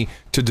 Army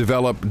to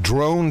develop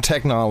drone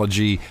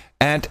technology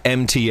at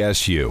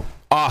MTSU.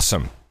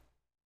 Awesome.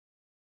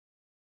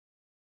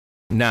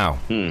 Now,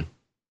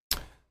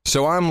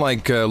 so I'm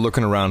like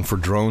looking around for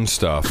drone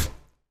stuff.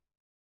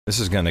 This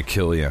is going to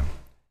kill you.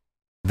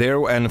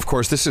 And of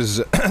course, this is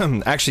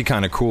actually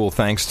kind of cool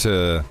thanks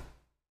to...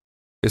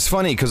 It's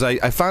funny because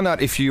I found out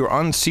if you're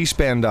on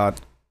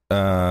cspan.org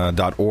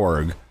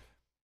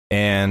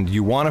and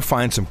you want to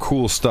find some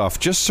cool stuff,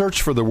 just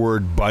search for the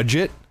word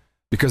budget,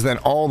 because then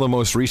all the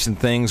most recent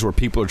things where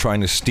people are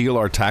trying to steal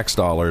our tax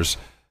dollars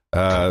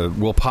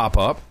will pop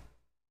up.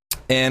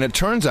 And it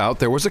turns out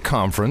there was a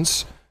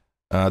conference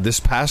this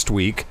past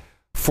week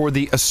for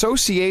the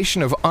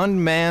Association of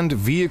Unmanned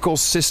Vehicle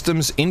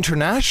Systems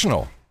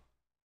International.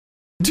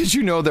 Did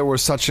you know there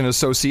was such an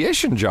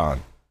association,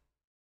 John?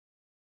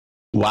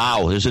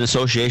 Wow, there's an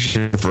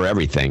association for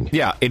everything.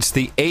 Yeah, it's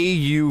the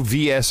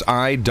auvsi.org.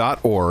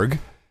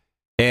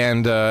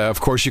 And,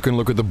 of course, you can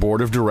look at the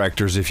board of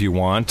directors if you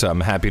want. I'm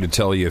happy to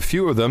tell you a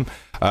few of them.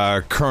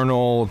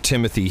 Colonel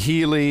Timothy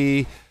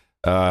Healy.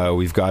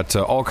 We've got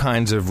all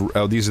kinds of...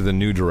 these are the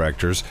new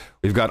directors.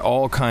 We've got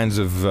all kinds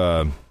of...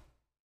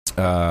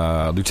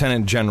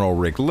 Lieutenant General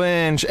Rick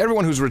Lynch.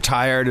 Everyone who's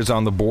retired is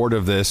on the board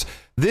of this.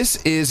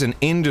 This is an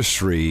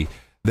industry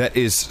that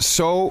is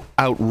so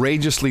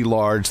outrageously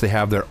large. They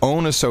have their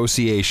own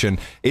association.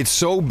 It's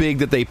so big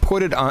that they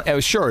put it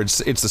on... Sure, it's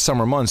the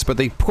summer months, but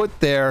they put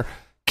their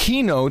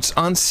keynotes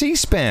on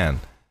C-SPAN.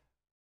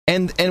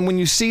 And when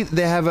you see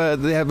they have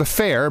a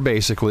fair,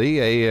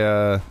 basically,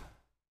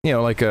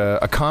 like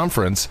a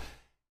conference.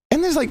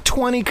 And there's like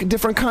 20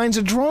 different kinds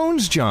of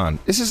drones, John.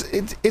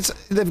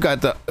 They've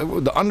got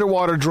the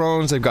underwater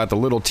drones, they've got the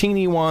little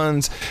teeny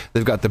ones,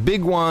 they've got the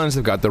big ones,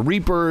 they've got the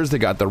Reapers,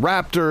 they've got the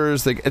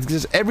Raptors, it's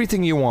just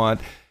everything you want.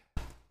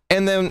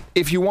 And then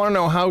if you want to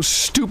know how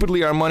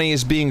stupidly our money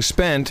is being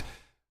spent,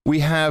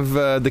 we have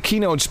the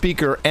keynote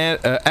speaker,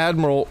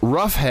 Admiral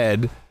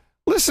Roughhead.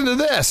 Listen to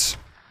this.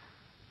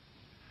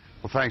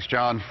 Well, thanks,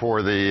 John,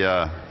 for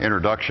the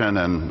introduction,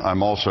 and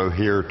I'm also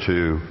here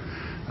to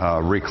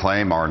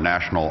reclaim our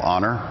national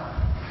honor.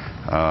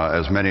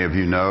 As many of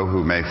you know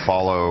who may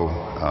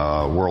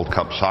follow World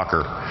Cup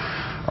soccer,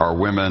 our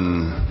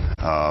women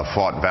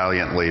fought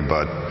valiantly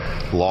but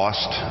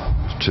lost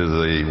to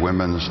the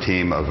women's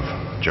team of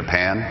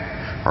Japan,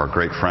 our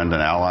great friend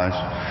and allies.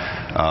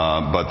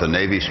 But the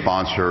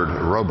Navy-sponsored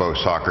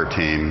robo-soccer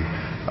team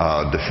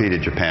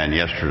defeated Japan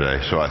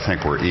yesterday, so I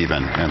think we're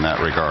even in that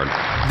regard.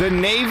 The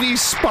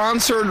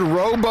Navy-sponsored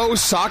Robo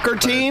soccer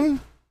team?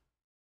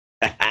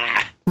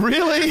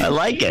 Really? I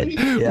like it.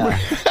 Yeah.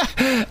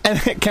 And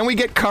can we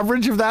get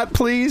coverage of that,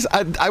 please?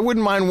 I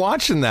wouldn't mind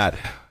watching that.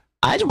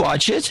 I'd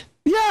watch it.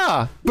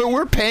 Yeah, but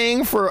we're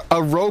paying for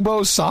a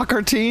Robo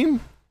soccer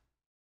team?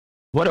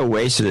 What a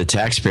waste of the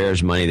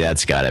taxpayers' money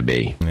that's got to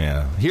be.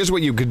 Yeah. Here's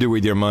what you could do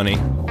with your money.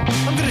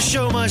 I'm going to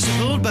show my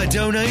support by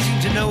donating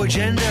to No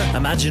Agenda.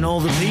 Imagine all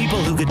the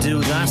people who could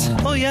do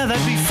that. Oh, yeah,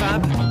 that'd be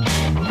fab.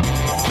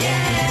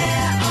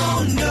 Yeah,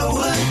 on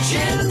No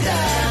Agenda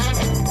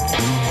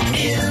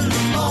in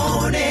the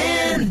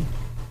morning.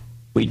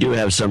 We do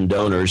have some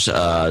donors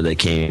that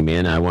came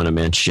in. I want to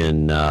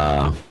mention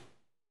a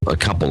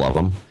couple of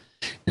them.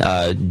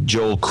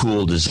 Joel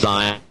Cool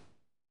Design.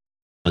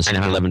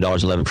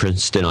 $911.11,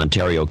 Princeton,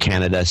 Ontario,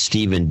 Canada.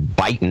 Stephen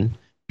Beighton,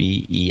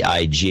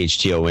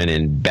 Beighton,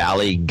 in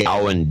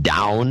Ballygowan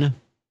Down.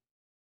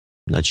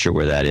 Not sure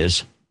where that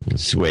is.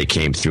 That's the way it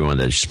came through on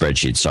the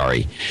spreadsheet.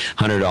 Sorry.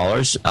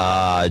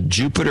 $100.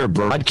 Jupiter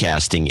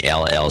Broadcasting,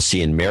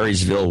 LLC in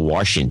Marysville,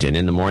 Washington.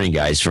 In the morning,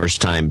 guys.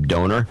 First-time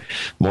donor.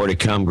 More to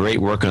come.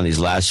 Great work on these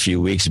last few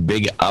weeks.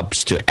 Big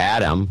ups to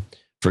Adam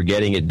for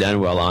getting it done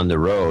while on the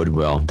road.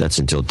 Well, that's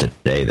until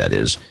today, that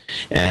is.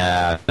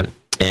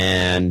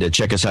 And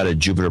check us out at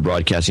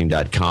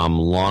JupiterBroadcasting.com.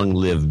 Long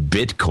live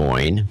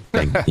Bitcoin.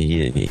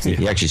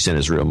 He actually sent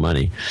us real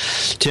money.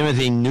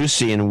 Timothy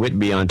Nussi in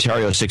Whitby,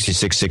 Ontario,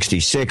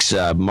 6666.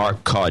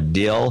 Mark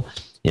Caudill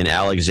in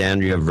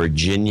Alexandria,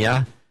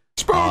 Virginia.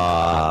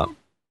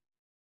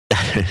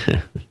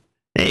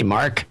 Hey,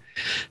 Mark.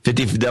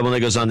 50 double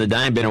nickels on the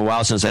dime. Been a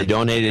while since I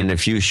donated, and a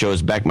few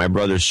shows back, my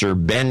brother, Sir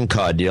Ben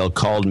Caudill,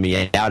 called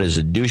me out as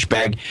a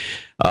douchebag.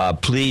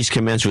 Please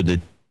commence with the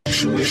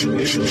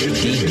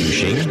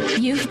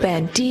de-douching. You've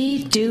been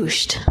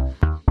de-douched.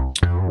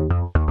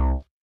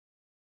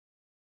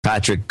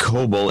 Patrick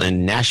Coble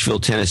in Nashville,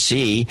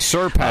 Tennessee.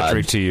 Sir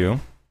Patrick to you.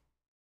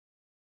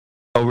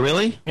 Oh,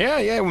 really? Yeah.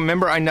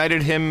 Remember, I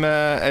knighted him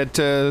at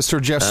Sir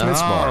Jeff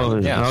Smith's bar.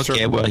 Yeah, okay,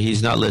 Sir. Well,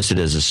 he's not listed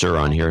as a sir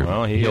on here.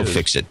 Well, he'll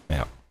fix it.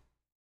 Yeah.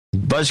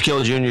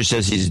 Buzzkill Jr.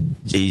 says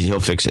he'll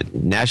fix it.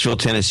 Nashville,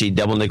 Tennessee,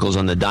 double nickels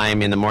on the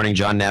dime. In the morning,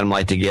 John and Adam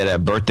like to get a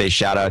birthday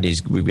shout out.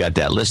 We've got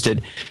that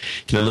listed.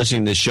 He's been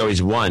listening to the show.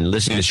 He's listening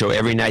to the show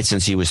every night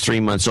since he was 3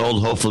 months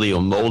old. Hopefully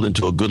he'll mold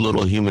into a good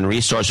little human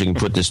resource. We can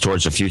put this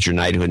towards a future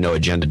knighthood. No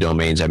Agenda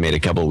domains I made a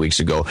couple of weeks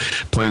ago.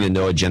 Pointing to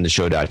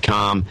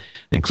noagendashow.com,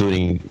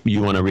 including,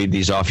 you want to read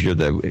these off?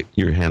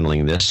 You're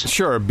handling this.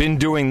 Sure.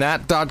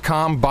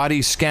 BeenDoingThat.com,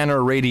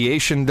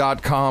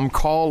 BodyScannerRadiation.com,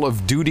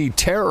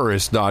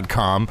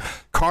 CallOfDutyTerrorist.com,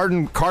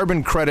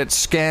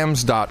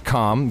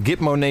 CarbonCreditScams.com,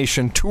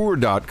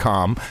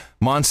 GitmoNationTour.com,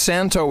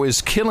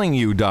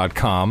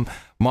 MonsantoIsKillingYou.com,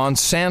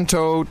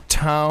 Monsanto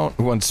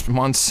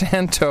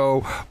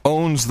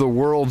owns the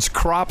world's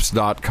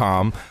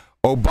crops.com,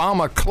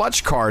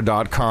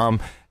 ObamaClutchCar.com,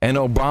 and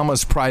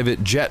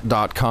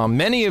ObamasPrivateJet.com.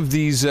 Many of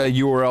these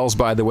URLs,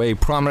 by the way,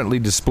 prominently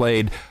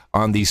displayed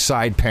on the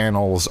side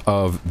panels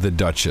of the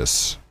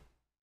Duchess.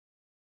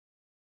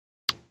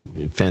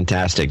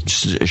 Fantastic.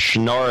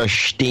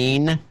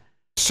 Snorrestein.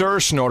 Sir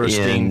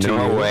Snorrestein in to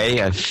Norway.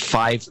 you.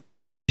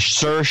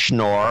 Sir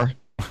Schnorr.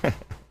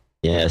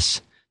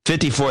 Yes.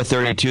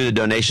 5432. The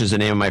donation is the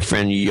name of my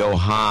friend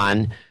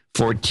Johan.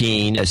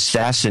 14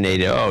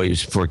 assassinated. Oh,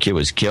 his poor kid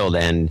was killed,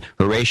 and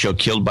Horatio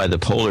killed by the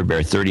polar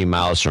bear 30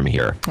 miles from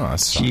here. Oh, that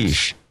sucks.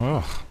 Sheesh.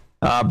 Oh.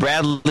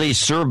 Bradley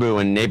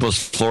Serbu in Naples,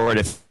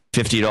 Florida,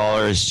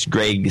 $50.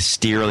 Greg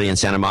Steerley in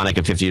Santa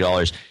Monica,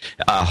 $50.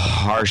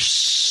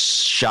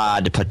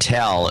 Harshad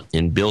Patel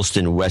in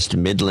Bilston, West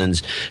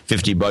Midlands,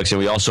 $50. And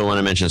we also want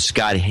to mention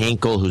Scott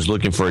Henkel, who's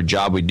looking for a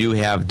job. We do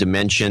have to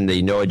mention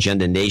the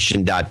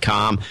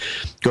NoAgendaNation.com.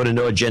 Go to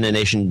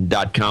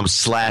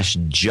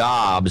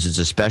NoAgendaNation.com/jobs. It's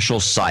a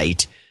special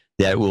site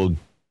that will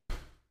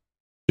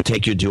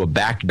take you to a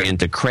back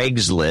into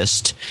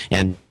Craigslist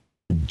and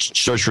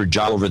search for a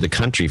job over the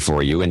country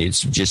for you, and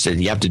it's just that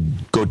you have to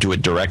go to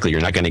it directly.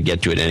 You're not going to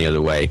get to it any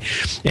other way.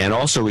 And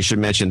also, we should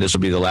mention this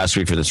will be the last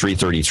week for the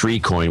 333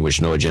 coin,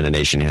 which No Agenda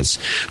Nation has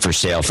for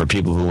sale for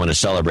people who want to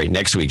celebrate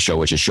next week's show,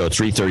 which is show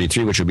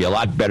 333, which will be a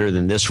lot better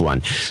than this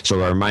one.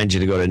 So I remind you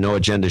to go to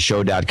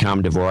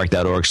noagendashow.com,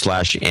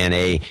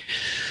 Dvorak.org/NA,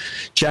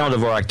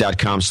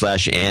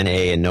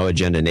 channeldvorak.com/NA, and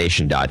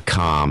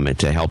noagendanation.com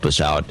to help us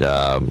out.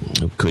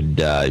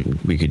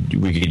 We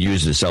could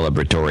use the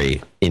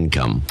celebratory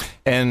income.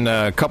 And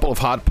a couple of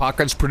Hot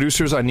Pockets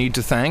producers I need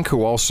to thank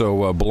who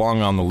also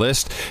belong on the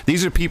list.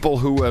 These are people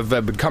who have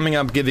been coming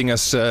up giving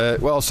us,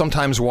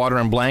 sometimes water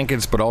and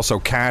blankets, but also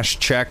cash,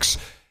 checks,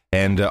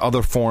 and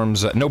other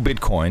forms. No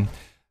Bitcoin.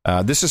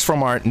 This is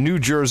from our New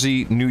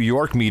Jersey, New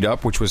York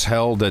meetup, which was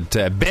held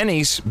at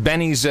Benny's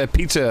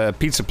pizza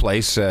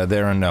place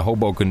there in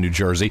Hoboken, New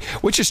Jersey,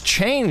 which has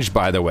changed,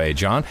 by the way,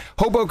 John.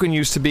 Hoboken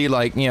used to be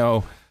like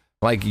young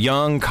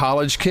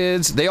college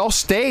kids. They all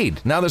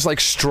stayed. Now there's like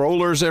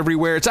strollers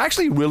everywhere. It's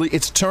actually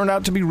it's turned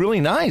out to be really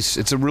nice.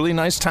 It's a really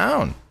nice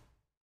town.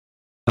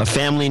 A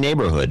family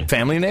neighborhood.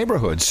 Family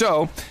neighborhood.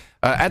 So,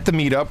 at the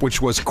meetup, which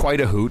was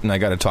quite a hoot, and I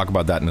got to talk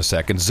about that in a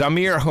second,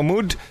 Zamir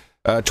Hamoud,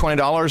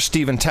 $20.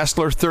 Stephen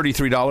Tessler,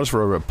 $33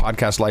 for a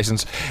podcast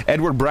license.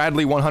 Edward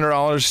Bradley,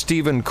 $100.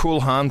 Stephen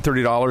Coolhan,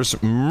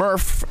 $30.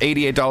 Murph,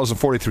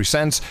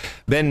 $88.43.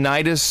 Ben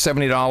Nidus,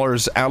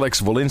 $70.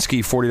 Alex Volinsky,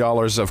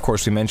 $40. Of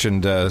course, we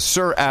mentioned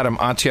Sir Adam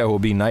Attia, who will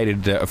be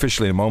knighted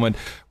officially in a moment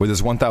with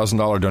his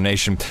 $1,000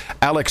 donation.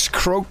 Alex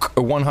Croak,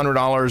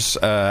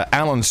 $100.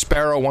 Alan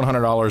Sparrow,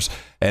 $100.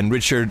 And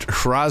Richard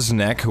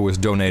Hrasnek, who was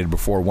donated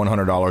before,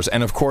 $100.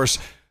 And, of course,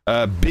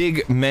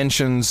 big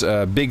mentions,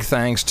 big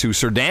thanks to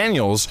Sir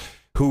Daniels,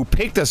 who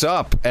picked us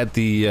up at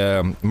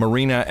the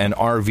Marina and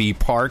RV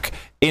Park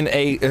in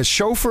a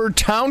chauffeured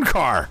town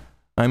car,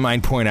 I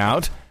might point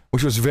out,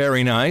 which was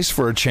very nice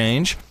for a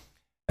change.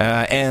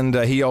 And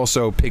he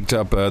also picked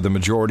up the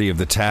majority of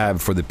the tab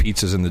for the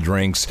pizzas and the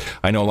drinks.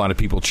 I know a lot of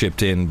people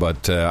chipped in,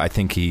 but I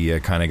think he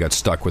kind of got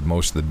stuck with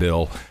most of the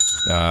bill.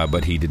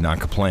 But he did not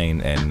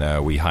complain,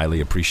 and we highly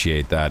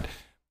appreciate that.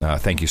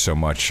 Thank you so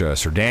much,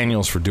 Sir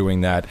Daniels, for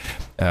doing that.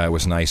 It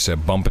was nice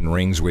bumping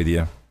rings with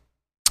you,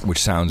 which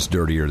sounds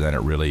dirtier than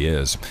it really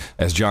is.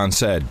 As John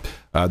said,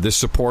 this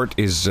support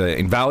is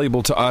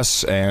invaluable to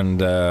us,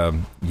 and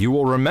you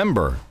will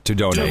remember to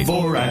donate.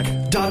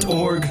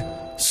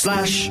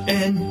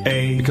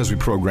 Dvorak.org/NA. Because we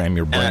program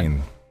your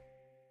brain.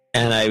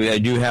 And I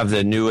do have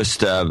the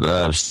newest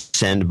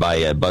send by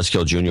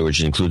Buzzkill Jr.,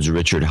 which includes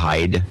Richard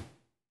Hyde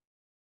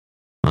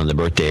on the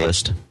birthday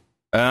list.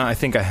 I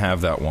think I have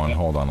that one.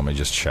 Hold on, let me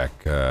just check.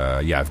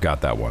 Yeah, I've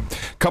got that one.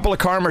 Couple of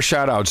karma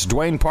shout-outs.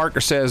 Dwayne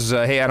Parker says,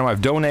 hey, Adam,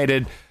 I've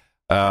donated.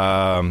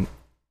 I've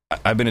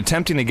been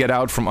attempting to get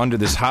out from under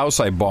this house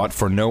I bought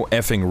for no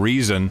effing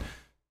reason.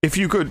 If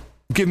you could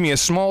give me a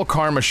small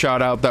karma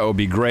shout-out, that would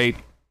be great.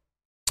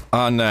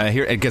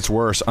 Here, it gets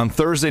worse. On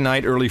Thursday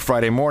night, early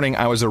Friday morning,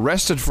 I was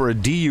arrested for a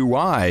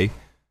DUI.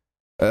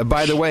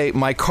 By the way,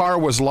 my car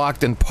was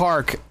locked and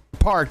parked.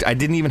 I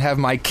didn't even have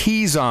my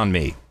keys on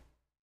me.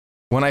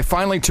 When I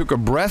finally took a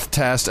breath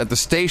test at the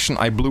station,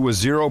 I blew a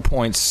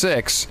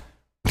 0.6.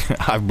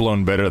 I've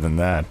blown better than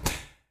that.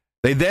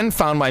 They then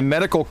found my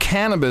medical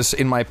cannabis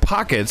in my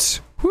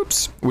pockets,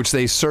 which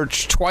they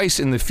searched twice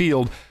in the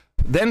field,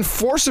 then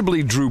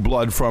forcibly drew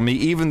blood from me,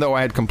 even though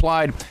I had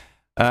complied.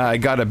 I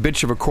got a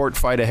bitch of a court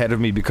fight ahead of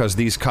me because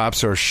these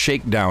cops are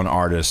shakedown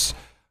artists.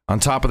 On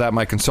top of that,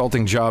 my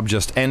consulting job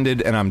just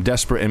ended, and I'm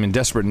in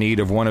desperate need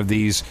of one of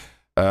these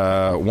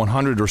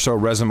 100 or so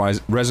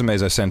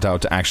resumes I sent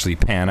out to actually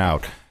pan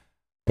out.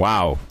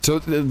 Wow. So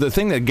the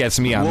thing that gets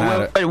me on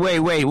that...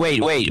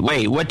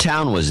 Wait. What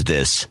town was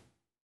this?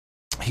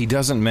 He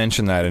doesn't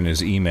mention that in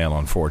his email,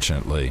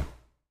 unfortunately.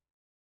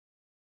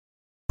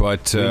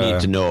 But... we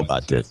need to know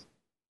about this.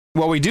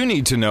 Well, we do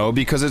need to know,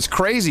 because it's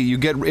crazy. You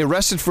get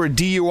arrested for a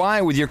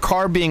DUI with your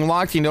car being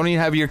locked, you don't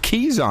even have your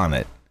keys on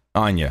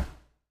you.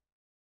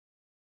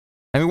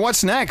 I mean,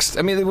 what's next?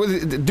 I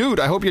mean,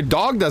 dude, I hope your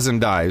dog doesn't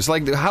die. It's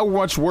like, how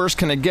much worse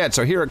can it get?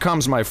 So here it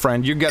comes, my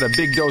friend. You get a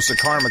big dose of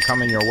karma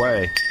coming your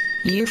way.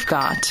 You've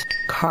got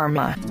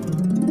karma.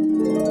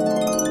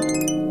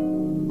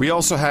 We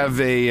also have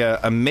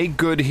a make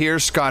good here,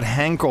 Scott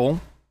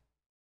Hankel.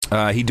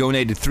 He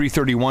donated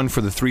 $3.31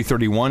 for the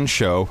 331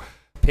 show.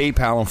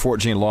 PayPal,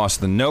 unfortunately,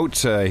 lost the note.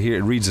 Here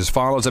it reads as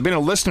follows. I've been a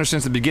listener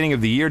since the beginning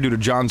of the year due to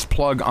John's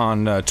plug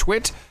on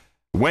Twit,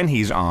 when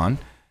he's on,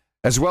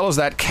 as well as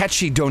that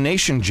catchy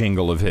donation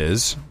jingle of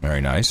his.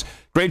 Very nice.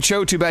 Great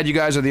show. Too bad you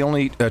guys are the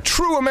only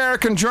true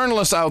American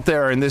journalists out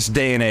there in this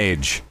day and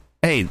age.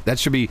 Hey, that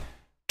should be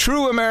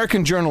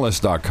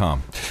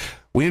trueamericanjournalist.com.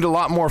 We need a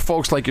lot more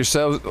folks like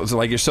yourselves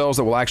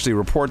that will actually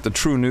report the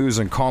true news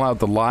and call out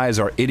the lies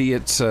our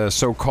idiots,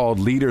 so-called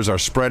leaders are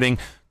spreading.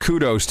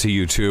 Kudos to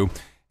you two.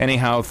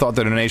 Anyhow, thought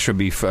that a donation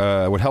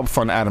would help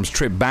fund Adam's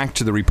trip back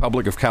to the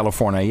Republic of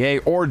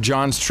California, or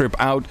John's trip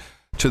out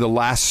to the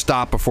last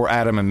stop before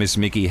Adam and Miss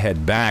Mickey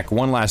head back.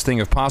 One last thing,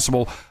 if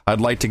possible,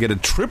 I'd like to get a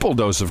triple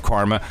dose of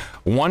karma.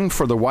 One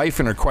for the wife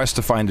in her quest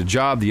to find a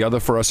job, the other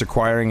for us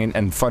acquiring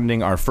and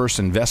funding our first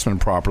investment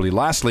properly.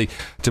 Lastly,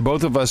 to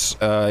both of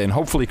us in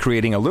hopefully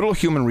creating a little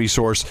human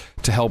resource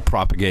to help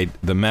propagate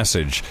the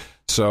message.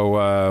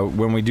 So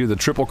when we do the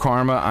triple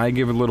karma, I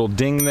give a little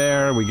ding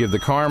there, we give the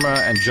karma,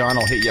 and John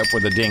will hit you up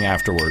with a ding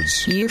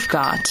afterwards. You've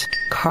got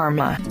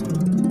karma.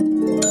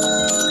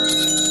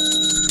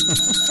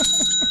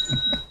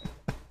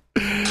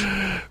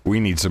 We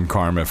need some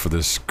karma for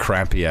this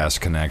crappy-ass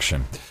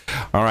connection.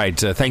 All right,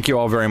 thank you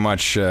all very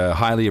much.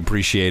 Highly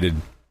appreciated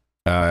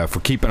for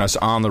keeping us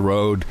on the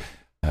road.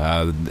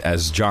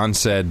 As John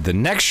said, the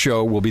next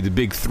show will be the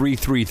big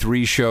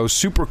 333 show,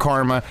 Super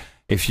Karma.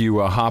 If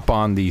you hop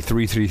on the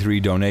 333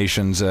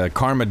 donations,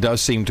 karma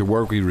does seem to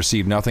work. We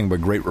receive nothing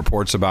but great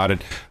reports about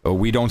it.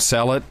 We don't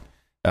sell it.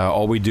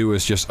 All we do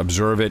is just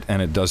observe it,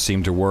 and it does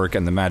seem to work,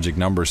 and the magic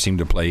numbers seem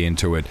to play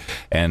into it.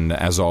 And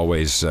as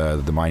always,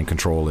 the mind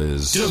control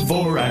is...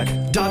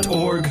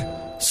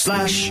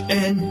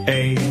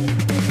 Dvorak.org/NA.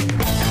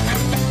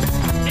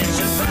 It's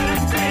your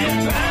birthday.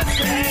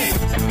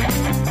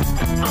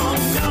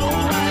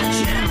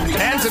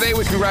 And today Today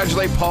we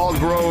congratulate Paul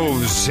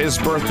Groves. His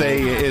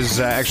birthday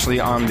is actually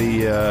on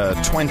the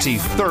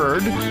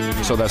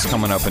 23rd, so that's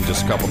coming up in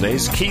just a couple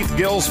days. Keith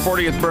Gill's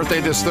 40th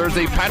birthday this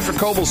Thursday. Patrick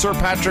Coble, Sir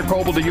Patrick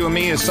Coble to you and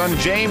me. His son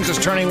James is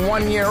turning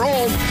 1 year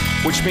old,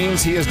 which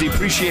means he is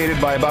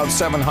depreciated by about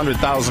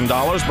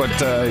 $700,000,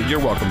 but you're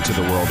welcome to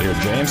the world here,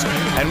 James.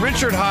 And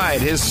Richard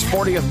Hyde, his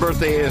 40th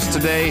birthday is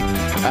today.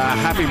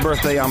 Happy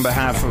birthday on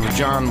behalf of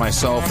John,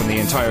 myself, and the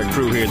entire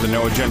crew here at the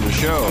No Agenda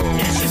Show.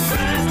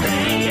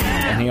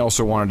 And he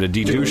also wanted a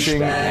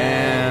de-douching,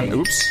 and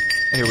oops,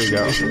 here we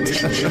go.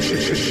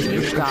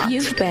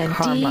 You've been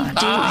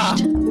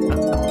de-douched.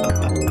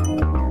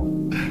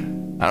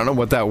 I don't know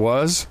what that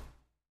was,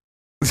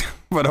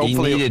 but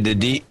hopefully he needed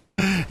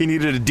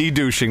a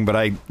de-douching, but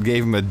I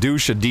gave him a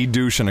douche, a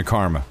de-douche, and a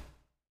karma.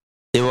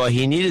 Yeah, well,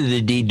 he needed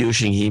the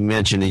de-douching. He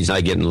mentioned he's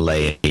not getting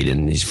laid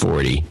and he's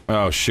 40.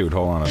 Oh, shoot.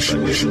 Hold on a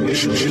second.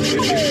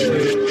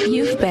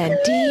 You've been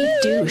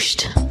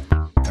de-douched.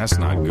 That's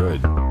not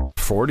good.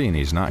 40 and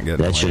he's not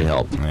getting That should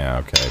help. Yeah,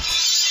 okay.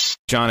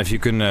 John, if you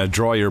can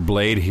draw your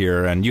blade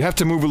here, and you have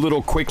to move a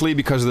little quickly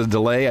because of the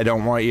delay. I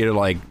don't want you to,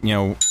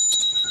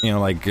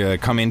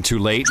 come in too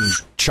late and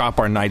chop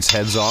our knights'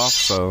 heads off.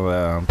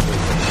 So,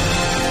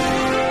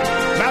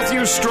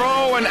 Matthew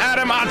Stroh and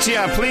Adam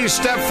Atia, please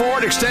step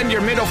forward, extend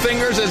your middle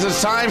fingers as it's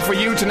time for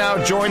you to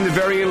now join the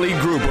very elite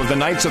group of the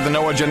Knights of the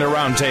No Agenda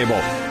Roundtable.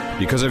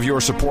 Because of your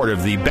support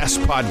of the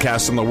best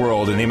podcast in the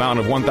world in the amount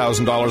of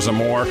 $1,000 or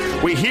more,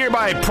 we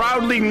hereby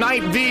proudly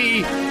knight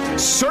thee,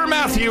 Sir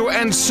Matthew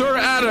and Sir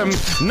Adam,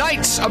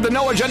 Knights of the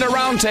No Agenda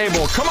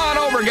Roundtable. Come on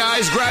over,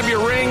 guys. Grab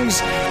your rings.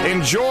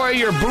 Enjoy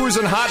your booze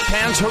and hot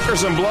pants,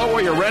 hookers and blow,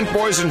 or your rent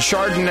boys and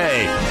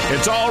Chardonnay.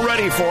 It's all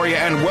ready for you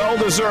and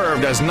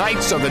well-deserved as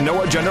Knights of the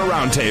No Agenda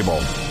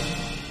Roundtable.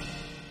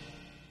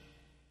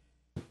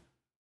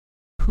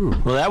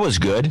 Well, that was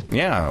good.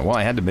 Yeah, well,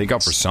 I had to make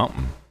up for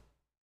something.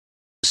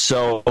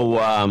 So,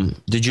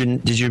 did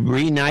you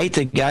re-knight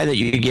the guy that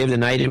you gave the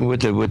knight in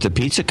with the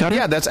pizza cutter?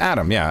 Yeah, that's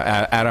Adam.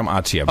 Yeah, Adam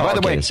Atia. By the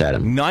way, it's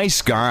Adam.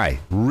 Nice guy,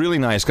 really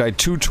nice guy.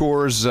 2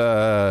 tours.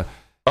 All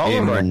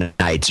of our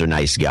knights are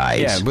nice guys.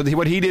 Yeah, but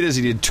what he did is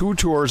he did 2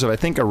 tours of I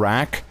think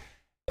Iraq,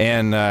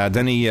 and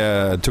then he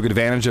took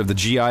advantage of the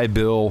GI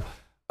Bill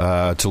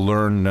to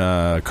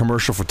learn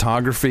commercial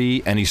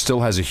photography, and he still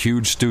has a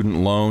huge student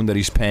loan that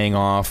he's paying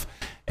off,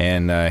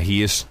 and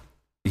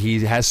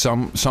he has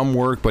some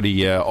work, but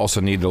he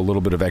also needed a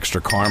little bit of extra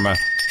karma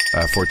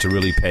for it to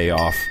really pay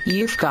off.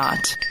 You've got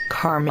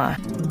karma.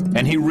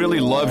 And he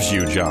really loves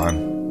you,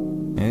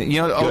 John.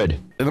 Good.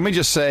 Let me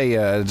just say,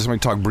 let me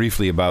talk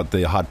briefly about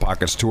the Hot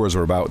Pockets tours.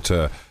 We're about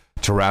to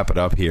wrap it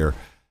up here.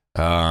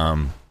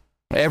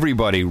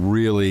 Everybody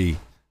really,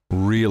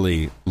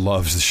 really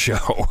loves the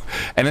show.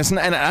 And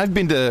I've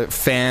been to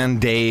fan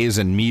days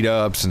and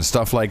meetups and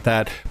stuff like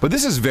that, but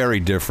this is very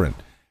different.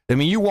 I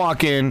mean, you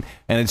walk in,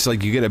 and it's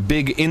like you get a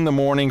big in the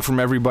morning from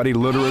everybody,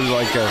 literally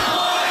like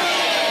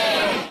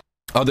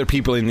other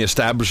people in the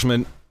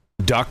establishment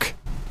duck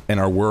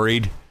and are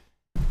worried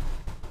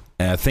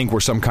and think we're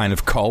some kind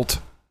of cult.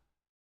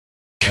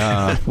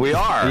 We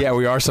are. Yeah,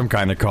 we are some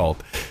kind of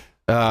cult.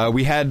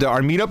 We had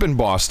our meetup in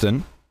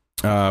Boston,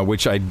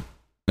 which was...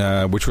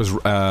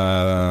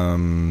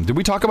 did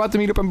we talk about the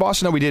meetup in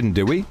Boston? No, we didn't,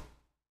 did we?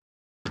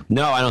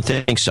 No, I don't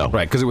think so.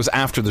 Right, because it was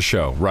after the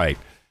show, right.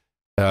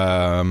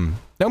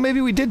 No,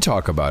 maybe we did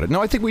talk about it.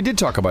 No, I think we did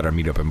talk about our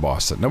meetup in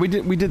Boston. No, we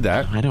did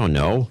that. I don't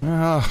know.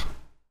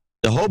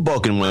 The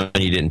Hoboken one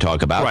you didn't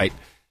talk about. Right.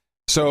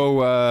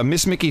 So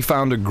Miss Mickey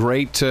found a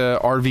great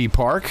RV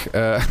park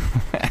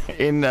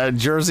in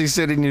Jersey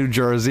City, New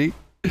Jersey.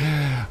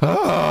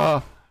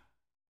 Oh,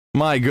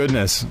 my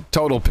goodness.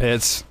 Total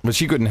pits. But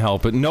she couldn't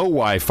help it. No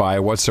Wi-Fi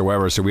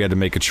whatsoever, so we had to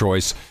make a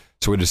choice.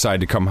 So we decided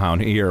to come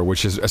down here,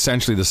 which is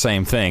essentially the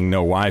same thing,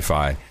 no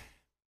Wi-Fi.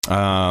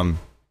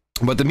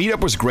 But the meetup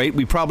was great.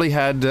 We probably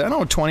had,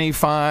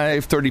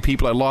 25, 30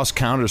 people. I lost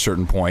count at a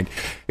certain point.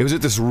 It was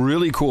at this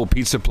really cool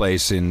pizza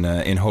place in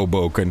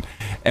Hoboken.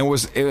 And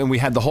we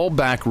had the whole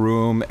back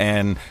room.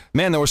 And,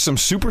 man, there were some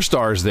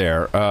superstars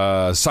there.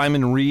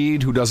 Simon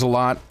Reed, who does a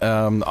lot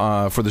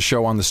for the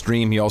show on the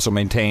stream. He also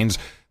maintains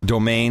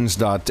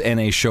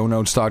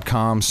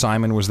domains.nashownotes.com.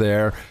 Simon was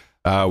there.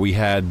 We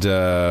had...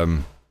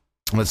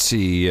 let's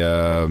see.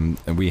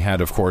 We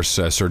had, of course,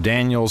 Sir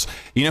Daniels.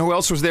 You know who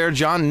else was there,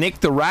 John? Nick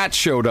the Rat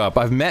showed up.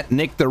 I've met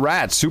Nick the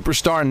Rat,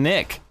 superstar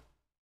Nick.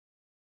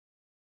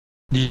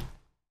 Did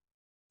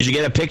you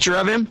get a picture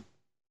of him?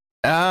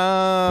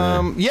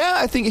 Yeah,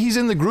 I think he's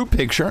in the group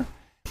picture.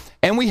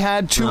 And we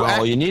had 2.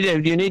 Oh, you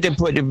need to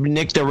put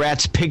Nick the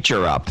Rat's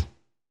picture up.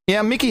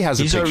 Yeah, Mickey has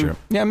a picture.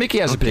 Mickey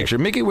has a picture.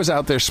 Mickey was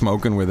out there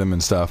smoking with him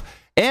and stuff.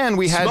 And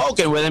we had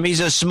smoking with him. He's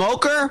a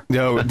smoker.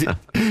 No,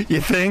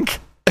 you think?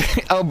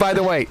 Oh, by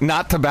the way,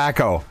 not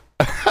tobacco.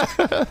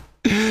 And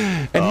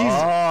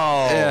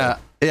yeah.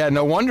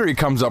 No wonder he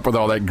comes up with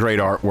all that great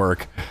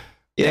artwork.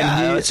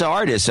 Yeah, it's an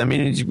artist. I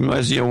mean, he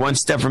was one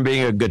step from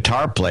being a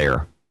guitar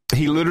player.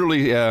 He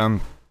literally, I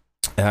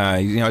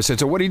said,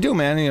 so what do you do,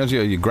 man?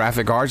 You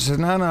graphic arts? He said,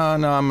 no,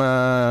 I'm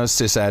a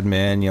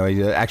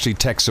sysadmin. Actually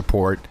tech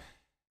support.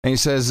 And he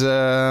says,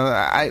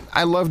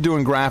 I love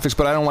doing graphics,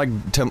 but I don't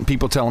like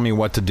people telling me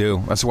what to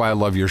do. That's why I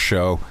love your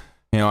show.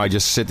 I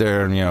just sit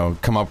there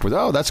and, come up with,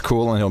 oh, that's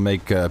cool, and he'll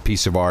make a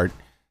piece of art.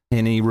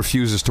 And he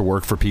refuses to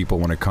work for people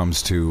when it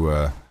comes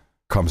to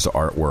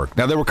artwork.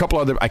 Now, there were a couple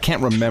other, I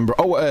can't remember.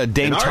 Oh,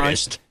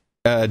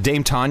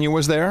 Dame Tanya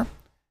was there.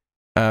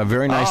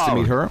 Very nice to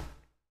meet her.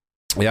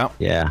 Yeah.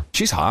 Yeah.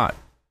 She's hot.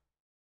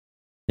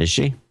 Is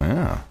she?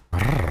 Yeah.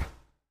 And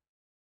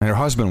her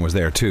husband was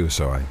there, too,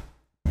 so I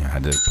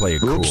had to play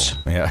it cool.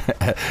 Yeah,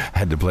 I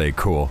had to play it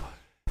cool.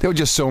 There were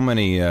just so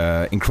many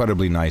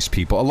incredibly nice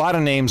people. A lot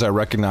of names I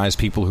recognize,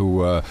 people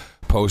who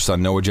post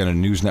on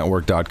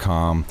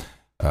NoAgendaNewsNetwork.com,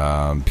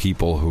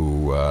 people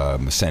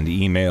who send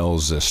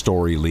emails,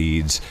 story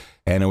leads,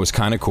 and it was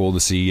kind of cool to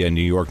see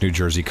New York, New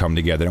Jersey come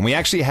together. And we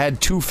actually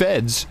had two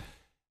feds.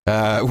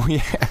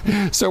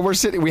 So we're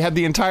sitting, we had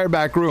the entire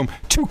back room,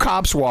 two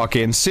cops walk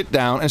in, sit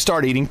down, and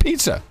start eating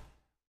pizza.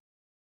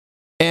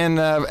 And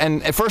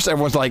at first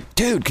everyone's like,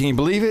 dude, can you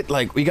believe it?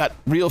 Like, we got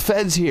real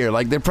feds here.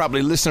 Like, they're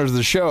probably listeners of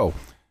the show.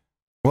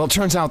 Well, it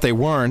turns out they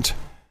weren't.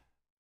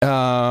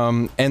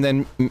 And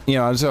then,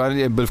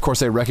 but of course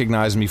they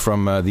recognized me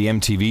from the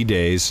MTV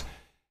days.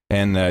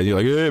 And you're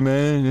like, hey,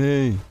 man,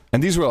 hey.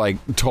 And these were like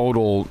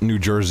total New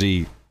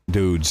Jersey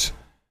dudes.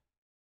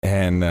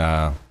 And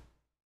I'm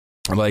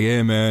like,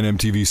 hey, man,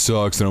 MTV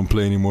sucks. They don't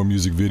play any more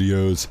music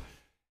videos.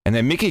 And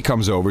then Mickey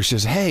comes over. She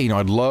says, hey,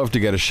 I'd love to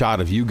get a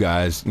shot of you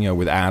guys,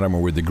 with Adam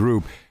or with the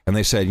group. And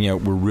they said, we're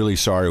really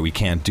sorry, we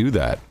can't do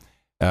that.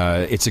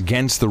 It's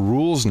against the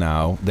rules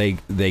now.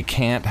 They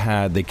can't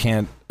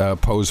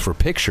pose for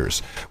pictures,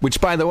 which,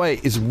 by the way,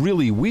 is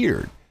really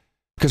weird.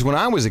 Because when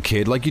I was a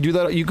kid, like, you do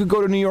that, you could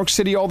go to New York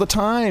City all the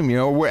time,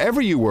 wherever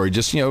you were,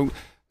 just get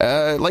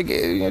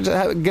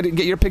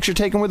your picture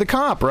taken with a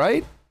cop,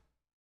 right?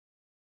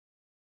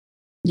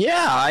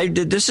 Yeah,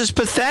 this is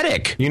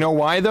pathetic. You know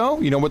why, though?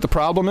 You know what the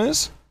problem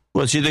is?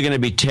 Well, it's either going to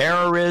be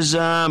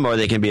terrorism, or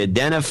they can be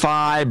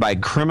identified by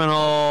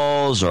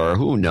criminals, or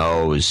who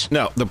knows.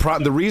 No,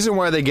 the reason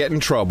why they get in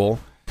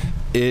trouble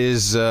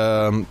is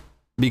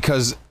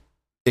because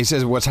it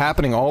says what's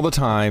happening all the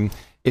time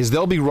is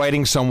they'll be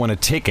writing someone a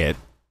ticket,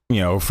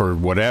 for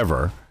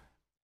whatever,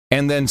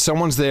 and then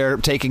someone's there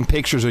taking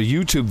pictures or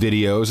YouTube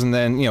videos, and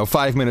then,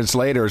 5 minutes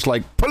later, it's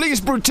like,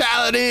 police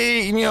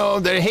brutality,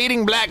 they're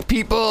hating black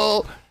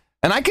people.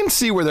 And I can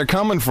see where they're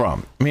coming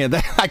from. I mean,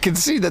 I can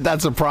see that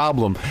that's a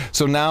problem.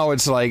 So now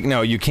it's like,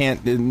 no, you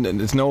can't,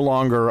 it's no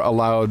longer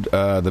allowed,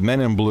 the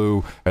men in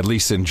blue, at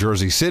least in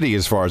Jersey City,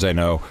 as far as I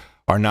know,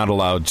 are not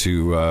allowed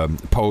to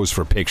pose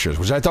for pictures,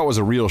 which I thought was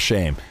a real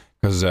shame,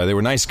 because they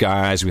were nice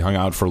guys. We hung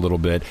out for a little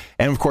bit.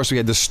 And, of course, we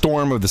had the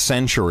storm of the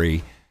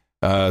century.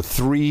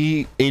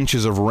 3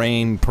 inches of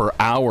rain per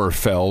hour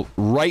fell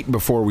right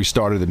before we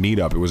started the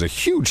meetup. It was a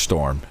huge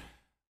storm.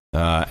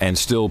 And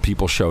still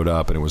people showed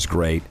up, and it was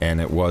great. And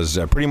it was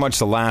pretty much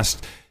the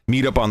last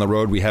meetup on the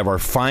road. We have our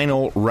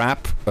final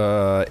wrap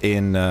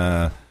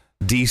in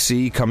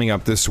D.C. coming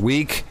up this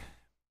week.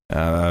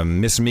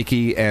 Miss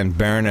Mickey and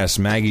Baroness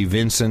Maggie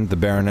Vincent, the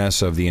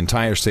Baroness of the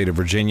entire state of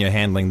Virginia,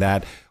 handling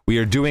that. We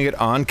are doing it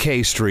on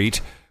K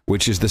Street,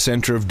 which is the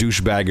center of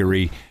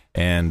douchebaggery,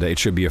 and it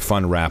should be a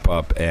fun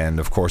wrap-up. And,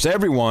 of course,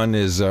 everyone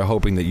is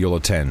hoping that you'll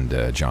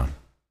attend, John.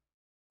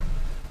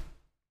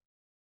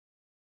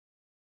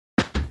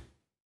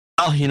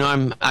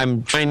 Well,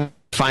 I'm trying to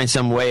find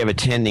some way of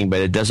attending,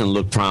 but it doesn't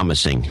look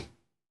promising.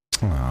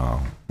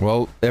 Oh,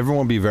 well,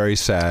 everyone will be very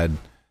sad.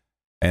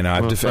 And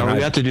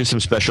we have to do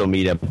some special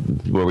meetup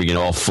where we can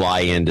all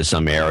fly into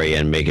some area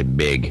and make it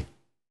big.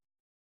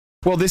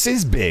 Well, this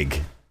is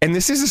big, and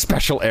this is a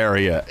special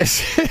area.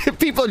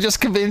 People are just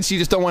convinced you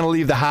just don't want to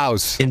leave the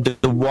house. In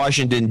the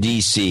Washington,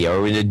 D.C.,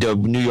 or in the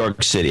New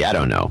York City, I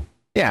don't know.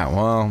 Yeah,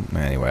 well,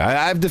 anyway,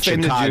 I've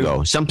defended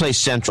Chicago, someplace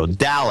central,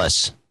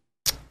 Dallas.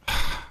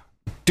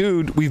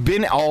 Dude, we've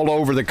been all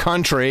over the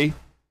country.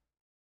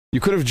 You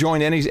could have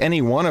joined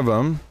any one of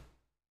them.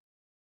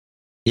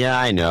 Yeah,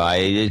 I know.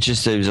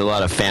 There's a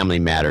lot of family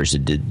matters to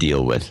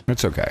deal with.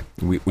 It's okay.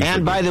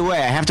 And by the way,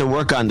 I have to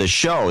work on the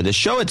show. The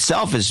show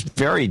itself is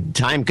very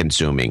time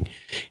consuming.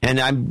 And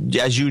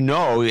as you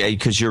know,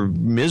 because you're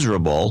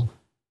miserable,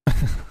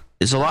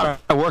 there's a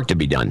lot of work to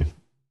be done.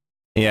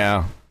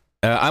 Yeah.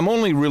 I'm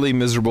only really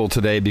miserable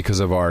today because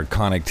of our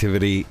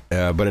connectivity,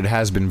 but it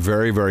has been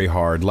very, very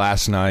hard.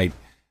 Last night,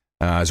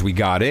 as we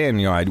got in,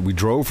 we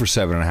drove for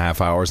 7.5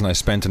 hours, and I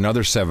spent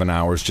another 7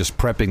 hours just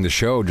prepping the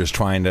show, just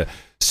trying to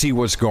see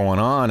what's going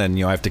on,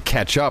 and I have to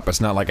catch up.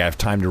 It's not like I have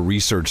time to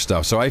research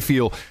stuff. So I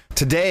feel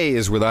today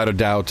is without a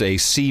doubt a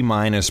C-,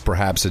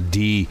 perhaps a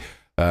D.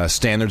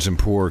 Standards &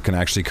 Poor can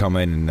actually come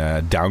in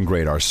and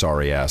downgrade our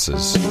sorry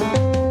asses.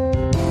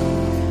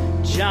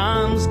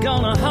 John's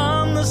gonna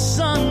hum the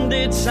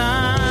Sunday Times.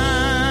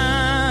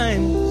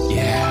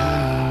 Yeah.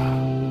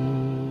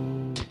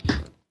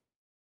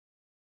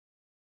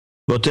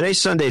 Well,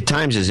 today's Sunday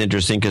Times is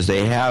interesting because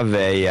they have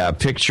a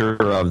picture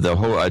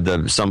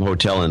of some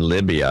hotel in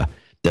Libya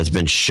that's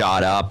been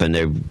shot up, and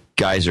the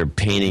guys are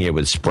painting it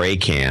with spray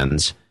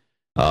cans.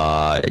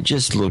 It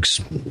just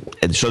looks.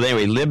 So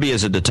anyway,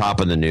 Libya's at the top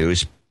of the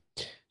news.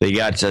 They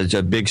got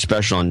a big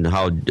special on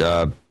how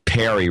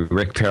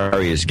Rick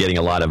Perry is getting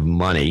a lot of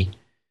money.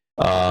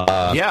 From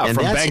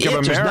Bank of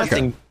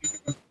America.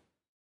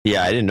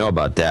 Yeah, I didn't know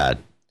about that.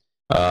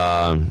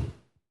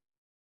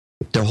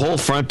 The whole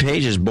front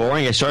page is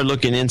boring. I started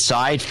looking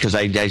inside because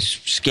I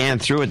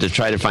scanned through it to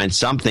try to find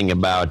something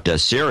about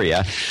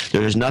Syria.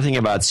 There's nothing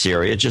about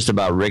Syria. It's just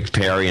about Rick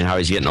Perry and how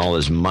he's getting all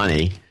his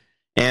money.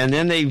 And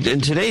then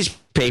in today's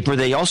paper,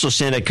 they also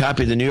sent a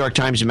copy of the New York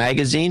Times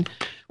Magazine,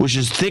 which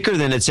is thicker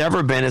than it's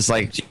ever been. It's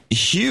like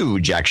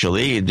huge,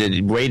 actually.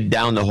 It weighed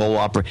down the whole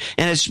opera.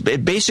 And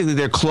basically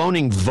they're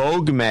cloning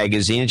Vogue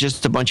magazine. It's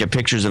just a bunch of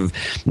pictures of,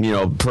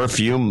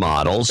 perfume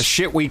models. The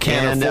shit we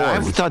can't afford.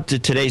 I thought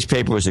that today's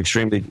paper was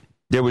extremely.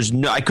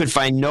 I could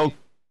find no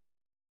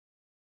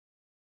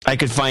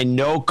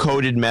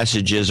coded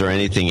messages or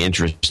anything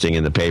interesting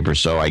in the paper,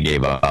 so I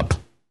gave up.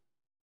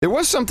 There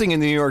was something in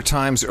the New York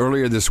Times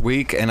earlier this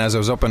week, and as I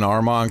was up in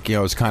Armonk,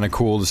 it's kind of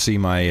cool to see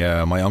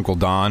my my Uncle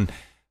Don.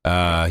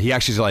 He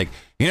actually's like,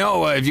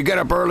 if you get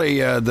up early,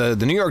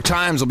 the New York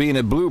Times will be in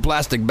a blue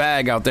plastic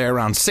bag out there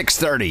around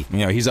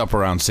 6:30. He's up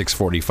around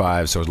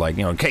 6:45, so it's like,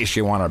 in case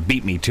you want to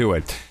beat me to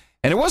it.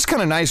 And it was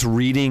kind of nice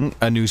reading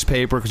a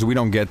newspaper because we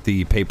don't get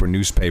the paper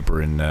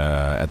newspaper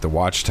at the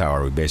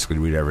Watchtower. We basically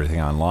read everything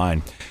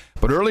online.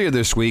 But earlier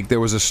this week, there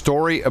was a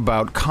story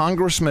about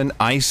Congressman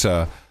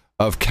Issa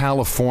of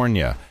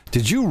California.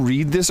 Did you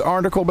read this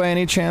article by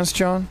any chance,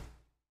 John?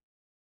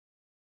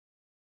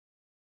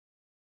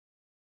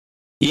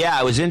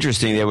 Yeah, it was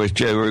interesting. They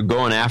were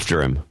going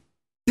after him.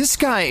 This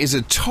guy is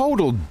a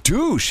total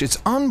douche. It's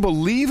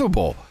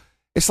unbelievable.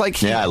 It's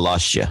like I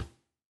lost you.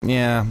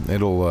 Yeah,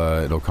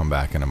 it'll come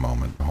back in a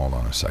moment. Hold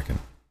on a second.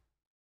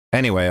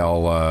 Anyway,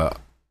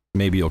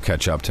 maybe you'll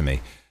catch up to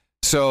me.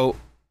 So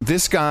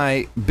this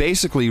guy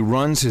basically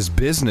runs his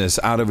business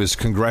out of his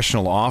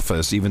congressional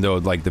office, even though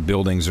like the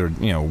buildings are,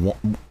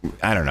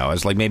 I don't know,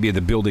 it's like maybe the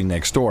building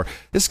next door.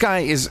 This guy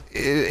is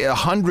a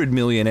 100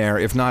 millionaire,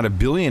 if not a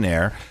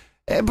billionaire,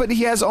 but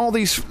he has all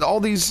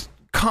these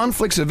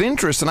conflicts of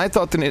interest. And I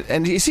thought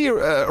and is he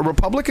a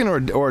Republican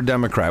or a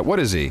Democrat? What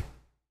is he?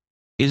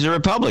 He's a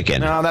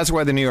Republican. No, that's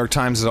why the New York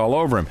Times is all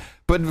over him.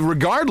 But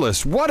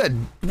regardless, what a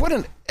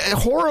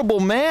horrible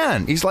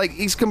man.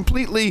 He's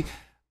completely,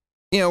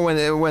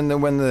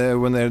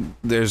 when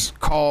there's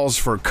calls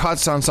for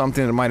cuts on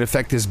something that might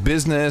affect his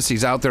business,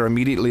 he's out there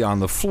immediately on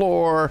the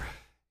floor.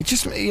 It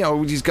just,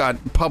 he's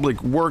got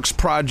public works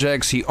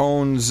projects. He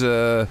owns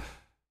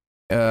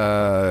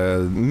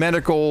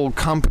medical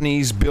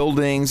companies,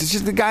 buildings. It's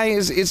just the guy he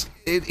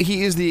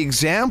is the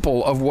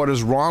example of what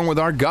is wrong with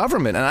our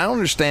government, and I don't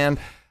understand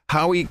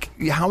how he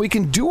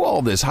can do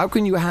all this. How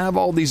can you have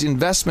all these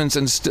investments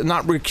and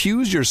not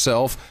recuse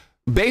yourself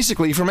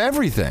basically from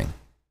everything?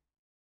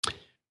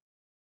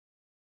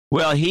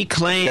 Well, he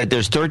claimed that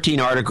there's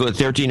 13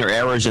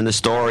 errors in the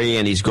story,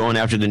 and he's going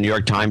after the New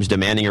York Times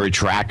demanding a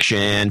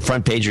retraction,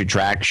 front page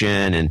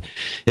retraction, and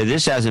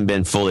this hasn't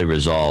been fully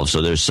resolved.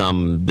 So there's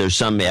some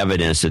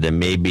evidence that there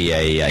may be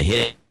a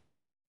hit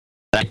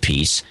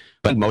piece,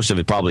 but most of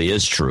it probably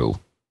is true.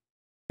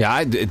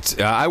 Yeah,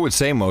 I would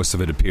say most of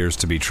it appears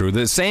to be true.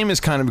 The same is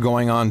kind of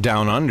going on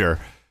down under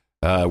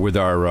with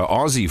our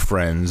Aussie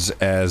friends,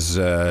 as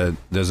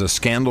there's a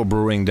scandal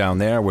brewing down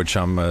there, which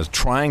I'm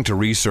trying to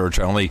research.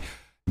 I only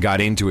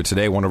got into it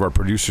today. One of our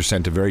producers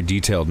sent a very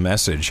detailed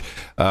message.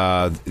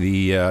 I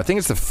think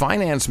it's the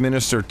finance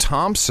minister,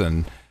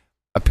 Thompson.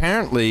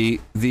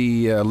 Apparently,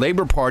 the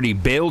Labour Party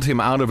bailed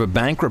him out of a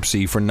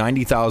bankruptcy for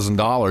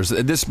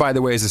 $90,000. This, by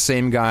the way, is the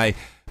same guy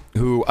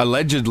who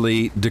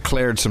allegedly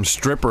declared some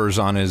strippers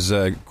on his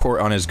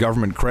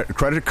government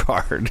credit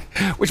card,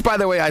 which, by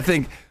the way, I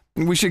think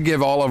we should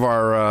give all of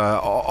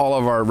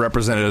our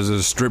representatives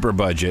a stripper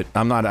budget.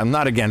 I'm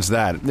not against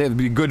that. It'd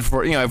be good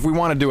for, if we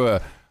want to do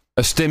a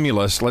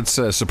stimulus, let's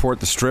support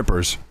the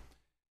strippers.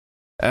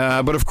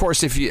 But of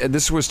course,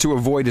 this was to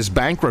avoid his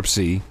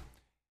bankruptcy,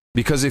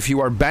 because if you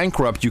are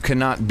bankrupt, you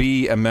cannot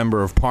be a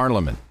member of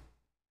parliament,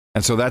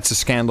 and so that's a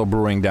scandal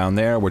brewing down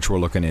there, which we're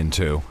looking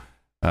into.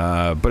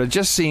 But it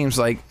just seems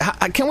like,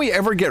 can we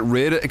ever get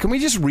can we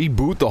just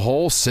reboot the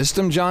whole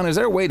system, John? Is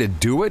there a way to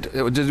do it?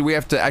 Do we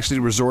have to actually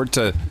resort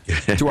to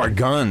our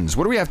guns?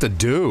 What do we have to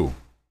do?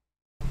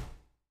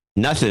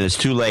 Nothing. It's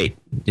too late.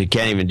 You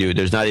can't even do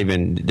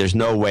it. There's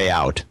no way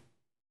out.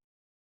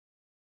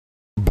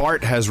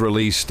 BART has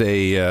released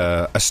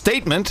a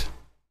statement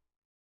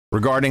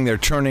regarding their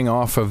turning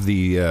off of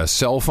the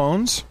cell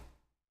phones,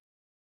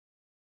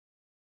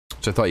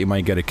 which I thought you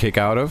might get a kick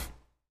out of.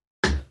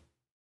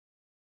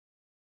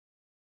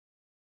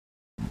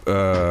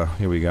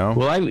 Here we go.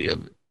 Well,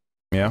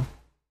 yeah.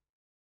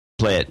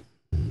 Play it.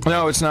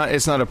 No, it's not.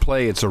 It's not a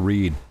play. It's a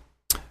read.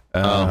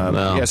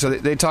 No. Yeah, so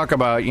they talk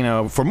about,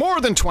 for more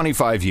than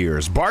 25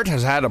 years, BART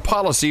has had a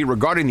policy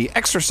regarding the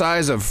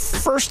exercise of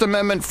First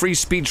Amendment free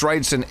speech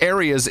rights in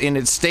areas in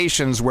its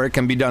stations where it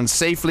can be done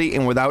safely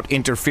and without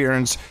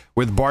interference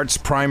with BART's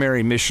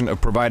primary mission of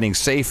providing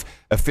safe,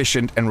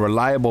 efficient, and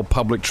reliable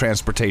public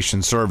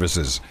transportation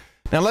services.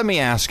 Now, let me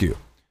ask you,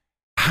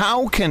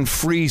 how can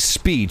free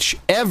speech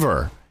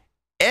ever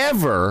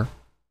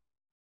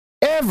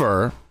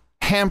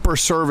hamper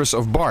service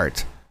of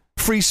BART?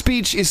 Free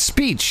speech is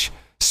speech.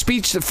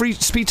 Free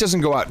speech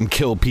doesn't go out and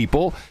kill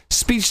people.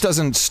 Speech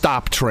doesn't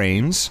stop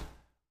trains.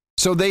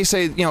 So they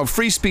say,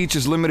 free speech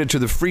is limited to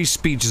the free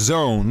speech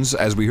zones,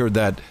 as we heard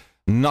that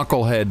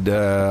knucklehead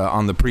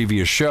on the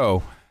previous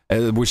show,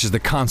 which is the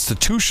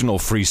constitutional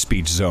free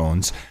speech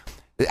zones.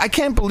 I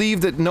can't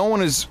believe that no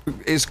one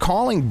is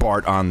calling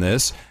BART on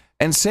this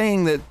and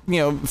saying that,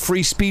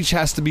 free speech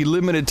has to be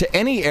limited to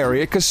any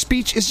area, because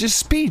speech is just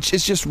speech.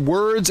 It's just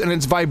words and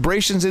it's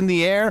vibrations in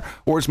the air,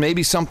 or it's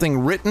maybe something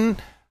written.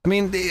 I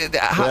mean,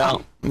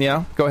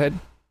 go ahead.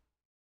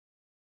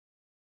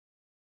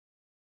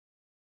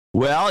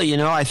 Well,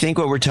 I think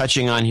what we're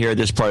touching on here,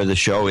 this part of the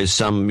show, is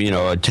some,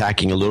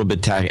 attacking a little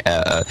bit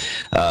a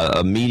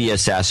media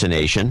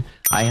assassination.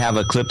 I have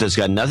a clip that's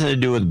got nothing to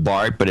do with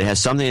BART, but it has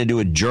something to do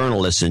with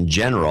journalists in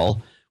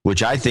general,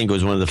 which I think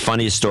was one of the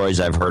funniest stories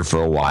I've heard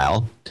for a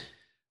while.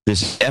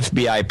 This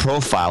FBI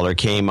profiler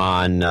came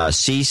on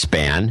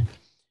C-SPAN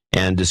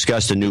and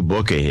discussed a new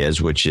book of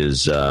his, which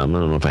is, I don't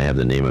know if I have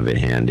the name of it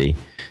handy.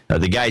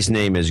 The guy's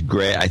name is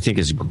Greg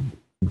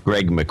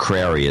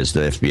McCrary is the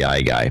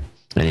FBI guy,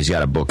 and he's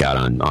got a book out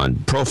on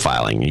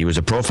profiling. He was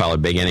a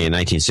profiler beginning in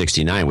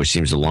 1969, which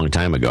seems a long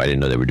time ago. I didn't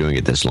know they were doing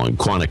it this long,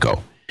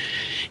 Quantico.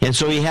 And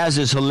so he has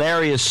this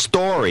hilarious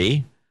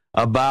story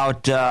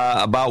about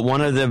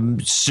one of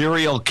the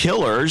serial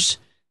killers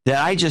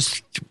that I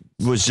just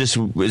was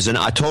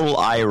a total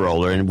eye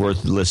roller and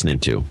worth listening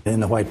to.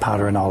 In the white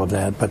powder and all of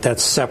that, but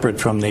that's separate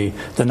from the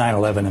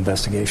 9/11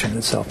 investigation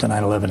itself, the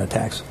 9/11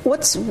 attacks.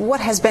 What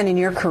has been in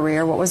your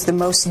career? What was the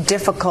most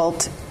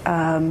difficult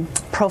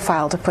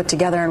profile to put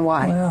together, and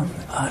why? Well,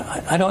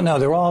 I don't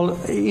know.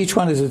 Each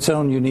one is its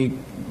own unique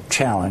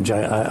challenge.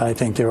 I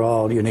think they're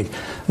all unique.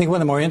 I think one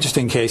of the more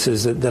interesting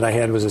cases that I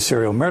had was a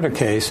serial murder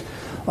case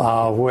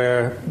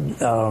where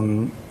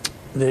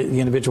the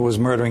individual was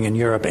murdering in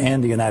Europe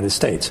and the United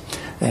States,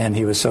 and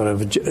he was sort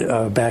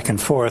of back and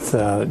forth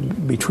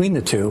between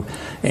the two.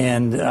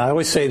 And I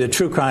always say that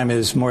true crime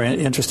is more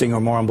interesting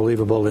or more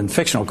unbelievable than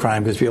fictional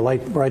crime, because if you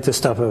write this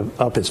stuff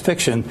up as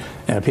fiction,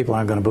 people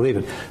aren't going to believe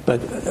it.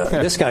 But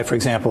this guy, for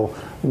example,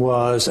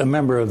 was a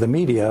member of the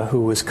media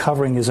who was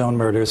covering his own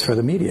murders for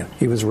the media.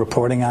 He was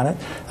reporting on it,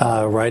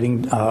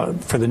 writing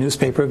for the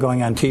newspaper,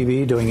 going on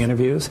TV, doing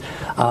interviews,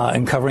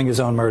 and covering his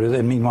own murders,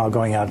 and meanwhile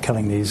going out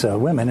killing these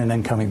women and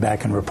then coming back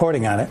and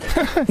reporting on it,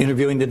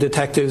 interviewing the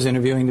detectives,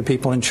 interviewing the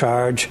people in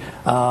charge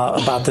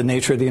about the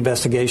nature of the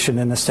investigation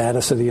and the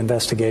status of the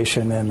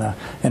investigation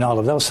and all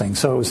of those things.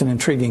 So it was an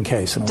intriguing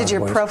case. Did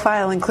your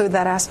profile include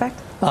that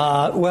aspect?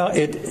 Well,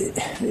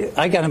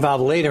 I got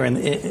involved later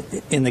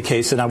in the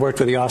case, and I worked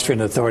with the Austrian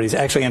authorities.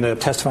 Actually ended up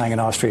testifying in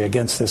Austria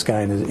against this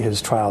guy in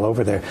his trial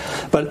over there.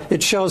 But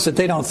it shows that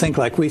they don't think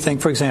like we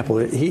think. For example,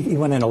 he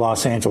went into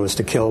Los Angeles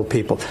to kill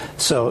people.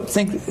 So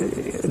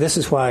this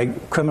is why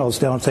criminals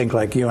don't think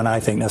like you and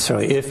I think necessarily.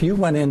 If you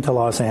went into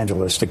Los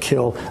Angeles to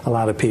kill a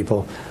lot of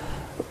people,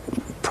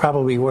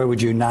 probably where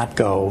would you not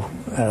go?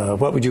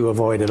 What would you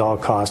avoid at all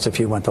costs if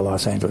you went to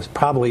Los Angeles?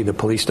 Probably the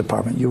police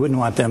department. You wouldn't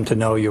want them to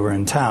know you were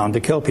in town to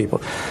kill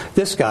people.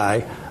 This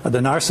guy, the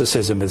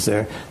narcissism is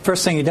there.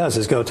 First thing he does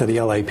is go to the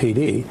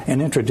LAPD and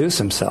introduce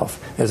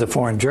himself as a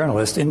foreign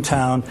journalist in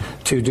town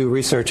to do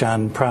research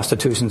on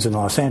prostitutions in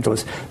Los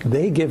Angeles.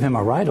 They give him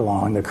a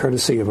ride-along, the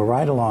courtesy of a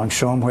ride-along,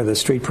 show him where the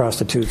street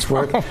prostitutes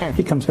work.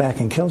 He comes back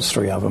and kills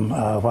 3 of them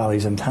while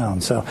he's in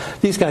town. So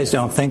these guys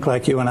don't think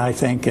like you and I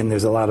think, and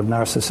there's a lot of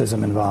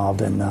narcissism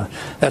involved, and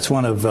that's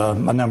one of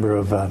a number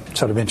of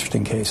sort of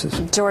interesting cases.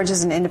 George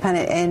is an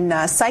independent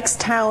in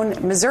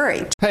Sykes-Town,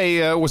 Missouri.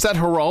 Hey, was that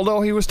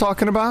Geraldo he was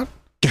talking about?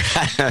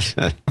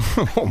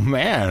 Oh,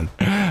 man.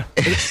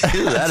 Is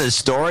that a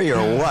story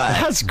or what?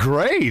 That's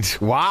great.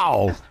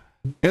 Wow.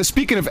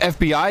 Speaking of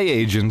FBI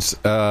agents,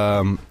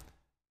 the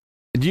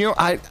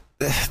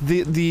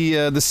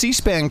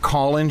C-SPAN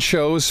call-in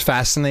shows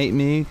fascinate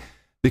me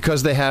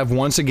because they have,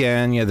 once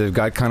again, they've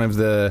got kind of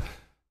the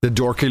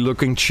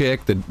dorky-looking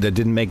chick that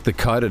didn't make the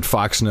cut at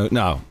Fox News.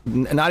 No,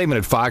 not even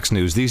at Fox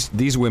News.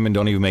 These women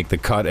don't even make the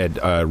cut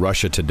at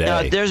Russia Today.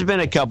 No, there's been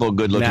a couple of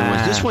good-looking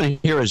ones. This one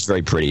here is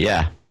very pretty,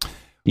 yeah.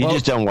 You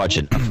just don't watch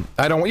it.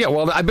 I don't. Yeah,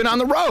 well, I've been on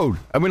the road.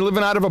 I've been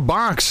living out of a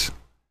box.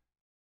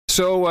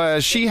 So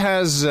she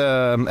has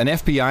an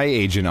FBI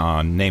agent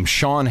on named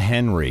Sean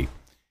Henry.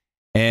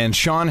 And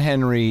Sean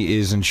Henry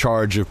is in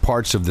charge of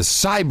parts of the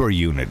cyber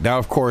unit. Now,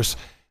 of course,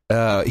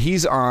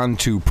 he's on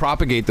to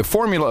propagate the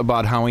formula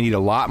about how we need a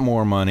lot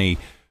more money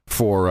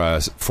for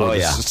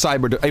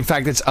cyber. In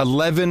fact, it's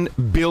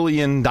 $11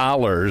 billion.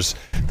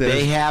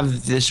 They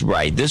have this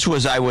right.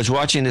 I was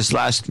watching this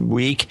last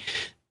week.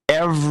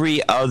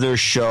 Every other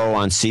show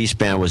on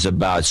C-SPAN was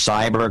about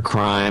cyber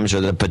crimes or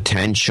the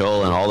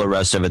potential and all the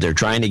rest of it. They're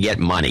trying to get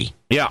money.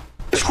 Yeah.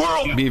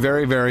 Squirrel! Be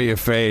very, very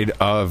afraid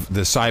of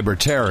the cyber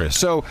terrorists.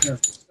 So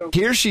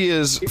here she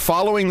is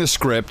following the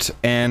script,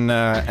 and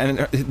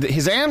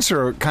his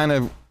answer kind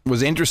of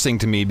was interesting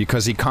to me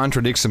because he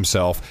contradicts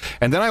himself.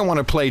 And then I want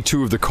to play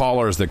two of the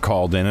callers that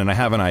called in, and I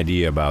have an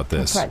idea about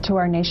this. Threat to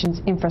our nation's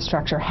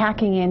infrastructure,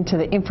 hacking into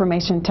the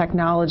information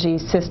technology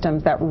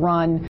systems that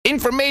run...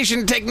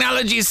 Information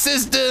technology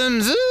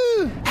systems!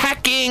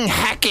 Hacking!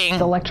 The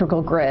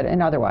electrical grid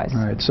and otherwise.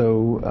 All right,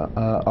 so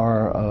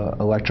our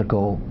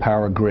electrical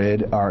power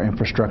grid, our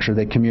infrastructure,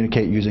 they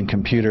communicate using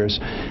computers,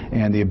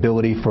 and the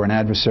ability for an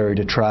adversary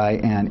to try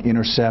and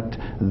intercept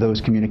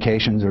those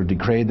communications or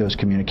degrade those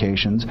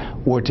communications,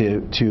 or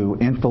to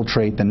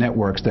infiltrate the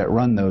networks that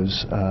run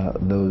those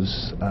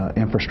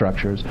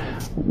infrastructures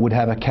would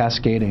have a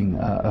cascading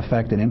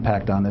effect and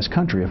impact on this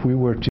country. If we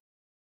were to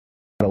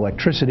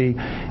electricity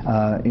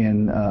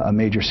in a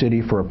major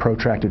city for a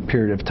protracted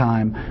period of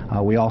time.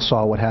 We all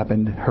saw what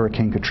happened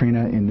Hurricane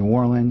Katrina in New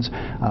Orleans.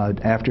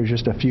 After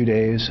just a few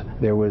days,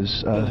 there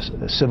was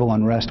civil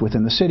unrest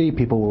within the city.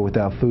 People were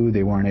without food.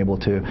 They weren't able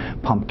to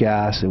pump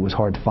gas. It was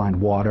hard to find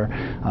water.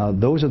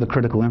 Those are the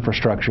critical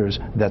infrastructures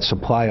that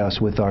supply us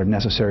with our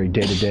necessary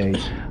day-to-day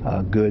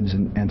goods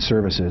and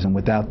services. And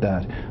without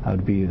that, it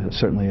would be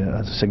certainly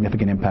a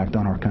significant impact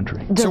on our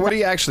country. So what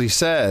he actually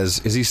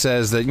says is he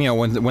says that,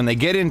 when they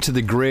get into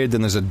the grid,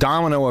 then there's a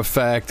domino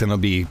effect, and there'll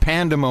be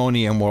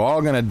pandemonium. We're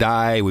all going to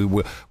die.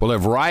 We'll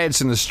have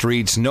riots in the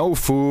streets. No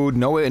food.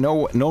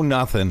 No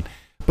nothing.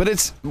 But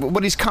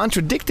he's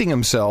contradicting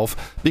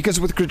himself, because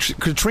with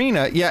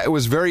Katrina, yeah, it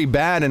was very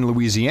bad in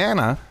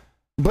Louisiana,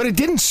 but it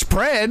didn't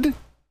spread.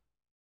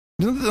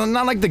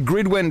 Not like the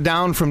grid went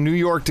down from New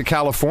York to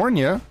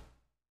California.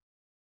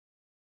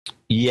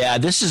 Yeah,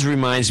 this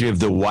reminds me of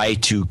the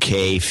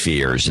Y2K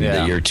fears in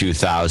the year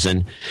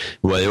 2000,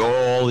 where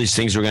all these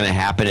things were going to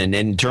happen, and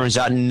then it turns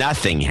out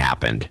nothing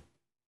happened.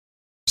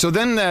 So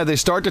then they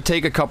start to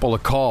take a couple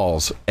of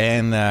calls,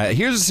 and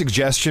here's a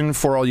suggestion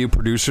for all you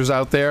producers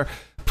out there.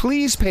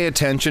 Please pay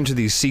attention to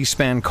these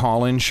C-SPAN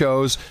call-in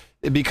shows,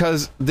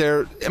 because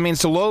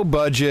it's a low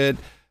budget.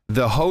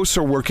 The hosts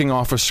are working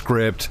off a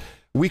script.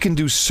 We can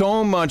do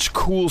so much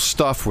cool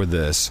stuff with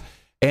this.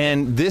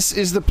 And this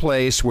is the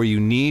place where you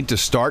need to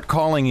start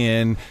calling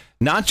in,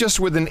 not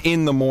just with an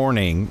in the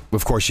morning.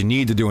 Of course, you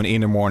need to do an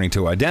in the morning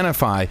to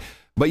identify,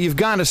 but you've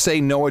got to say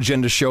No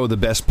Agenda Show, the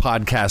best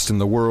podcast in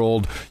the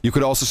world. You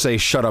could also say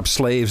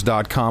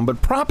shutupslaves.com,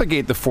 but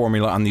propagate the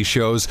formula on these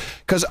shows,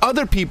 because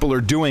other people are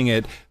doing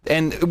it.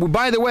 And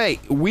by the way,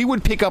 we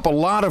would pick up a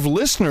lot of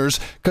listeners,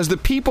 because the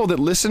people that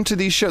listen to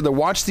these shows, that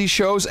watch these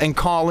shows and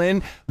call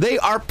in, they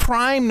are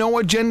prime No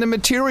Agenda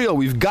material.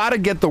 We've got to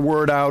get the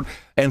word out.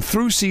 And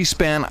through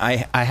C-SPAN,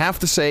 I have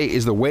to say,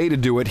 is the way to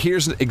do it.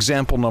 Here's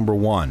example number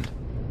one.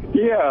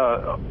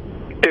 Yeah.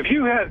 If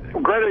you had,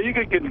 Greta, you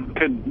could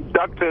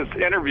conduct this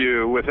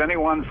interview with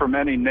anyone from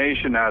any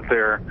nation out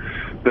there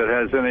that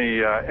has any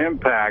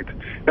impact,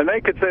 and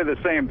they could say the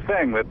same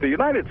thing, that the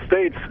United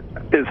States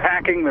is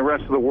hacking the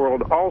rest of the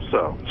world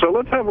also. So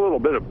let's have a little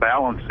bit of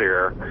balance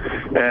here.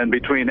 And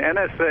between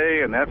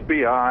NSA and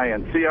FBI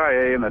and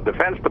CIA and the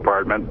Defense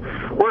Department,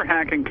 we're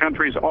hacking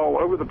countries all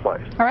over the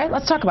place. All right,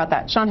 let's talk about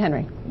that. Sean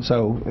Henry.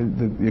 So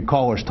the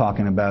caller's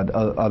talking about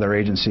other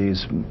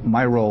agencies.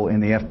 My role in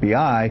the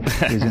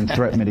FBI is in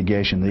threat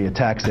mitigation, the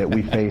attacks that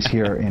we face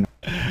here in.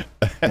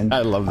 And,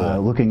 I love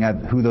that. Looking at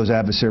who those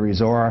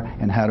adversaries are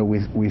and how do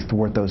we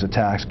thwart those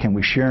attacks. Can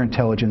we share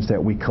intelligence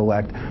that we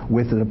collect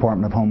with the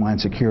Department of Homeland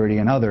Security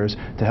and others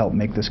to help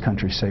make this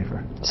country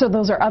safer? So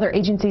those are other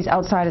agencies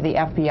outside of the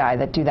FBI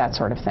that do that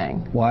sort of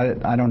thing? Well,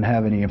 I don't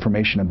have any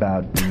information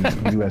about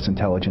the U.S.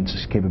 intelligence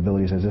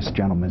capabilities as this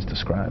gentleman's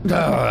described.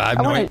 I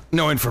have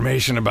no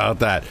information about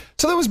that.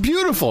 So that was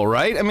beautiful,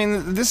 right? I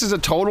mean, this is a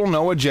total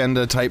no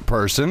agenda type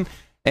person.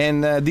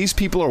 And these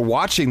people are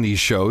watching these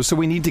shows, so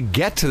we need to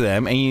get to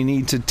them, and you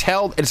need to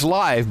tell. It's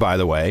live, by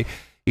the way.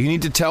 You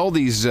need to tell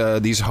these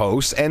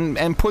hosts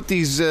and put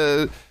these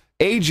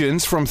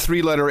agents from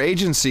three-letter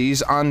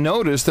agencies on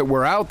notice that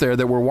we're out there,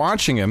 that we're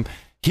watching them.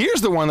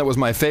 Here's the one that was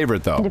my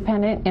favorite, though.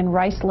 Independent in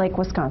Rice Lake,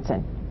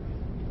 Wisconsin.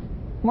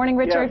 Morning,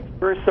 Richard. Yes,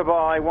 first of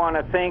all, I want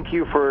to thank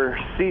you for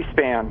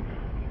C-SPAN.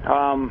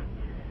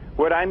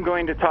 What I'm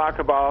going to talk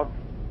about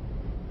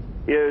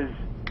is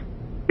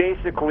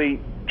basically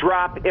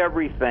drop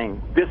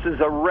everything. This is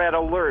a red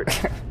alert.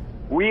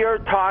 We are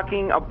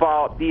talking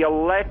about the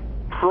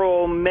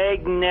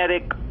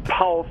electromagnetic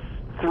pulse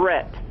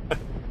threat.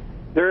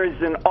 There is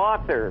an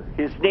author.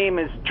 His name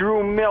is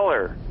Drew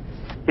Miller.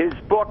 His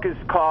book is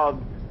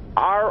called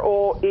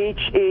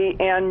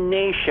ROHAN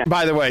Nation.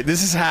 By the way,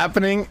 this is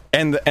happening,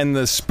 and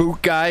the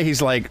spook guy,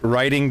 he's like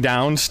writing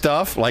down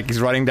stuff, like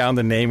he's writing down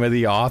the name of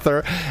the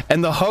author,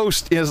 and the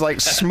host is like,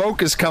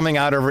 smoke is coming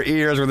out of her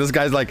ears, where this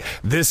guy's like,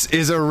 this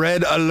is a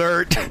red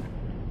alert.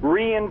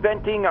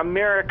 Reinventing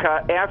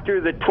America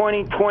after the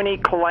 2020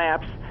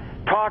 collapse,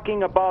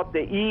 talking about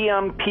the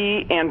EMP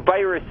and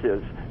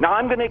viruses. Now,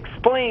 I'm going to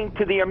explain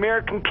to the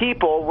American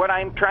people what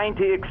I'm trying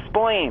to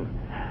explain.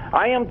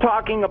 I am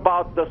talking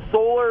about the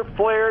solar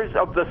flares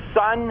of the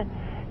sun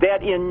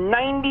that in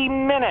 90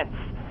 minutes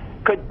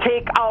could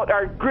take out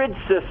our grid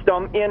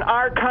system in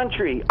our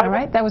country. All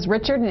right, that was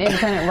Richard in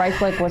independent Rice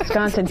Lake,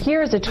 Wisconsin.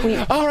 Here's a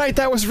tweet. All right,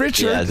 that was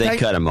Richard. Yeah, they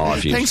cut him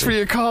off. Thanks for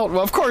your call.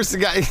 Well, of course, the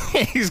guy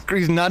he's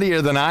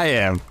nuttier than I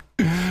am.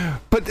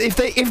 But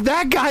if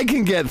that guy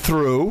can get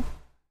through,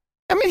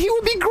 I mean, he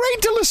would be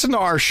great to listen to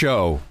our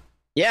show.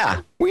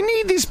 Yeah, we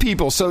need these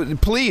people. So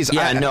please.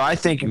 Yeah, I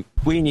think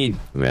we need.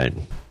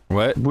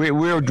 What?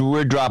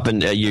 We're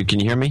dropping. You can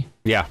you hear me?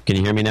 Yeah. Can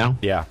you hear me now?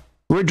 Yeah.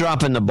 We're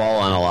dropping the ball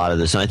on a lot of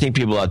this, and I think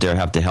people out there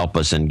have to help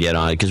us and get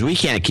on it because we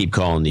can't keep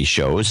calling these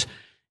shows.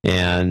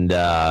 And,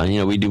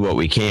 we do what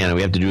we can, and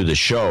we have to do the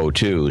show,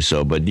 too.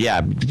 So, but, yeah,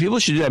 people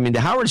should do. I mean,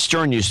 Howard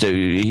Stern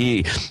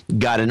he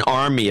got an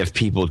army of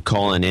people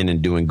calling in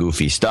and doing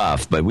goofy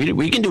stuff, but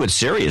we can do it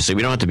seriously.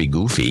 We don't have to be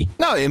goofy.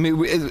 No, I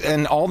mean,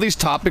 and all these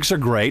topics are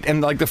great.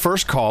 And, like, the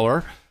first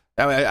caller,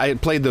 I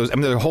played those. I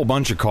mean, there are a whole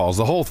bunch of calls.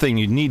 The whole thing,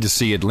 you need to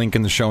see it. Link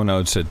in the show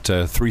notes at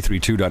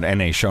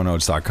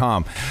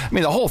 332.nashownotes.com. I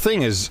mean, the whole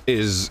thing is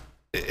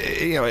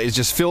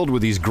just filled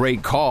with these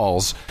great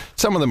calls.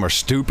 Some of them are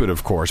stupid,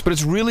 of course, but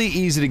it's really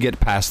easy to get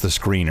past the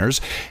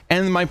screeners.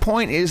 And my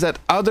point is that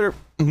other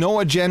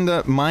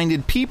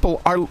no-agenda-minded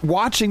people are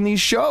watching these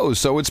shows,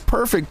 so it's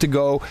perfect to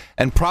go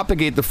and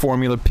propagate the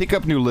formula, pick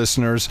up new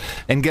listeners,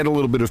 and get a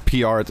little bit of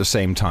PR at the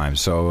same time.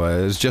 So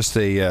it's just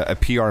a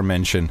PR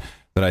mention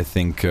that I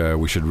think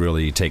we should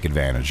really take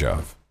advantage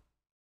of.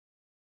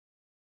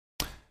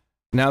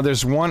 Now,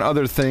 there's one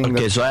other thing.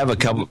 Okay, so I have a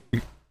couple.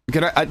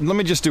 Let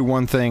me just do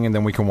one thing, and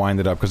then we can wind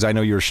it up, because I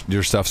know your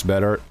stuff's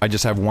better. I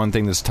just have one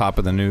thing that's top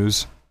of the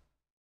news.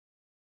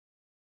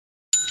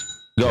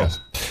 Go. Yes.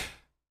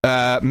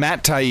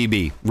 Matt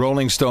Taibbi,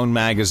 Rolling Stone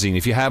magazine.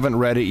 If you haven't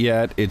read it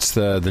yet, it's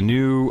the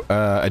new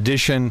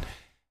edition.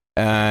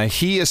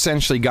 He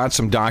essentially got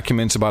some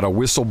documents about a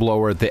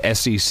whistleblower at the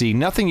SEC.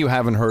 Nothing you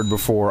haven't heard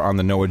before on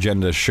the No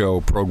Agenda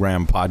Show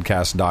program,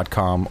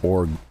 podcast.com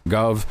or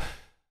gov.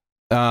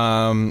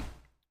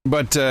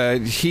 But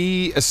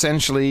he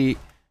essentially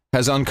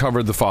has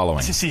uncovered the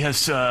following. SEC has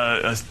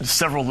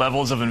several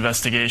levels of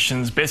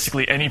investigations.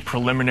 Basically, any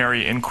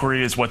preliminary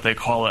inquiry is what they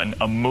call a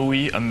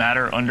MUI, a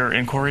matter under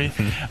inquiry.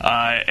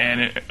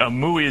 And a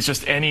MUI is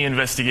just any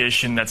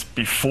investigation that's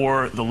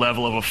before the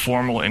level of a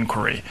formal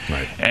inquiry.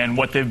 Right. And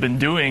what they've been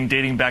doing,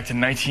 dating back to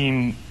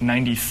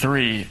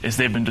 1993, is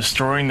they've been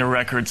destroying the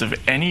records of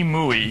any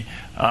MUI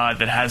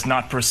that has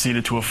not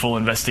proceeded to a full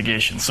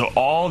investigation. So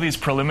all these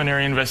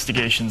preliminary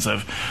investigations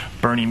of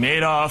Bernie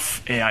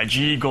Madoff,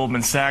 AIG,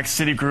 Goldman Sachs,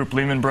 Citigroup,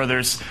 Lehman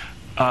Brothers,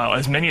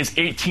 as many as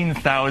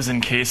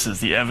 18,000 cases,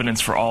 the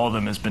evidence for all of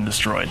them has been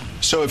destroyed.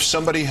 So if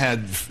somebody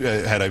had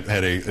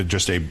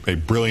a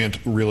brilliant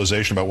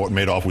realization about what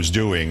Madoff was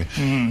doing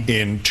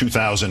in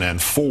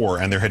 2004,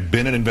 and there had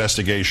been an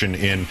investigation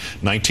in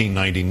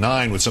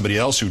 1999 with somebody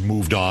else who'd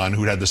moved on,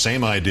 who'd had the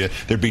same idea,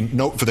 there'd be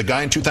no, for the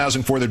guy in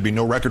 2004, there'd be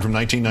no record from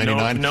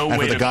 1999,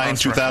 and for the guy in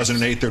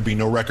 2008, there'd be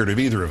no record of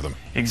either of them.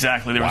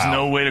 Exactly. There was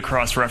no way to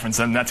cross-reference,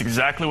 and that's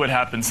exactly what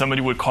happened.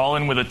 Somebody would call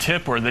in with a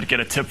tip, or they'd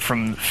get a tip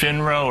from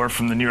FINRA or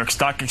from the New York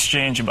Stock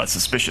Exchange about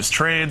suspicious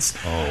trades.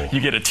 You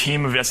get a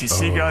team of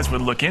SEC guys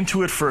would look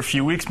into it for a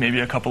few weeks,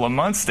 maybe a couple of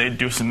months. They'd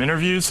do some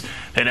interviews.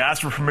 They'd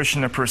ask for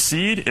permission to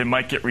proceed. It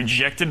might get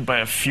rejected by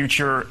a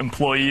future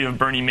employee of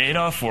Bernie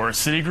Madoff or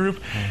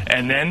Citigroup,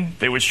 and then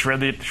they would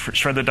shred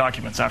the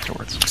documents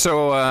afterwards.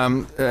 So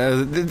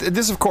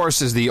this, of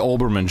course, is the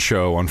Olbermann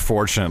show,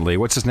 unfortunately.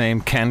 What's his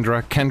name?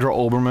 Kendra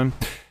Olbermann.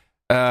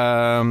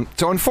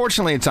 So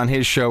unfortunately, it's on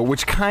his show,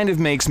 which kind of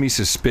makes me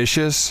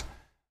suspicious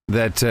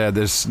that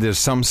there's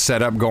some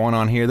setup going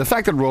on here. The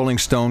fact that Rolling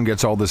Stone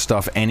gets all this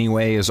stuff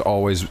anyway is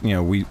always,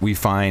 we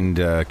find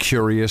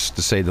curious,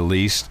 to say the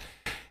least.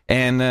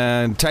 And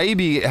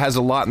Taibbi has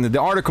a lot, and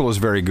the article is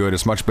very good.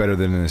 It's much better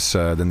than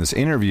this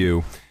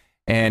interview.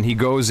 And he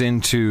goes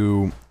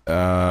into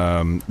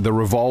the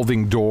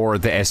revolving door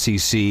at the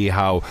SEC,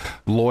 how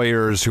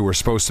lawyers who are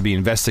supposed to be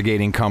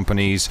investigating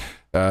companies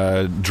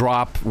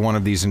drop one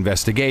of these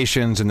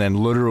investigations, and then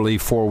literally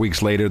 4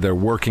 weeks later they're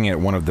working at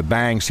one of the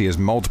banks. He has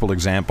multiple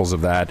examples of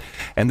that.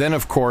 And then,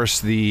 of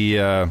course,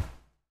 the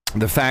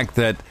fact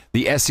that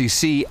the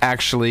SEC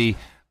actually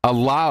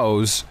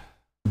allows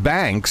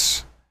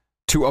banks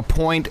to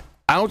appoint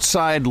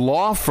outside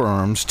law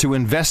firms to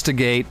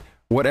investigate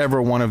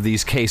whatever one of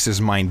these cases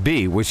might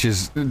be, which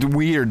is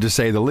weird to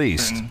say the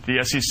least. And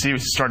the SEC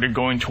started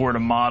going toward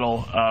a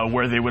model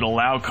where they would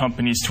allow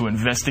companies to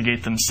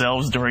investigate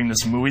themselves during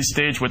this MUI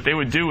stage. What they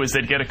would do is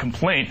they'd get a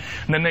complaint,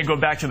 and then they'd go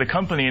back to the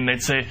company and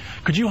they'd say,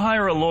 could you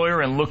hire a lawyer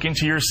and look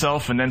into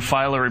yourself and then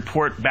file a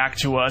report back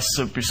to us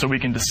so we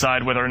can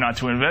decide whether or not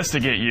to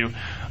investigate you?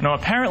 Now,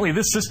 apparently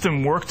this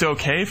system worked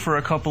okay for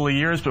a couple of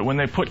years, but when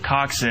they put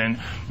Cox in,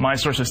 my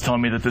sources tell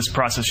me that this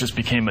process just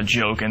became a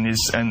joke, and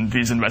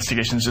these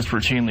investigations just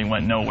routinely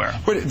went nowhere.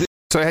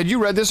 So had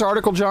you read this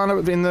article,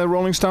 John, in the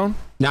Rolling Stone?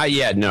 Not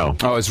yet, no.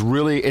 Oh, it's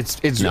really,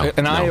 it's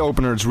an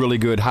eye-opener. It's really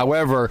good.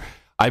 However,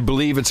 I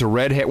believe it's a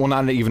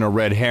not even a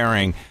red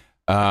herring.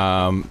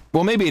 Well,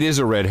 maybe it is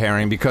a red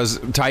herring, because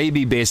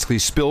Taibbi basically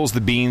spills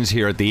the beans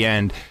here at the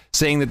end,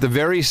 saying that the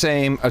very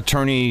same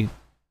attorney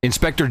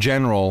Inspector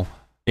General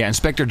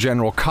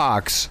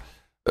Cox,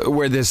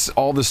 where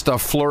all this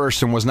stuff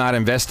flourished and was not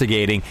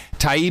investigating.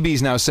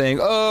 Taibbi's now saying,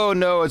 oh,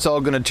 no, it's all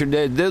going to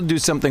they'll do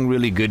something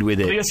really good with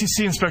it. The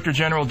SEC Inspector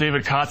General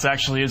David Kotz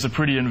actually is a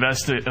pretty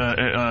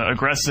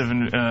aggressive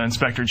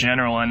Inspector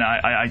General, and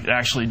I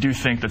actually do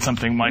think that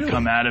something might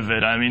come out of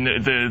it. I mean,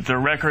 the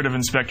record of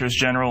Inspectors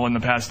General in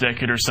the past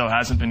decade or so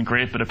hasn't been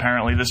great, but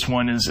apparently this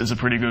one is a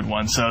pretty good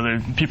one. So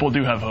people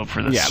do have hope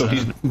for this. Yeah, so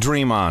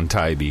dream on,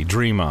 Taibbi,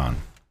 dream on.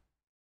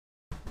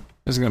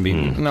 There's going to be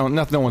no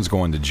one's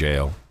going to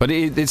jail. But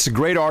it's a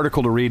great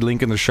article to read.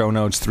 Link in the show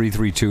notes,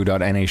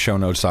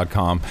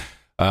 332.nashownotes.com.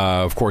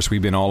 Of course,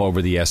 we've been all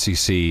over the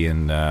SEC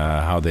and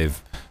how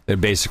they're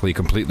basically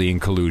completely in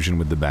collusion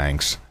with the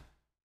banks.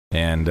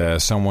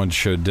 And someone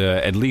should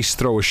at least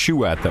throw a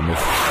shoe at them,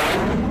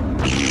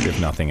 if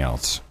nothing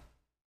else.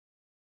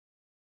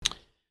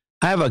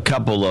 I have a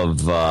couple of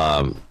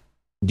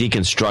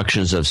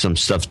deconstructions of some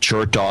stuff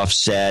Chertoff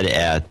said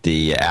at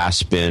the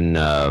Aspen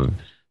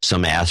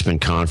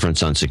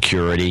conference on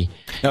security.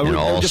 Now, and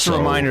also, just a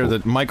reminder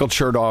that Michael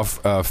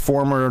Chertoff,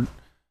 former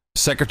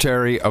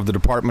Secretary of the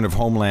Department of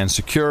Homeland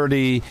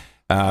Security,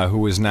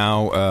 who is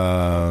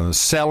now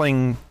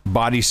selling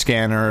body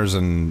scanners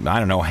and,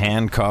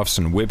 handcuffs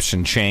and whips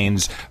and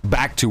chains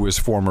back to his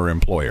former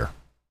employer.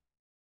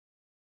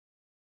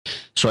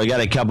 So I got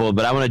a couple,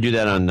 but I want to do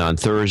that on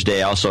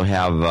Thursday. I also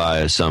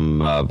have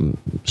some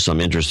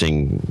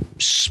interesting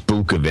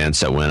spook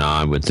events that went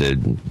on with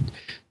the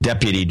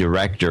deputy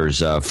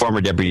directors, former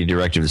deputy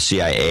director of the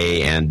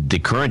CIA and the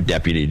current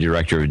deputy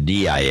director of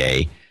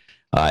DIA.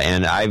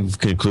 And I've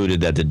concluded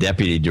that the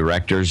deputy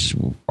directors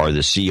are the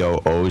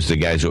COOs, the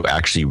guys who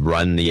actually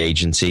run the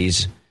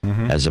agencies,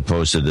 as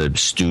opposed to the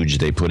stooge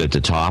they put at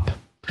the top,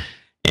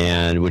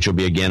 and which will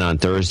be again on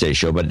Thursday's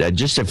show. But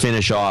just to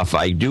finish off,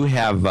 I do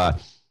have a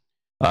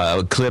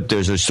clip.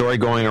 There's a story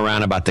going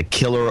around about the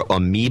killer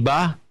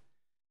amoeba.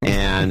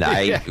 And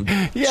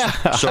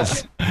so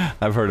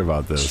I've heard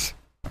about this.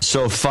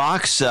 So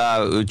Fox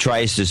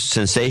tries to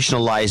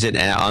sensationalize it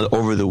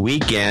over the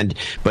weekend,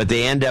 but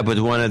they end up with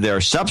one of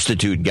their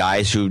substitute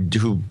guys who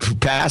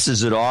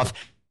passes it off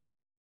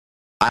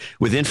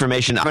with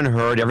information I haven't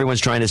heard.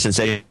 Everyone's trying to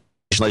sensationalize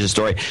the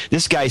story.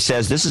 This guy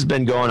says this has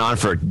been going on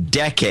for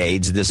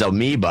decades, this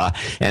amoeba,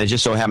 and it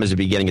just so happens to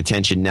be getting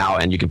attention now.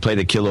 And you can play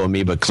the killer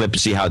amoeba clip to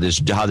see how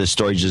this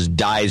story just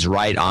dies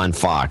right on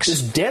Fox.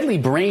 This deadly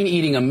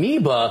brain-eating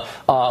amoeba,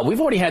 we've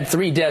already had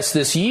 3 deaths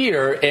this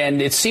year, and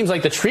it seems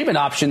like the treatment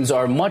options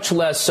are much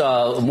less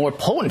more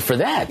potent for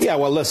that. Yeah,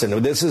 well,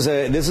 listen, this is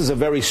a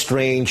very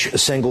strange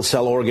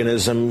single-cell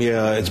organism.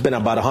 It's been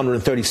about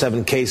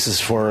 137 cases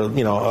for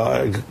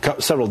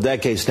several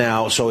decades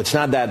now, so it's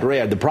not that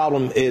rare. The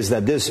problem is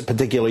that this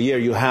particular year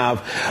you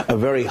have a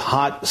very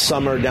hot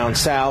summer down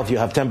south. You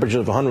have temperatures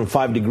of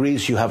 105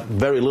 degrees. You have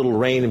very little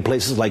rain in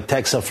places like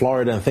Texas,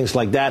 Florida, and things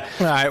like that.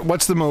 All right,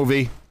 what's the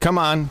movie? Come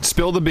on,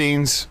 spill the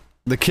beans.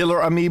 The killer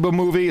amoeba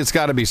movie? It's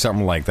got to be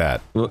something like that.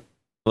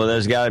 Well,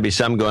 there's got to be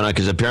something going on,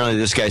 because apparently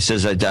this guy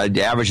says that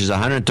averages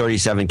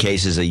 137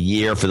 cases a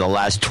year for the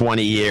last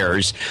 20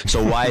 years.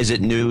 So why is it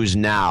news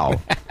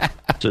now?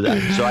 So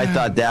I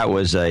thought that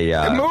was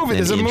a movie.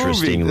 There's a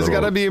movie. There's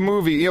got to be a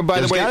movie.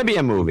 There's got to be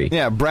a movie.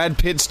 Yeah, Brad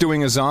Pitt's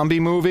doing a zombie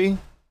movie.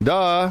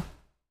 Duh.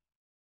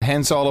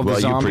 Hence all of the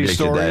zombie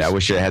stories. That. I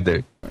wish I had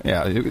the.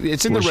 Yeah,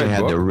 it's in the red book.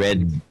 Had the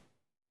red.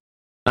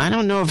 I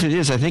don't know if it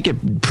is. I think it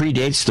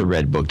predates the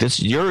red book.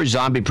 Your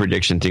zombie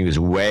prediction thing is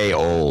way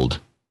old.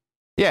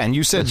 Yeah, and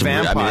you said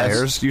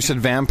vampires. You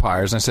said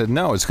vampires, and I said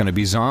no. It's going to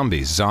be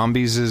zombies.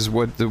 Zombies is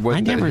what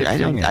I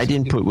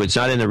didn't put. It's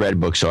not in the red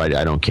book, so I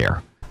don't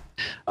care.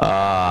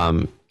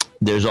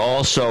 There's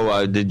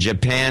also the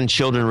Japan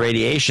children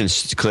radiation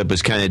clip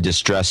is kind of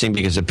distressing,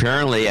 because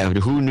apparently,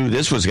 who knew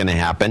this was going to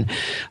happen?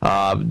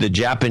 The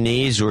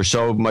Japanese were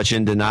so much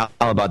in denial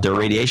about their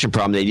radiation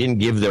problem, they didn't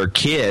give their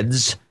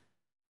kids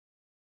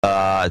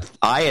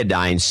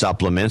iodine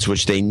supplements,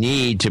 which they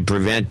need to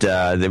prevent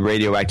the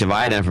radioactive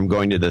iodine from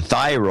going to the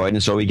thyroid,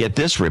 and so we get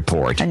this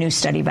report. A new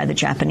study by the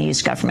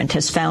Japanese government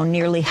has found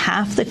nearly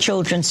half the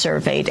children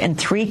surveyed in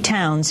 3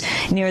 towns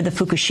near the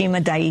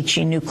Fukushima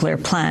Daiichi nuclear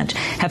plant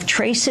have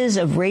traces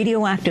of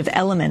radioactive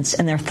elements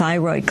in their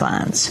thyroid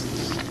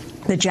glands.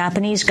 The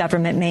Japanese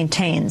government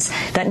maintains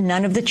that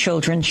none of the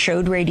children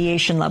showed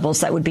radiation levels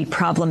that would be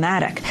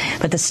problematic,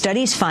 but the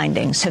study's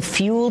findings have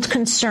fueled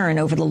concern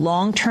over the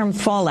long-term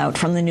fallout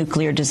from the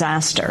nuclear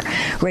disaster.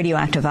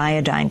 Radioactive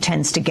iodine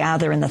tends to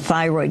gather in the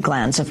thyroid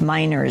glands of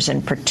minors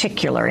in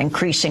particular,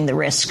 increasing the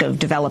risk of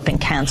developing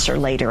cancer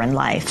later in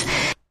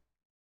life.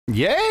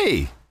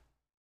 Yay!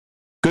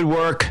 Good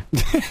work,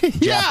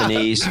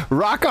 Japanese.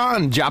 Rock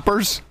on,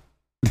 Joppers.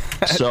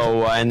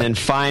 So, and then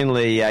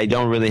finally, I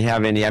don't really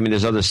have any. I mean,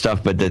 there's other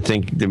stuff, but I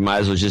think they might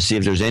as well just see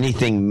if there's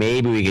anything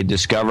maybe we could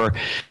discover.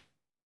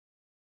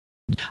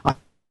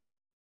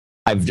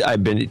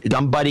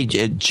 Somebody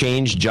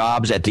changed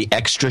jobs at the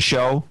Extra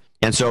show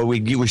And so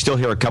we still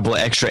hear a couple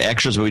of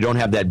extras, but we don't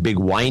have that big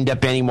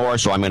wind-up anymore.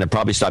 So I'm going to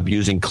probably stop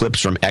using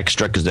clips from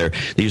Extra because they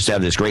used to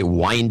have this great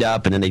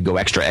wind-up, and then they'd go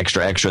extra,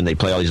 and they'd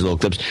play all these little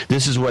clips.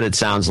 This is what it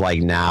sounds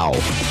like now.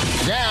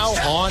 Now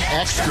on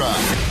Extra.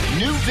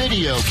 New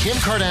video, Kim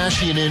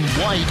Kardashian in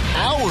white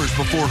hours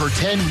before her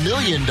 $10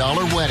 million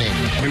wedding.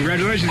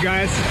 Congratulations,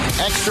 guys.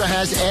 Extra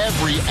has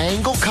every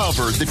angle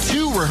covered. The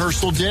 2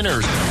 rehearsal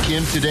dinners.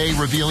 Kim today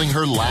revealing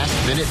her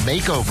last-minute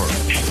makeover.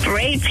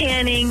 Spray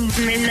tanning,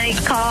 midnight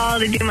call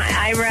to do my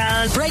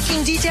eyebrows.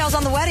 Breaking details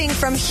on the wedding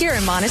from here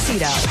in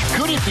Montecito.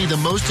 Could it be the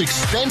most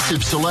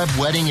expensive celeb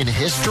wedding in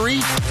history?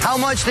 How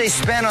much they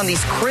spent on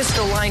these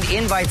crystalline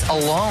invites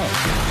alone.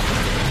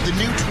 The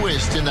new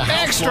twist in the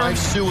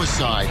Housewives'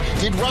 suicide.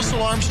 Did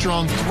Russell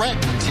Armstrong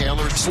threaten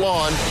Taylor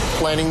Sloan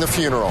planning the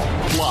funeral?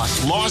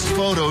 Plus, lost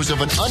photos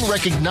of an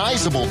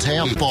unrecognizable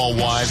Tailball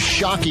wives'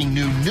 shocking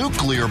new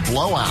nuclear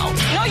blowout.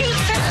 No, you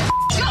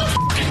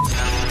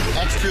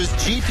Extra's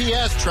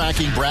GPS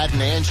tracking Brad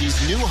and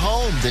Angie's new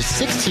home, the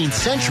 16th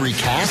century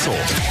castle.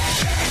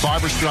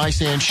 Barbra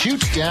Streisand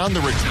shoots down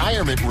the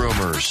retirement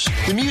rumors.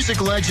 The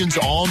music legend's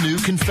all-new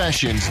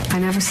confessions. I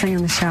never sing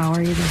in the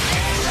shower either.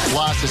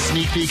 Plus, a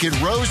sneak peek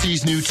at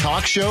Rosie's new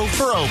talk show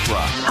for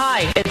Oprah.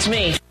 Hi, it's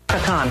me,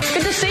 Khan.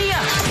 Good to see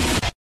ya.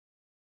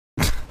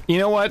 You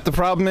know what the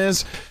problem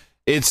is?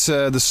 It's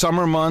the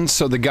summer months,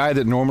 so the guy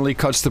that normally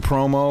cuts the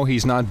promo,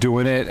 he's not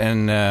doing it,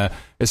 and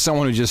it's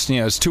someone who just,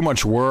 it's too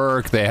much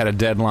work. They had a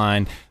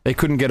deadline. They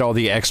couldn't get all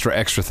the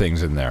extra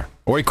things in there.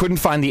 Or he couldn't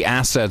find the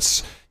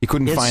assets. He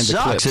couldn't find the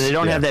clips. It sucks, and they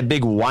don't have that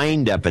big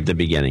wind-up at the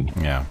beginning.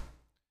 Yeah.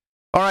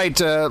 All right,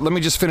 let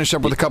me just finish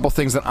up with a couple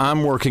things that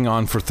I'm working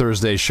on for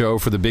Thursday's show,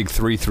 for the Big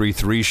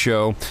 333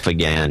 show.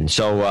 Again.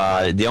 So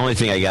the only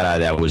thing I got out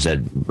of that was that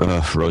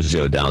Rosie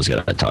O'Donnell's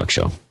got a talk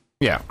show.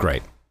 Yeah,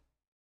 great.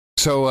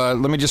 So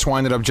let me just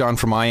wind it up, John,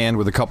 from my end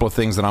with a couple of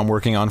things that I'm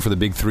working on for the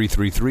Big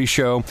 333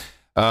 show.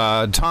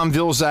 Tom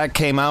Vilsack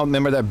came out.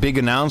 Remember that big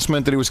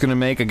announcement that he was going to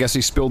make? I guess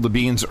he spilled the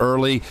beans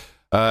early.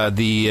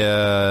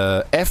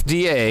 The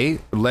FDA,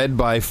 led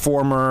by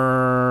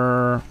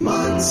former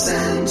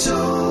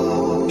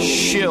Monsanto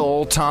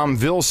shill Tom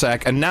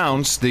Vilsack,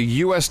 announced the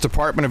U.S.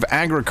 Department of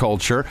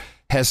Agriculture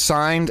has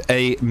signed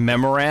a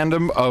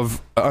Memorandum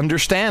of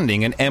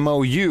Understanding, an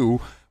MOU,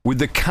 with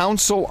the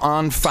Council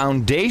on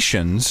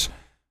Foundations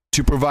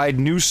to provide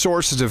new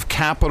sources of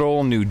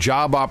capital, new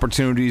job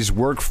opportunities,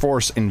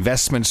 workforce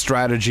investment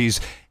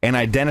strategies, and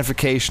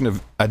identification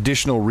of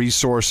additional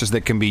resources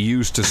that can be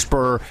used to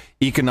spur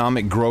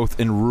economic growth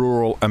in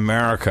rural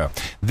America.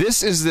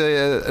 This is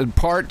the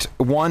part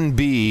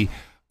 1B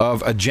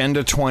of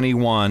Agenda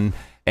 21.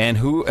 And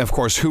who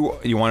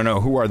you want to know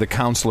who are the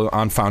Council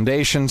on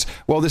Foundations?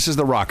 Well, this is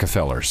the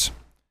Rockefellers.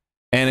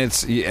 And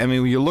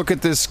when you look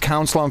at this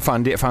Council on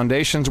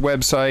Foundations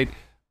website,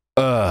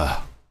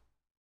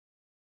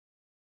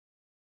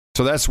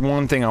 so that's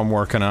one thing I'm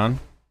working on.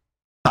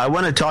 I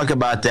want to talk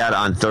about that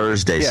on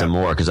Thursday some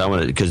more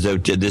because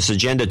this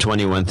Agenda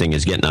 21 thing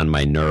is getting on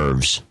my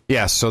nerves.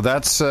 Yeah, so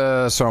that's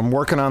so I'm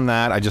working on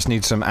that. I just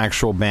need some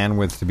actual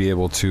bandwidth to be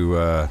able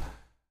to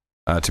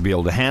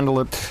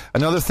handle it.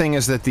 Another thing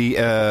is that the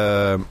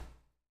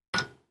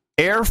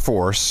Air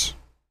Force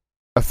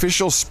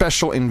Official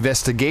Special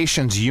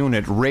Investigations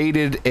Unit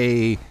raided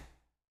a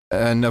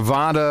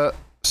Nevada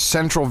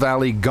Central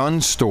Valley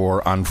gun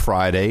store on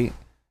Friday,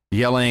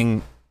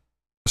 yelling,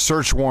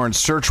 search warrant,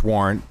 search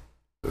warrant.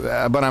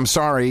 But I'm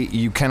sorry,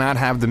 you cannot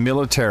have the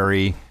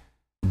military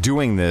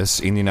doing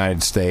this in the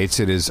United States.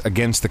 It is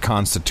against the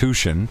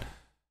Constitution.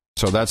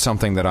 So that's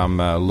something that I'm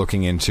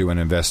looking into and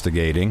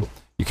investigating.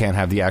 You can't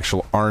have the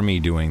actual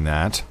army doing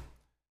that.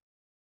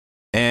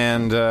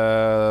 And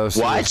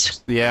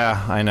what?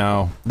 Yeah, I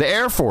know. The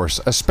Air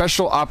Force, a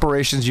special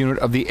operations unit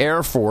of the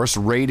Air Force,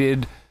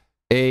 raided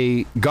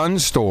a gun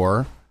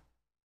store.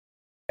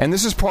 And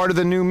this is part of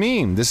the new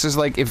meme. This is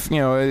like, it's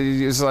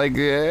like,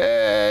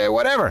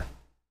 whatever.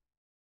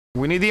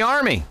 We need the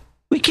army.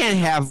 You can't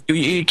have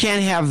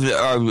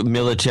our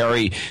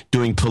military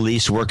doing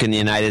police work in the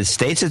United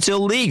States. It's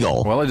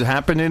illegal. Well, it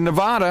happened in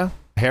Nevada,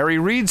 Harry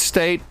Reid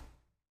state.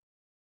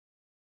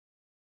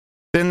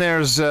 Then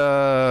there's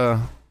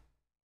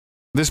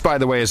this, by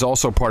the way, is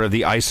also part of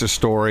the ISIS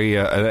story.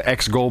 An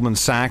ex-Goldman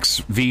Sachs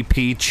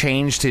VP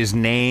changed his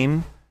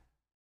name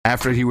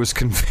after he was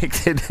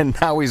convicted, and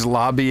now he's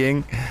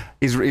lobbying.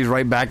 He's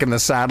right back in the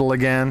saddle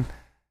again.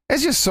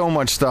 There's just so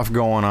much stuff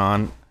going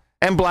on.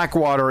 And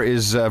Blackwater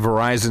is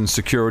Verizon's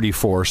security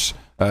force,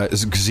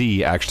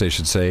 XZ, actually, I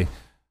should say.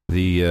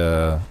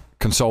 The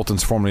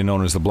consultants formerly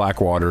known as the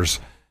Blackwaters.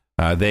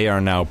 They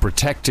are now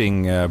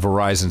protecting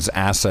Verizon's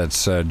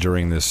assets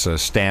during this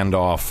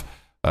standoff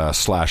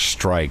 /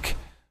 strike.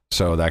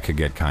 So that could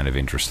get kind of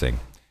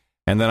interesting.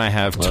 And then I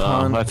have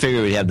I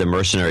figured we'd have the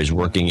mercenaries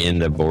working in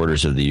the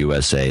borders of the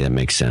USA. That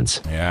makes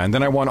sense. Yeah, and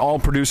then I want all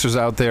producers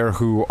out there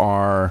who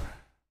are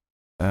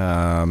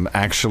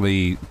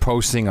actually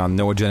posting on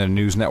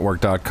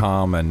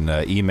NoAgendaNewsNetwork.com and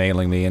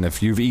emailing me. And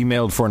if you've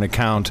emailed for an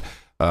account,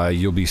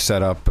 you'll be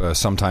set up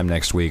sometime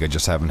next week. I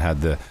just haven't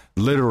had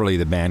literally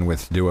the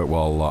bandwidth to do it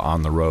while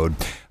on the road.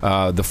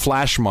 The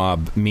flash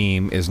mob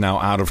meme is now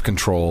out of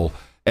control.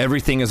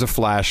 Everything is a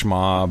flash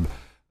mob.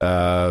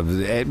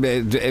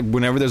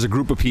 Whenever there's a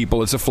group of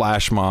people, it's a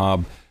flash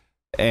mob.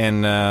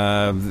 And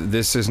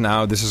this is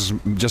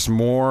just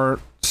more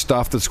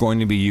stuff that's going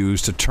to be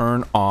used to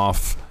turn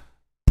off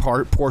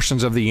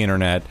portions of the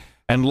internet.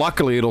 And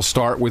luckily, it'll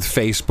start with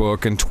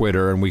Facebook and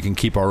Twitter, and we can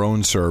keep our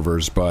own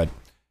servers. But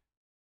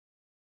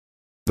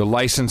the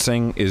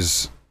licensing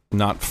is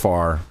not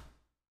far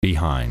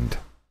behind.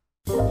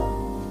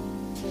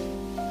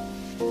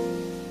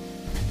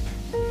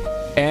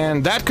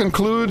 And that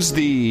concludes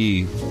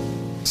the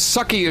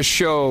suckiest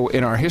show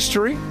in our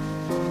history.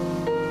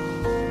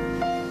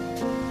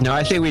 No,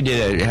 I think we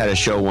had a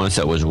show once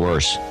that was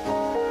worse.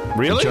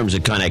 Really? In terms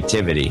of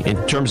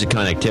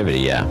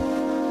connectivity. Yeah.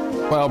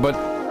 Well, but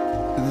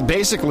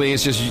basically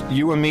it's just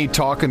you and me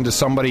talking to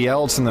somebody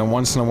else, and then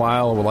once in a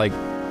while, like,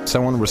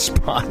 someone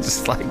responds.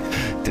 It's like,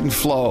 it didn't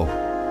flow.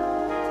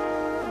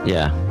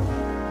 Yeah.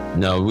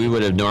 No, we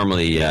would have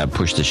normally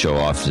pushed the show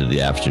off to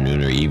the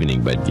afternoon or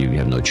evening, but you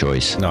have no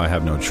choice. No, I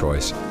have no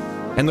choice.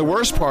 And the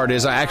worst part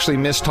is I actually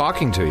miss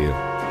talking to you.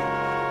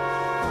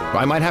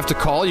 I might have to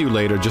call you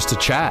later just to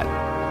chat.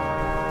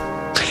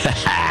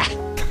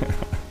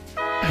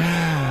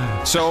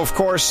 So, of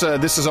course,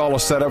 this is all a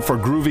setup for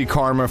Groovy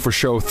Karma for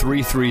show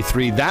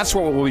 333. That's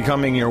what will be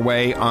coming your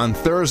way on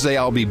Thursday.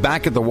 I'll be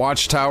back at the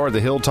Watchtower,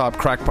 the Hilltop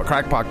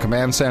Crackpot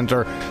Command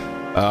Center.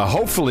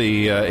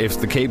 Hopefully,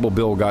 if the cable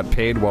bill got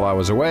paid while I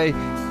was away,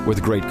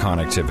 with great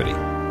connectivity.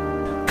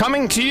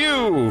 Coming to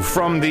you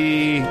from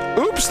the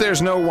Oops,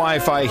 There's No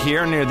Wi-Fi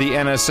Here near the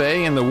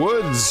NSA in the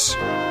woods.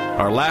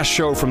 Our last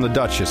show from the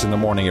Duchess in the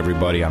morning,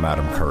 everybody. I'm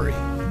Adam Curry.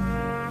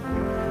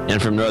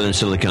 And from northern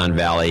Silicon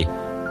Valley,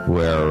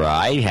 where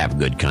I have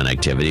good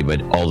connectivity, but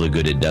all the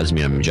good it does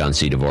me, I'm John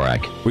C.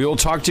 Dvorak. We will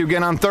talk to you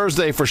again on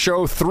Thursday for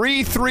show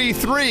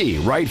 333,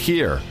 right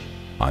here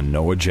on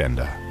No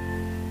Agenda.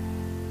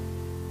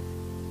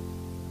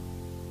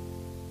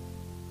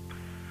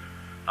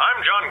 I'm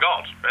John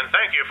Galt, and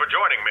thank you for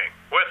joining me.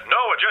 With No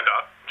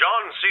Agenda,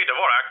 John C.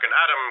 Dvorak and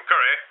Adam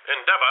Curry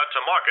endeavor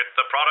to market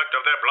the product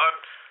of their blood,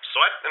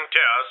 sweat, and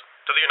tears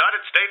to the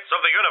United States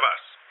of the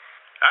universe.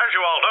 As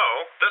you all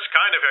know, this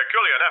kind of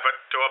Herculean effort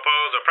to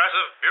oppose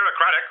oppressive,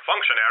 bureaucratic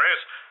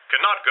functionaries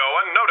cannot go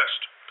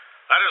unnoticed.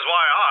 That is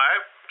why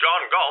I,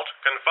 John Galt,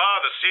 confer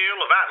the seal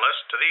of Atlas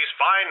to these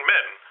fine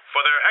men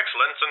for their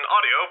excellence in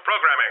audio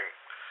programming.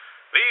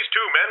 These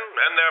two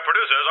men and their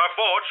producers are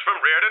forged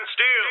from Rearden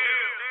Steel.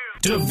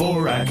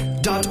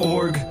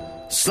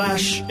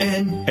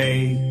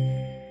 Dvorak.org/NA